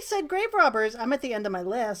 because I said Grave Robbers, I'm at the end of my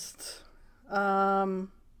list.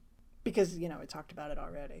 Because I talked about it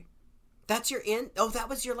already. That's your end? Oh, that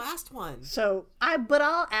was your last one. So,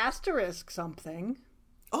 I'll asterisk something.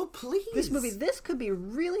 Oh, please. This could be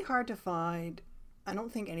really hard to find. I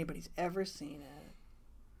don't think anybody's ever seen it.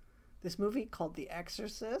 This movie called The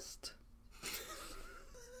Exorcist.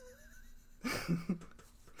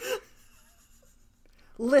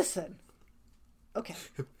 Listen. Okay.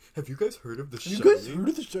 Have you guys heard of The You guys heard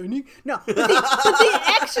of The Shining? No. But the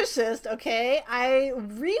Exorcist, okay? I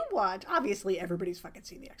rewatched. Obviously, everybody's fucking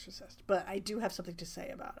seen The Exorcist. But I do have something to say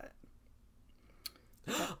about it.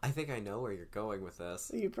 I think I know where you're going with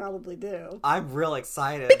this. You probably do. I'm real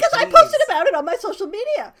excited. Because I Jeez. posted about it on my social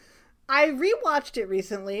media. I rewatched it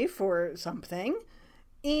recently for something.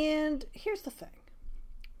 And here's the thing.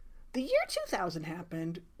 The year 2000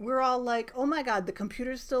 happened. We're all like, oh my god, the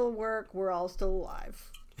computers still work. We're all still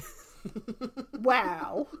alive.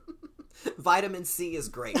 Wow. Vitamin C is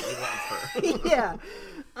great. We love her. Yeah.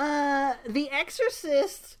 The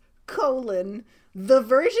Exorcist, the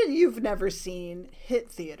version you've never seen, hit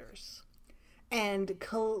theaters. And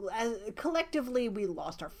collectively, we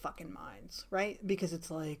lost our fucking minds, right? Because it's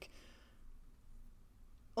like,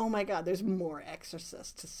 oh my god, there's more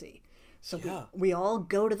Exorcist to see. So yeah. we all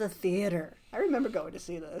go to the theater. I remember going to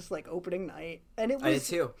see this, like, opening night. And I did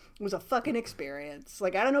too. It was a fucking experience.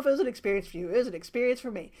 Like, I don't know if it was an experience for you. It was an experience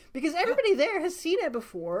for me. Because everybody there has seen it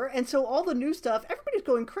before. And so all the new stuff, everybody's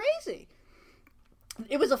going crazy.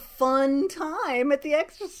 It was a fun time at The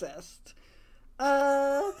Exorcist.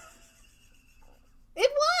 It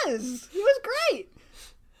was great.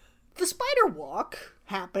 The spider walk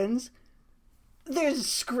happens. There's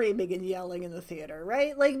screaming and yelling in the theater,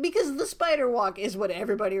 right? Like, because the spider walk is what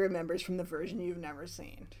everybody remembers from the version you've never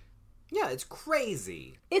seen. Yeah, it's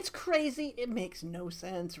crazy. It's crazy. It makes no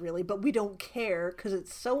sense, really, but we don't care because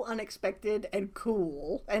it's so unexpected and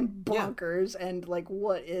cool and bonkers and, like,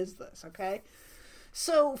 what is this, okay?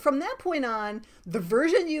 So, from that point on, the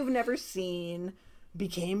version you've never seen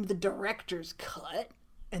became the director's cut,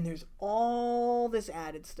 and there's all this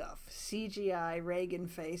added stuff. CGI, Reagan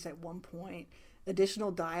face at one point, additional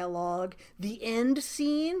dialogue. The end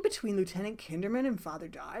scene between Lieutenant Kinderman and Father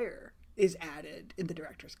Dyer is added in the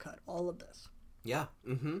director's cut. All of this. Yeah.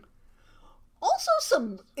 Mm-hmm. Also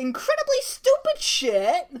some incredibly stupid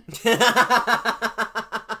shit.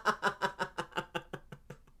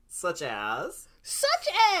 Such as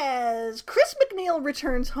Chris McNeil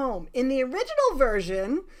returns home. In the original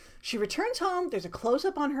version, she returns home, there's a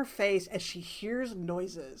close-up on her face as she hears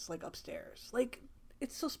noises, like, upstairs. Like,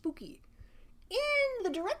 it's so spooky. In the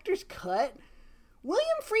director's cut, William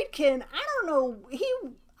Friedkin, I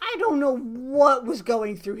don't know what was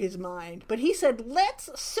going through his mind, but he said, let's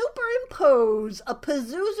superimpose a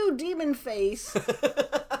Pazuzu demon face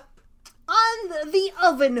on the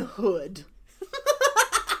oven hood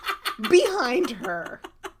behind her.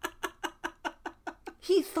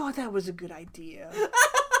 He thought that was a good idea.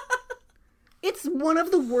 It's one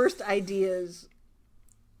of the worst ideas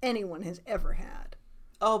anyone has ever had.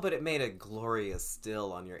 Oh, but it made a glorious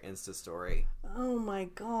still on your Insta story. Oh my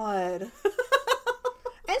god.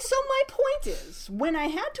 And so my point is, when I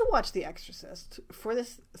had to watch The Exorcist for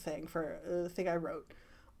this thing, for the thing I wrote,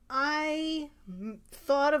 I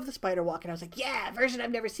thought of the spider walk and I was like, yeah, version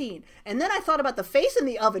I've never seen. And then I thought about the face in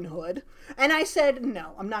the oven hood and I said,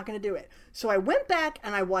 no, I'm not going to do it. So I went back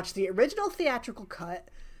and I watched the original theatrical cut.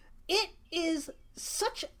 It is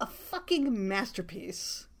such a fucking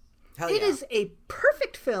masterpiece. Hell yeah. It is a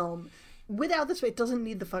perfect film. Without this, it doesn't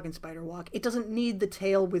need the fucking spider walk. It doesn't need the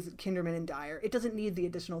tale with Kinderman and Dyer. It doesn't need the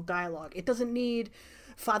additional dialogue. It doesn't need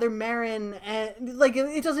Father Marin and, like,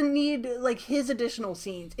 it doesn't need, like, his additional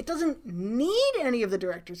scenes. It doesn't need any of the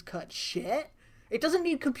director's cut shit. It doesn't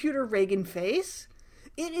need computer Reagan face.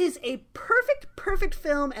 It is a perfect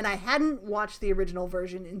film, and I hadn't watched the original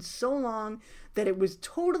version in so long that it was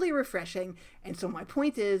totally refreshing. And so my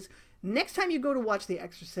point is, next time you go to watch The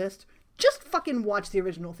Exorcist, just fucking watch the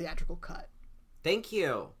original theatrical cut. Thank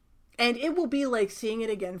you. And it will be like seeing it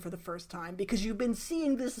again for the first time because you've been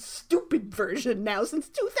seeing this stupid version now since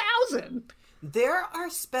 2000. There are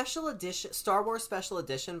special edition, Star Wars special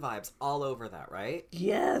edition vibes all over that, right?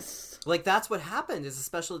 Yes. Like, that's what happened is the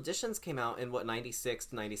special editions came out in, 96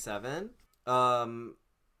 to 97? Or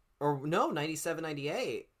no, 97,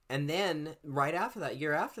 98. And then, right after that,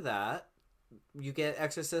 year after that, you get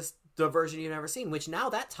Exorcist, the version you've never seen, which now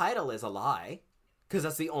that title is a lie. Because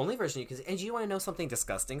that's the only version you can see. And do you want to know something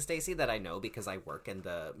disgusting, Stacey, that I know because I work in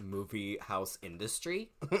the movie house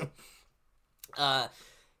industry?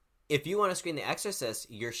 If you want to screen The Exorcist,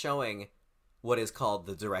 you're showing what is called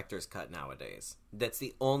the director's cut nowadays. That's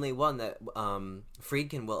the only one that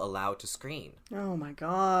Friedkin will allow to screen. Oh my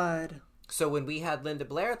god. So when we had Linda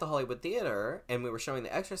Blair at the Hollywood Theater and we were showing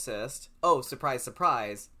The Exorcist, oh, surprise,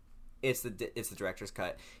 surprise, it's the director's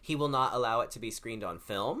cut. He will not allow it to be screened on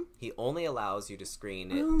film. He only allows you to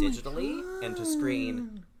screen it digitally and to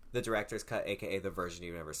screen the director's cut, aka the version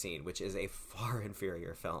you've never seen, which is a far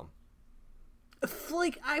inferior film.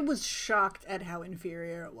 Like, I was shocked at how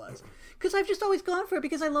inferior it was. Because I've just always gone for it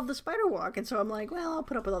because I love the spider walk. And so I'm like, well, I'll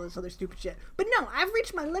put up with all this other stupid shit. But no, I've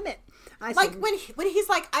reached my limit. Like, when he's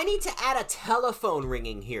like, I need to add a telephone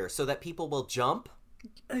ringing here so that people will jump.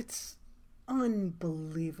 It's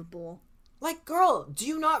unbelievable. Like, girl, do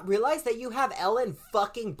you not realize that you have Ellen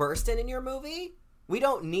fucking Burstyn in your movie? We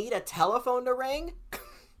don't need a telephone to ring?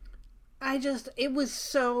 It was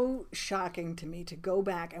so shocking to me to go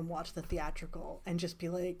back and watch the theatrical and just be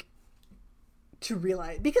like, to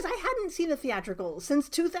realize, because I hadn't seen a theatrical since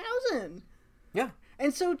 2000. Yeah.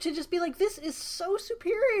 And so to just be like, this is so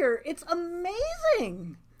superior. It's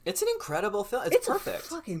amazing. It's an incredible film. It's perfect. A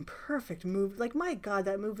fucking perfect movie. Like, my God,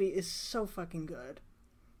 that movie is so fucking good.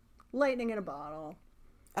 Lightning in a bottle.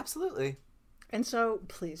 Absolutely. And so,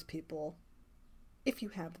 please, people, if you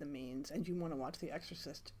have the means and you want to watch The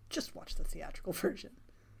Exorcist, just watch the theatrical version.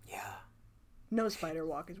 Yeah. No spider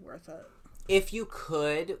walk is worth it. If you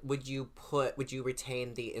could, would you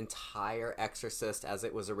retain the entire Exorcist as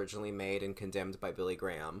it was originally made and condemned by Billy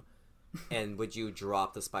Graham? And would you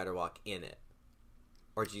drop the spider walk in it?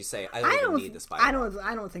 Or do you say, I don't even need the spider walk?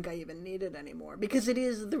 I don't think I even need it anymore. Because it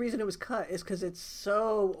is, the reason it was cut is because it's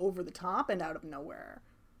so over the top and out of nowhere.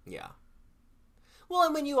 Yeah. Well,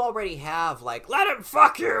 and when you already have, like, let him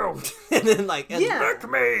fuck you! And then, like, and lick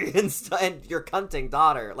me! And your cunting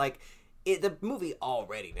daughter. Like, the movie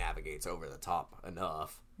already navigates over the top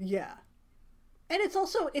enough. Yeah. And it's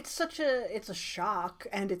also, it's a shock,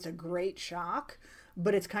 and it's a great shock,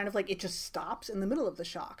 but it's kind of like, it just stops in the middle of the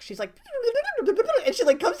shock. She's like, and she,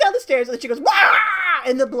 like, comes down the stairs, and then she goes, wah!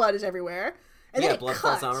 And the blood is everywhere. And then blood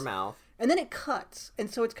falls down her mouth. And then it cuts. And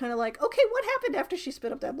so it's kind of like, okay, what happened after she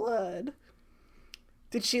spit up that blood?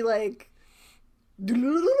 Did she, like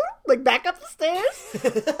back up the stairs?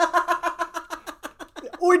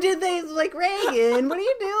 Or did they, like, Reagan, what are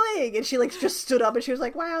you doing? And she, like, just stood up and she was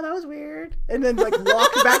like, wow, that was weird. And then, like,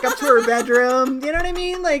 walked back up to her bedroom. You know what I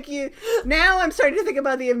mean? Like, now I'm starting to think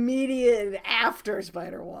about the immediate after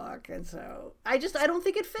spider walk. And so, I don't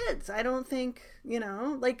think it fits. I don't think,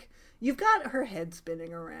 like, you've got her head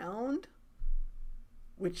spinning around,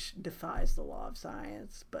 which defies the law of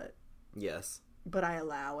science, but... Yes. But I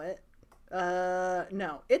allow it.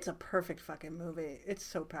 No, it's a perfect fucking movie. It's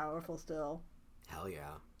so powerful still. Hell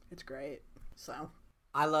yeah. It's great. So.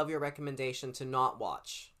 I love your recommendation to not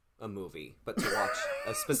watch a movie, but to watch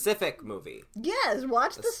a specific movie. Yes,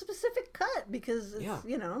 watch the specific cut because it's,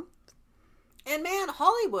 And man,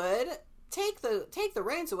 Hollywood, take the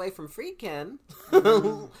reins away from Friedkin.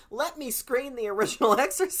 Let me screen the original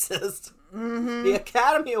Exorcist. Mm-hmm. The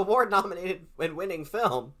Academy Award nominated and winning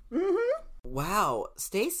film. Mm-hmm. Wow,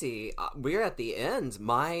 Stacey, we're at the end.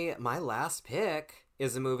 My last pick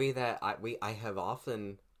is a movie that I have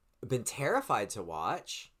often been terrified to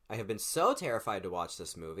watch. I have been so terrified to watch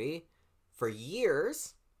this movie for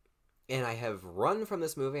years, and I have run from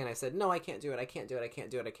this movie, and I said, no, I can't do it, I can't do it, I can't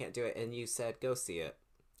do it, I can't do it, and you said, go see it,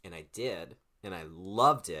 and I did, and I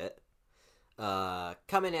loved it.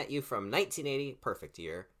 Coming at you from 1980, perfect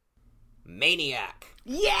year, Maniac.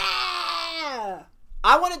 Yeah!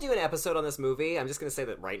 I want to do an episode on this movie. I'm just going to say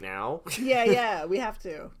that right now. Yeah, we have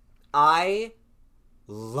to. I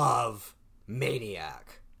love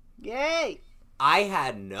Maniac. Yay! I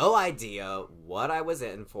had no idea what I was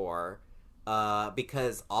in for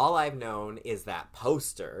because all I've known is that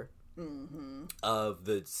poster of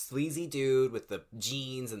the sleazy dude with the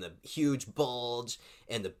jeans and the huge bulge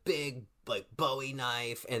and the big, like, Bowie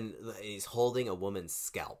knife, and he's holding a woman's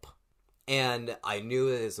scalp. And I knew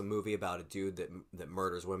it was a movie about a dude that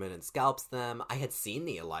murders women and scalps them. I had seen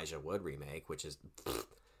the Elijah Wood remake, which is...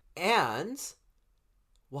 And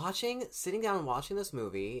sitting down and watching this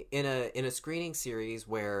movie in a screening series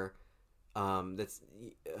where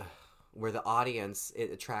where the audience,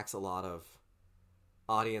 it attracts a lot of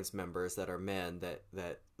audience members that are men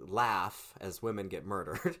that laugh as women get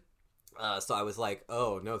murdered. So I was like,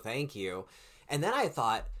 oh, no, thank you. And then I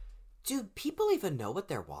thought, do people even know what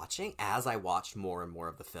they're watching? As I watched more and more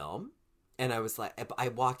of the film. And I was like, I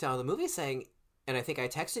walked out of the movie saying, and I think I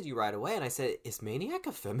texted you right away, and I said, is Maniac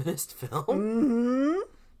a feminist film? Mm-hmm.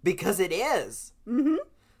 Because it is.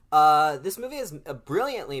 Mm-hmm. This movie is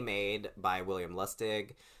brilliantly made by William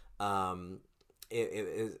Lustig. It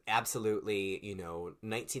is absolutely,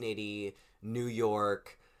 1980 New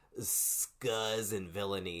York scuzz and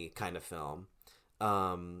villainy kind of film.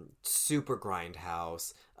 Super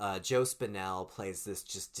grindhouse. Joe Spinell plays this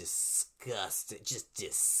just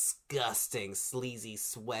disgusting, sleazy,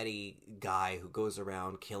 sweaty guy who goes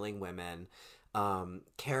around killing women.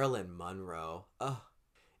 Carolyn Munro.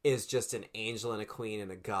 is just an angel and a queen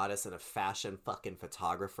and a goddess and a fashion fucking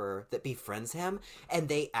photographer that befriends him. And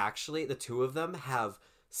they actually, the two of them, have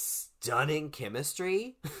stunning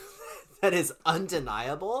chemistry that is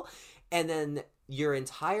undeniable. And then your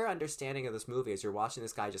entire understanding of this movie as you're watching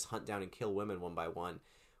this guy just hunt down and kill women one by one,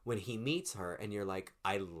 when he meets her and you're like,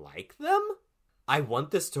 I like them? I want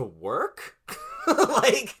this to work?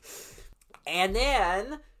 Like, and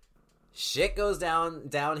then shit goes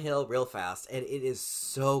downhill real fast, and it is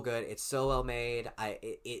so good. It's so well made.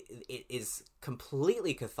 It is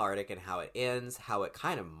completely cathartic in how it ends, how it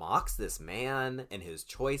kind of mocks this man and his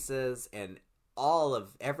choices and all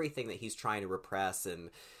of everything that he's trying to repress and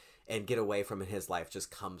get away from in his life just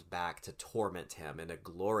comes back to torment him in a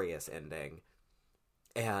glorious ending.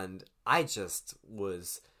 And I just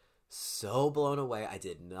was so blown away. I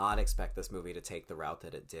did not expect this movie to take the route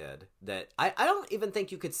that it did. That I don't even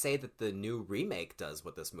think you could say that the new remake does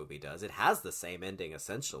what this movie does. It has the same ending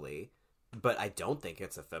essentially, but I don't think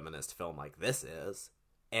it's a feminist film like this is.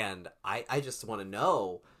 And I just want to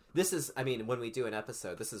know, this is, I mean, when we do an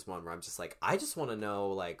episode, this is one where I'm just like, I just want to know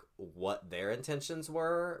like what their intentions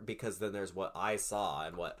were, because then there's what I saw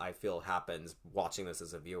and what I feel happens watching this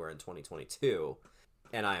as a viewer in 2022.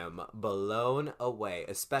 And I am blown away,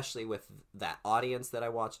 especially with that audience that I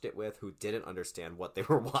watched it with who didn't understand what they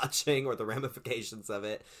were watching or the ramifications of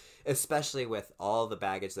it, especially with all the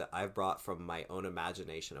baggage that I've brought from my own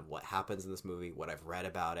imagination of what happens in this movie, what I've read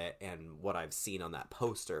about it, and what I've seen on that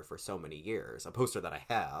poster for so many years. A poster that I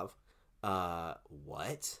have.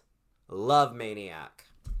 What? Love Maniac.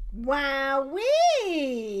 Wowee!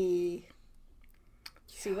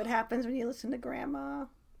 See what happens when you listen to Grandma?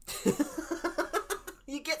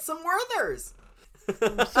 You get some Werthers.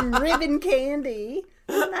 Some ribbon candy.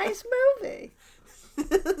 Nice movie.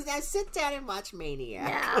 Now sit down and watch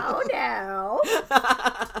Maniac. No.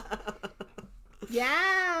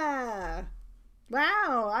 Yeah.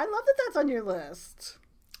 Wow. I love that that's on your list.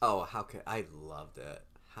 Oh, how could I loved it.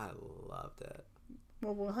 I loved it.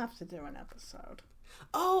 Well, we'll have to do an episode.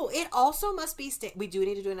 Oh, it also must be we do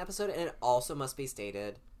need to do an episode, and it also must be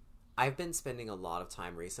stated, I've been spending a lot of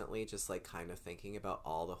time recently just like kind of thinking about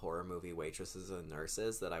all the horror movie waitresses and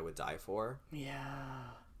nurses that I would die for. Yeah.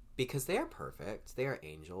 Because they are perfect. They are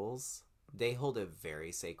angels. They hold a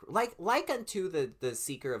very sacred, like unto the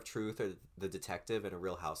seeker of truth or the detective in a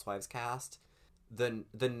Real Housewives cast. The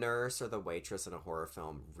nurse or the waitress in a horror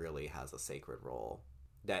film really has a sacred role.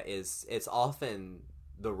 It's often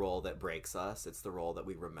the role that breaks us. It's the role that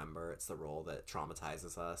we remember. It's the role that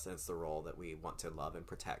traumatizes us. And it's the role that we want to love and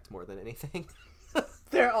protect more than anything.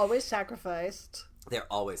 They're always sacrificed. They're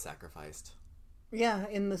always sacrificed. Yeah,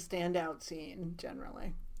 in the standout scene,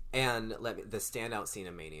 generally. And the standout scene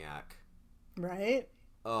in Maniac. Right?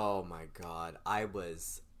 Oh my God. I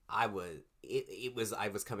was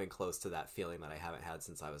coming close to that feeling that I haven't had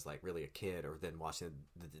since I was like really a kid, or then watching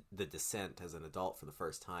the Descent as an adult for the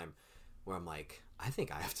first time, where I'm like, I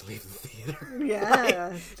think I have to leave the theater.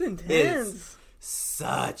 Yeah, it's intense. It's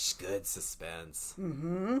such good suspense.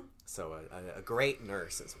 Mm-hmm. So a great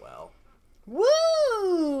nurse as well.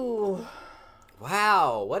 Woo!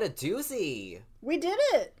 Wow, what a doozy. We did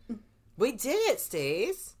it. We did it,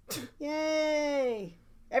 Stace. Yay.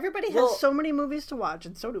 Everybody has so many movies to watch,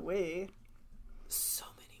 and so do we. So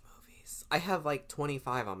many movies. I have like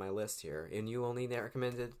 25 on my list here, and you only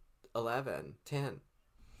recommended 11, 10.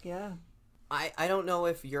 Yeah. I don't know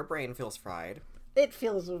if your brain feels fried. It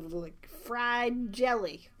feels like fried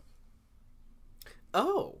jelly.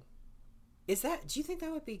 Oh. Do you think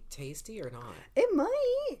that would be tasty or not? It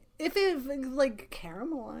might. If it like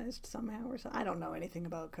caramelized somehow or something. I don't know anything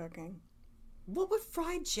about cooking. What would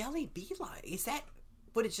fried jelly be like?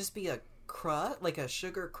 Would it just be a crust, like a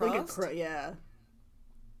sugar crust? Yeah.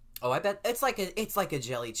 Oh, I bet it's like a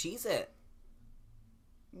jelly Cheez-It.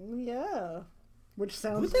 Yeah. Which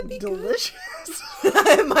sounds Would that be delicious.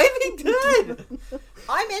 It might be good.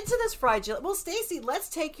 I'm into this fried jelly. Well, Stacey, let's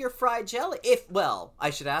take your fried jelly. I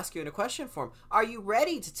should ask you in a question form. Are you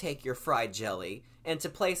ready to take your fried jelly and to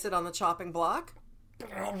place it on the chopping block?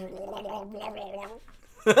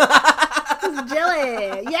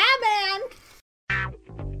 Jelly. Yeah, man.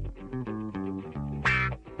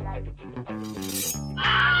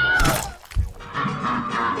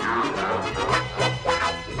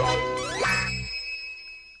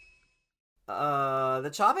 The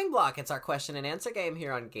chopping block. It's our question and answer game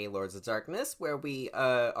here on Gaylords of Darkness, where we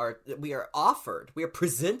are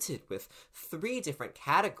presented with 3 different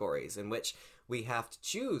categories in which we have to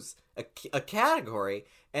choose a category,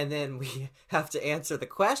 and then we have to answer the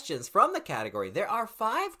questions from the category. There are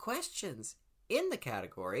 5 questions in the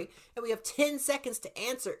category, and we have 10 seconds to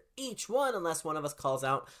answer each one unless one of us calls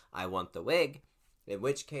out, "I want the wig," in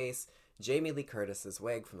which case Jamie Lee Curtis's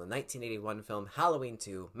wig from the 1981 film Halloween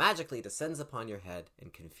 2 magically descends upon your head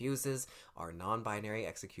and confuses our non-binary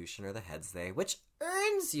executioner, the Heads They, which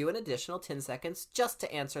earns you an additional 10 seconds just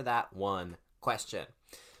to answer that one question.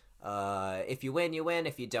 If you win, you win.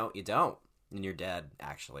 If you don't, you don't. And you're dead,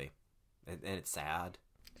 actually. And it's sad.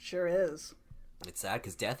 Sure is. It's sad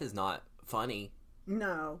because death is not funny.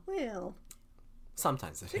 No, well...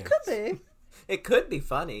 Sometimes it is. It could be. It could be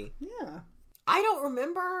funny. Yeah. I don't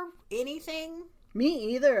remember anything.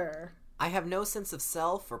 Me either. I have no sense of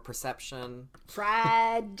self or perception.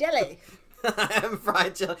 Fried jelly. I'm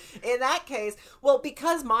fried jelly. In that case, well,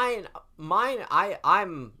 because I'm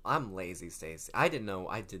lazy, Stacey. I did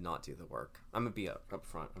not do the work. I'm gonna be up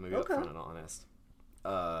front. I'm gonna be upfront and honest.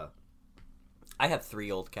 I have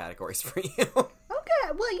 3 old categories for you.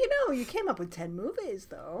 Okay, well, you came up with 10 movies,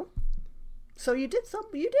 though. So you did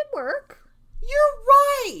work. You're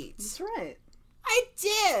right. That's right. I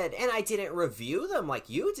did, and I didn't review them like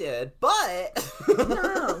you did, but...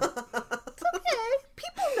 No. It's okay.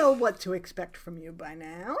 People know what to expect from you by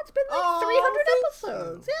now. It's been like 300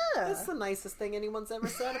 episodes. Yeah. That's the nicest thing anyone's ever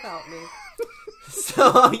said about me.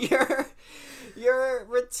 So, your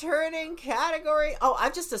returning category... Oh,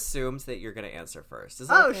 I've just assumed that you're going to answer first. Is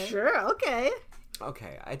that okay? Sure. Okay.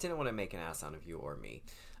 Okay, I didn't want to make an ass out of you or me.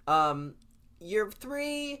 Your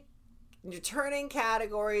 3 returning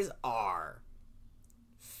categories are...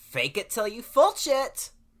 Fake It Till You Fulch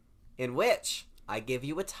It, in which I give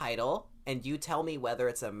you a title and you tell me whether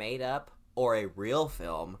it's a made-up or a real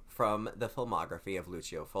film from the filmography of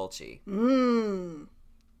Lucio Fulci.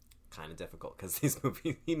 Kind of difficult because these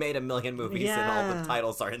movies, he made 1 million movies and all the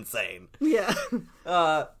titles are insane. Yeah.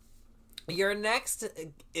 Your next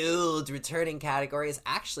returning category is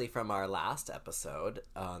actually from our last episode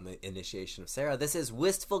on the initiation of Sarah. This is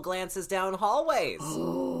Wistful Glances Down Hallways.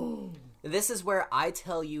 Oh. This is where I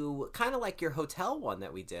tell you, kind of like your hotel one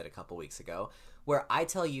that we did a couple weeks ago, where I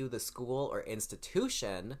tell you the school or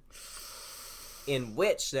institution in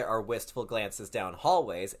which there are wistful glances down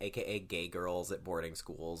hallways, aka gay girls at boarding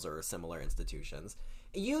schools or similar institutions.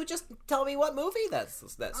 You just tell me what movie that school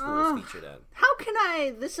is featured in. How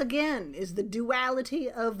can this again is the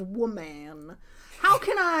duality of woman. How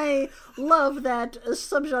can I love that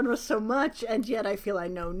subgenre so much and yet I feel I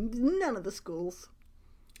know none of the schools?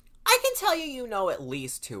 I can tell you know at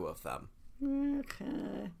least 2 of them.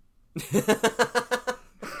 Okay.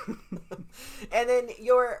 And then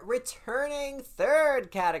your returning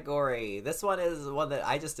 3rd category. This one is one that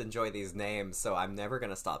I just enjoy these names, so I'm never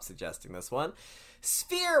going to stop suggesting this one.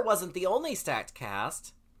 Sphere wasn't the only stacked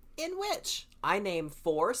cast, in which I name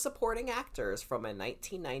 4 supporting actors from a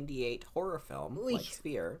 1998 horror film like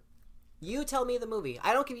Sphere. You tell me the movie.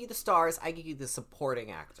 I don't give you the stars. I give you the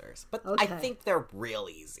supporting actors. But okay. I think they're real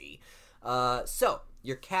easy. So,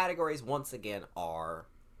 your categories, once again, are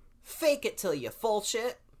Fake It Till You Fulch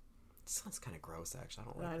It. Sounds kind of gross, actually. I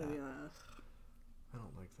don't like that. I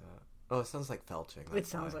don't like that. Oh, it sounds like felching. It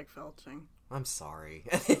sounds like felching. I'm sorry.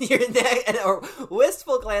 Or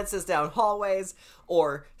Wistful Glances Down Hallways,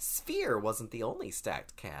 or Sphere wasn't the only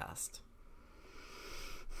stacked cast.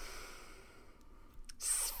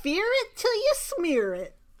 Fear it till you smear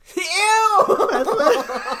it. Ew!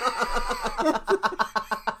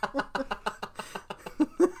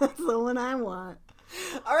 That's the one I want.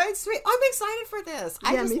 All right, sweet. I'm excited for this.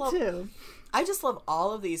 Yeah, me too. I just love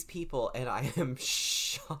all of these people, and I am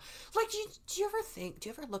shocked. Like, do you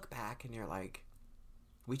ever look back and you're like,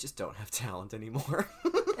 we just don't have talent anymore?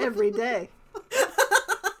 Every day.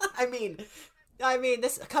 I mean,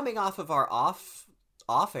 this coming off of our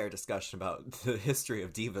off-air discussion about the history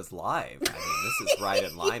of Divas Live. I mean, this is right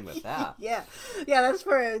in line with that. Yeah, that's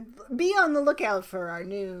be on the lookout for our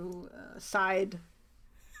new side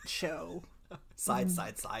show. Side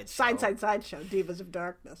show. Side show, Divas of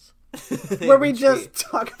Darkness. Where we just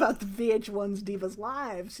talk about the VH1's Divas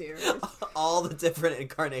Live series. All the different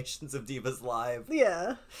incarnations of Divas Live.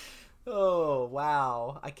 Yeah. Oh,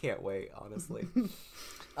 wow. I can't wait, honestly.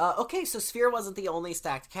 Okay, so Sphere wasn't the only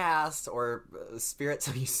stacked cast, or Spirit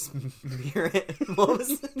Till You Smear It. What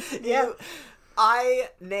was it? Yeah. I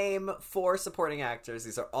name 4 supporting actors.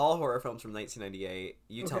 These are all horror films from 1998.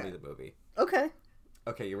 You tell me the movie. Okay.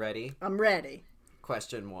 Okay, you ready? I'm ready.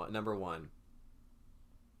 Question 1, number 1.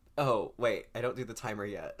 Oh, wait, I don't do the timer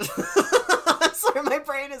yet. Sorry, my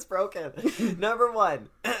brain is broken. Number 1.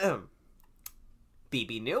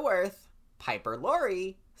 Bebe Neuwirth, Piper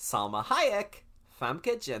Laurie, Salma Hayek,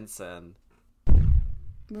 Famke Janssen.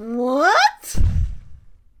 What?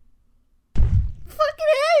 Fucking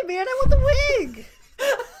hey, man. I want the wig.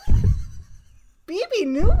 Bebe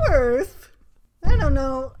Neuwirth. I don't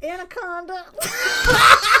know. Anaconda. Is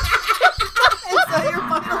that your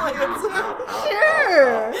final answer?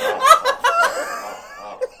 Sure.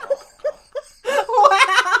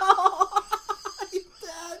 Wow! You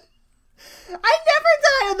dead. I never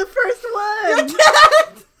die on the first one. You're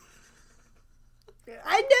dead!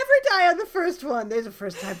 I never die on the first one. There's a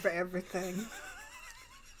first time for everything.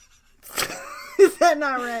 Is that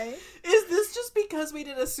not right? Is this just because we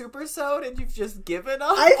did a supersode and you've just given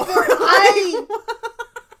up?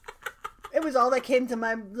 It was all that came to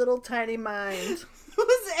my little tiny mind. It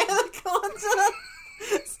was Anaconda,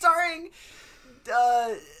 starring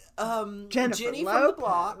Jennifer Ginny Lopez, from the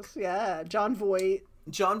Block, yeah, John Voight,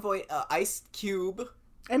 Ice Cube,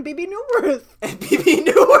 and Bebe Neuwirth. and Bebe Neuwirth.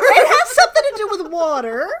 It has something to do with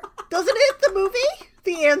water, doesn't it? The movie,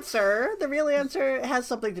 the real answer, has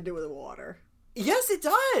something to do with water. Yes, it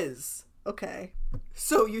does. Okay.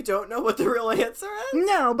 So you don't know what the real answer is?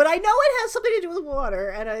 No, but I know it has something to do with water,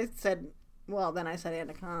 and I said, well, then I said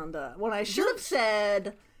Anaconda, when I should have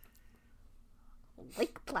said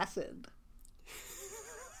Lake Placid.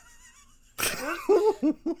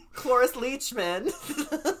 Cloris Leachman.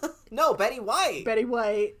 No, Betty White. Betty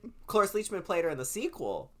White. Cloris Leachman played her in the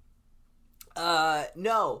sequel.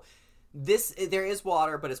 No. There is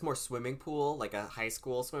water, but it's more swimming pool, like a high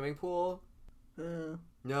school swimming pool.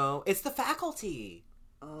 No, it's The Faculty.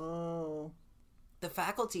 Oh. The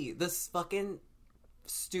Faculty. This fucking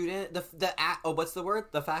student. What's the word?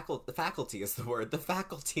 The faculty is the word. The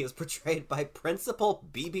faculty is portrayed by Principal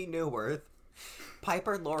Bebe Neuwirth.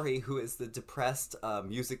 Piper Laurie, who is the depressed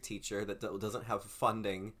music teacher that doesn't have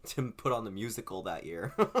funding to put on the musical that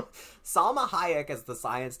year. Salma Hayek as the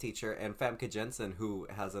science teacher, and Famke Jensen, who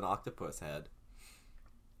has an octopus head.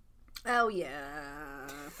 Oh, yeah.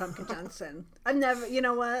 Famke Jensen. I've never, you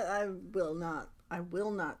know what? I will not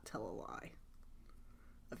tell a lie.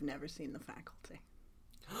 I've never seen The Faculty.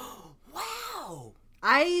 Wow!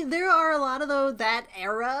 There are a lot of that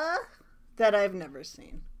era that I've never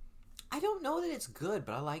seen. I don't know that it's good,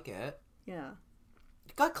 but I like it. Yeah.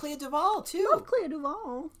 It got Clea Duvall, too. Love Clea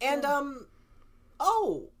Duvall. And,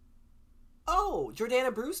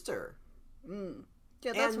 Jordana Brewster.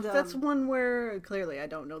 Yeah, And, that's one where, clearly, I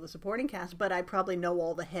don't know the supporting cast, but I probably know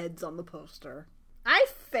all the heads on the poster. I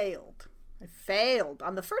failed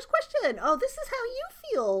on the first question. Oh, this is how you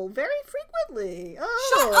feel very frequently.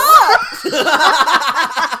 Oh. Shut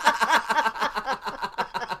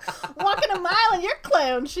up! Walking a mile in your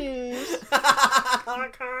clown shoes. Quick,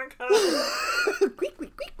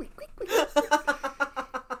 quick, quick, quick, quick, quick.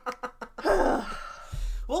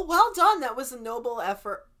 Well done. That was a noble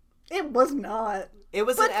effort. It was not. It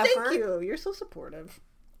was But an effort. thank you. You're so supportive.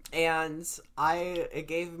 And it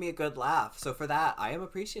gave me a good laugh. So for that, I am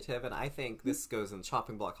appreciative, and I think this goes in the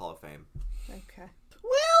Chopping Block Hall of Fame. Okay.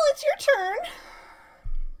 Well, it's your turn.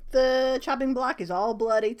 The chopping block is all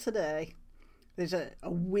bloody today. There's a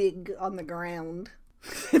wig on the ground.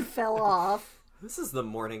 It fell off. This is the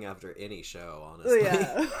morning after any show, honestly.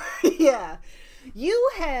 Yeah. Yeah. You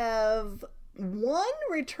have 1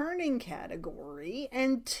 returning category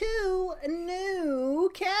and 2 new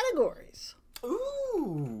categories.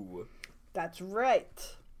 Ooh. That's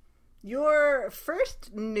right. Your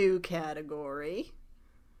first new category,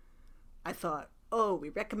 I thought, we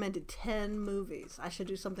recommended 10 movies. I should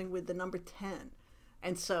do something with the number 10.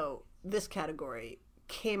 And so this category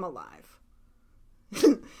came alive.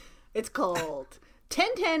 It's called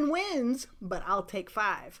 10-10 Wins, but I'll take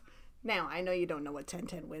 5. Now, I know you don't know what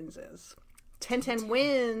 10-10 Wins is. 10-10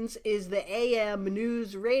 Wins is the AM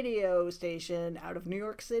news radio station out of New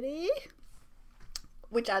York City,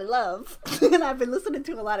 which I love. And I've been listening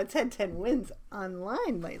to a lot of 10-10 Wins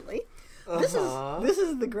online lately. This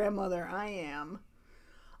is the grandmother I am.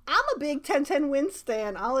 I'm a big 10-10 Wins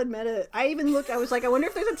stan, I'll admit it. I even looked, I was like, I wonder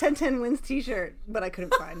if there's a 10-10 Wins t-shirt, but I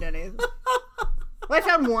couldn't find any. Well, I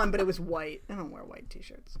found one, but it was white. I don't wear white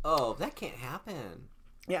t-shirts. Oh, that can't happen.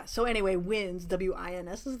 Yeah, so anyway, WINS,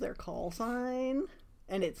 W-I-N-S is their call sign.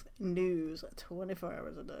 And it's news 24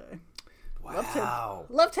 hours a day. Wow.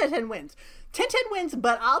 Love 10-10 Wins. 10-10 Wins,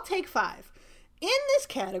 but I'll take 5. In this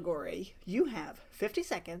category, you have 50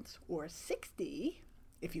 seconds, or 60,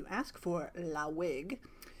 if you ask for La Wig,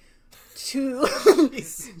 to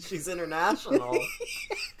she's international.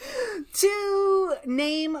 to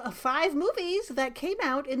name 5 movies that came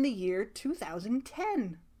out in the year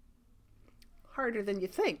 2010. Harder than you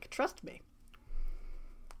think, trust me.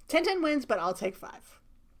 10-10 Wins, but I'll take 5.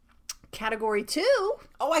 Category 2.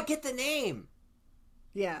 Oh, I get the name.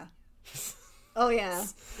 Yeah. Oh, yeah.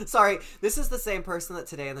 Sorry, this is the same person that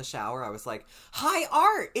today in the shower I was like, high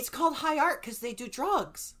art! It's called high art because they do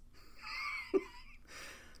drugs.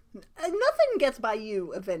 Nothing gets by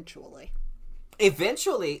you eventually.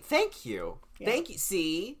 Eventually, thank you. Yeah. Thank you.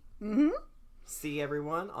 See? Mm-hmm. See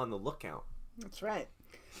everyone on the lookout. That's right.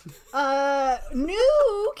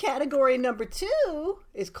 New category number 2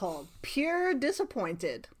 is called Pure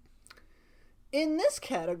Disappointed. In this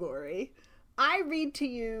category, I read to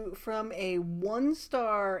you from a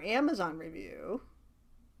 1-star Amazon review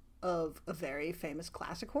of a very famous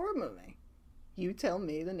classic horror movie. You tell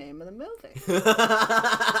me the name of the movie.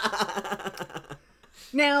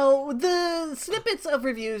 Now, the snippets of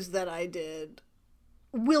reviews that I did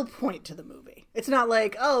will point to the movie. It's not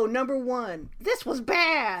like, oh, number 1, this was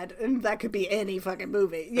bad, and that could be any fucking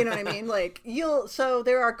movie. You know what I mean? Like, so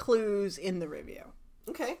there are clues in the review.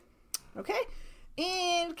 Okay. Okay?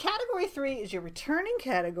 And category 3 is your returning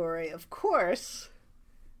category, of course,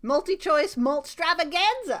 multi-choice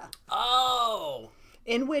Maltstravaganza. Oh!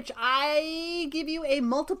 In which I give you a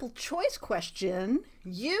multiple choice question.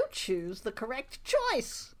 You choose the correct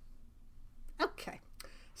choice. Okay.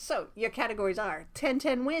 So, your categories are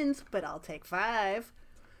 10-10 wins, but I'll take 5.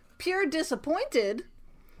 Pure Disappointed.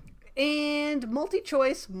 And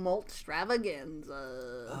multi-choice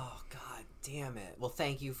Maltstravaganza. Oh, god damn it. Well,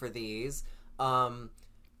 thank you for these.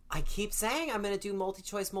 I keep saying I'm going to do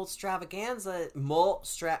multi-choice Maltstravaganza.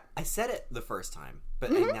 I said it the first time,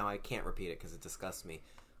 but now I can't repeat it because it disgusts me.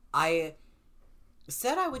 I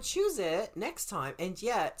said I would choose it next time, and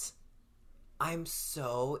yet I'm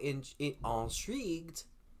so intrigued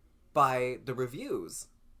by the reviews.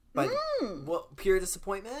 By what, pure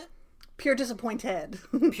disappointment? Pure Disappointed.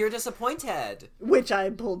 Pure disappointed. Which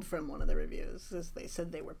I pulled from one of the reviews, as they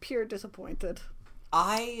said they were pure disappointed.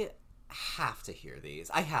 I have to hear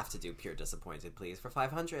these. I have to do pure disappointed, please, for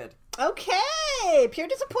 500. Okay, Pure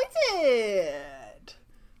Disappointed.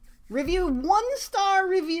 Review 1-star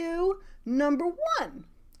review number 1.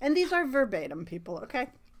 And these are verbatim, people, okay?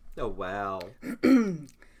 Oh, wow.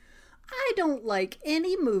 I don't like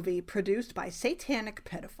any movie produced by satanic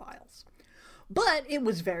pedophiles. But it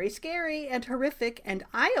was very scary and horrific and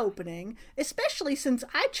eye-opening, especially since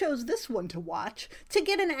I chose this one to watch to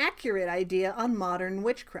get an accurate idea on modern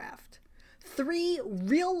witchcraft. 3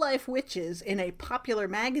 real-life witches in a popular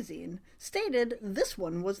magazine stated this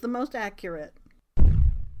one was the most accurate.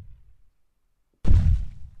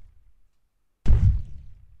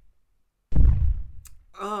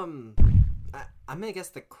 I'm gonna guess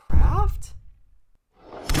The Craft?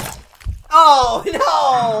 Oh, no!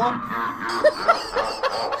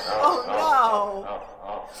 Oh,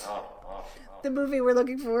 no! The movie we're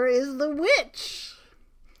looking for is The Witch.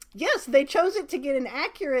 Yes, they chose it to get an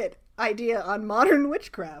accurate idea on modern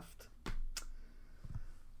witchcraft.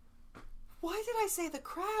 Why did I say The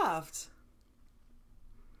Craft?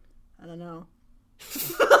 I don't know.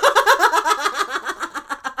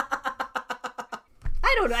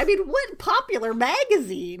 I don't know. I mean, what popular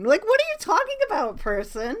magazine? Like, what are you talking about,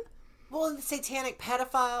 person? Well, the satanic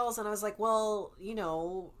pedophiles, and I was like, well, you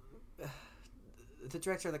know, the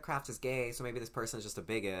director of The Craft is gay, so maybe this person is just a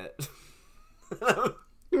bigot.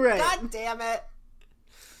 Right. God damn it.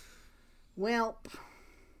 Well,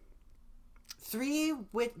 3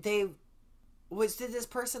 did this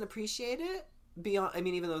person appreciate it? Beyond, I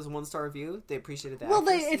mean, even though it was a 1-star review, they appreciated that. well,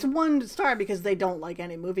 it's 1 star because they don't like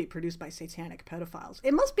any movie produced by satanic pedophiles.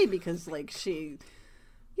 It must be because, like, she,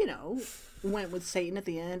 you know, went with Satan at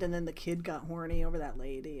the end, and then the kid got horny over that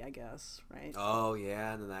lady, I guess, right? Oh,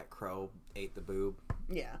 yeah, and then that crow ate the boob.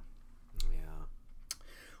 Yeah. Yeah.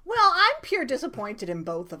 Well, I'm pure disappointed in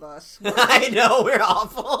both of us. I know, we're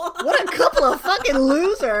awful. What a couple of fucking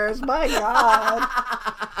losers. My God.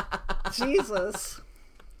 Jesus.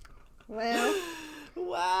 Well,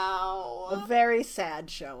 wow. a very sad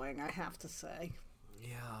showing, I have to say.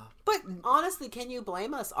 Yeah. But honestly, can you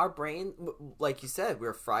blame us? Our brain, like you said,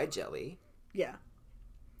 we're fried jelly. Yeah.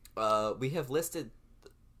 We have listed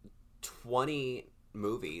 20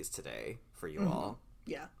 movies today for you all.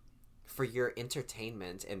 Yeah. For your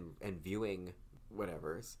entertainment and viewing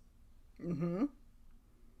whatevers. Mm-hmm.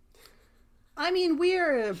 I mean,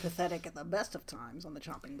 we're pathetic at the best of times on the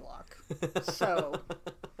chopping block. So,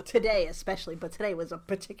 today especially, but today was a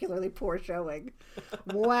particularly poor showing.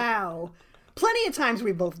 Wow. Plenty of times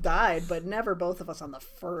we both died, but never both of us on the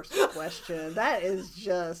first question. That is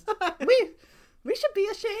just... We should be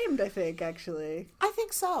ashamed, I think, actually. I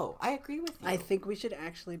think so. I agree with you. I think we should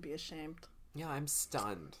actually be ashamed. Yeah, I'm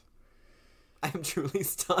stunned. I'm truly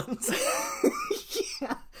stunned.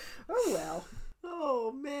 Yeah. Oh, well.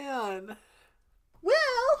 Oh, man.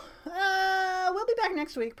 Well, we'll be back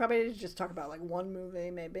next week. Probably to just talk about like one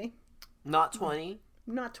movie, maybe. Not 20.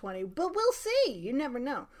 Not 20, but we'll see. You never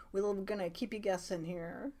know. We're gonna keep you guessing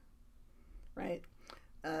here, right?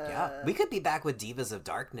 Yeah, we could be back with Divas of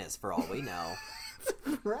Darkness for all we know.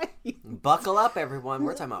 Right. Buckle up, everyone.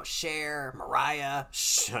 We're talking about Cher, Mariah,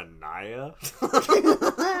 Shania.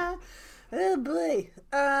 Oh boy.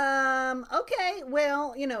 Okay.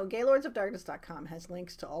 Well, gaylordsofdarkness.com has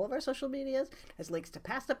links to all of our social medias, has links to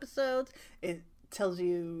past episodes. It tells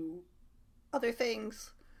you other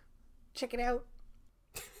things. Check it out.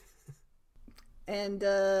 And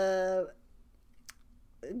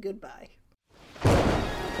goodbye.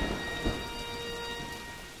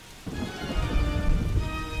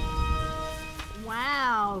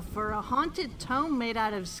 Wow, for a haunted tome made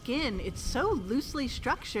out of skin, it's so loosely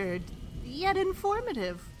structured, yet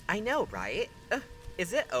informative. I know, right?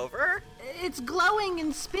 Is it over? It's glowing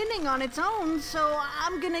and spinning on its own, so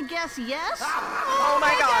I'm gonna guess yes? Oh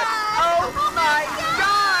my god! Oh my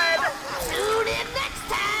god! Tune in next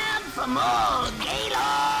time for more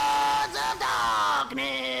Gaylords of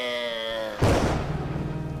Darkness!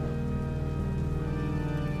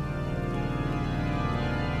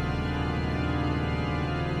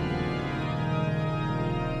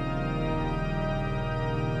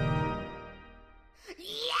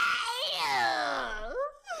 Yeah!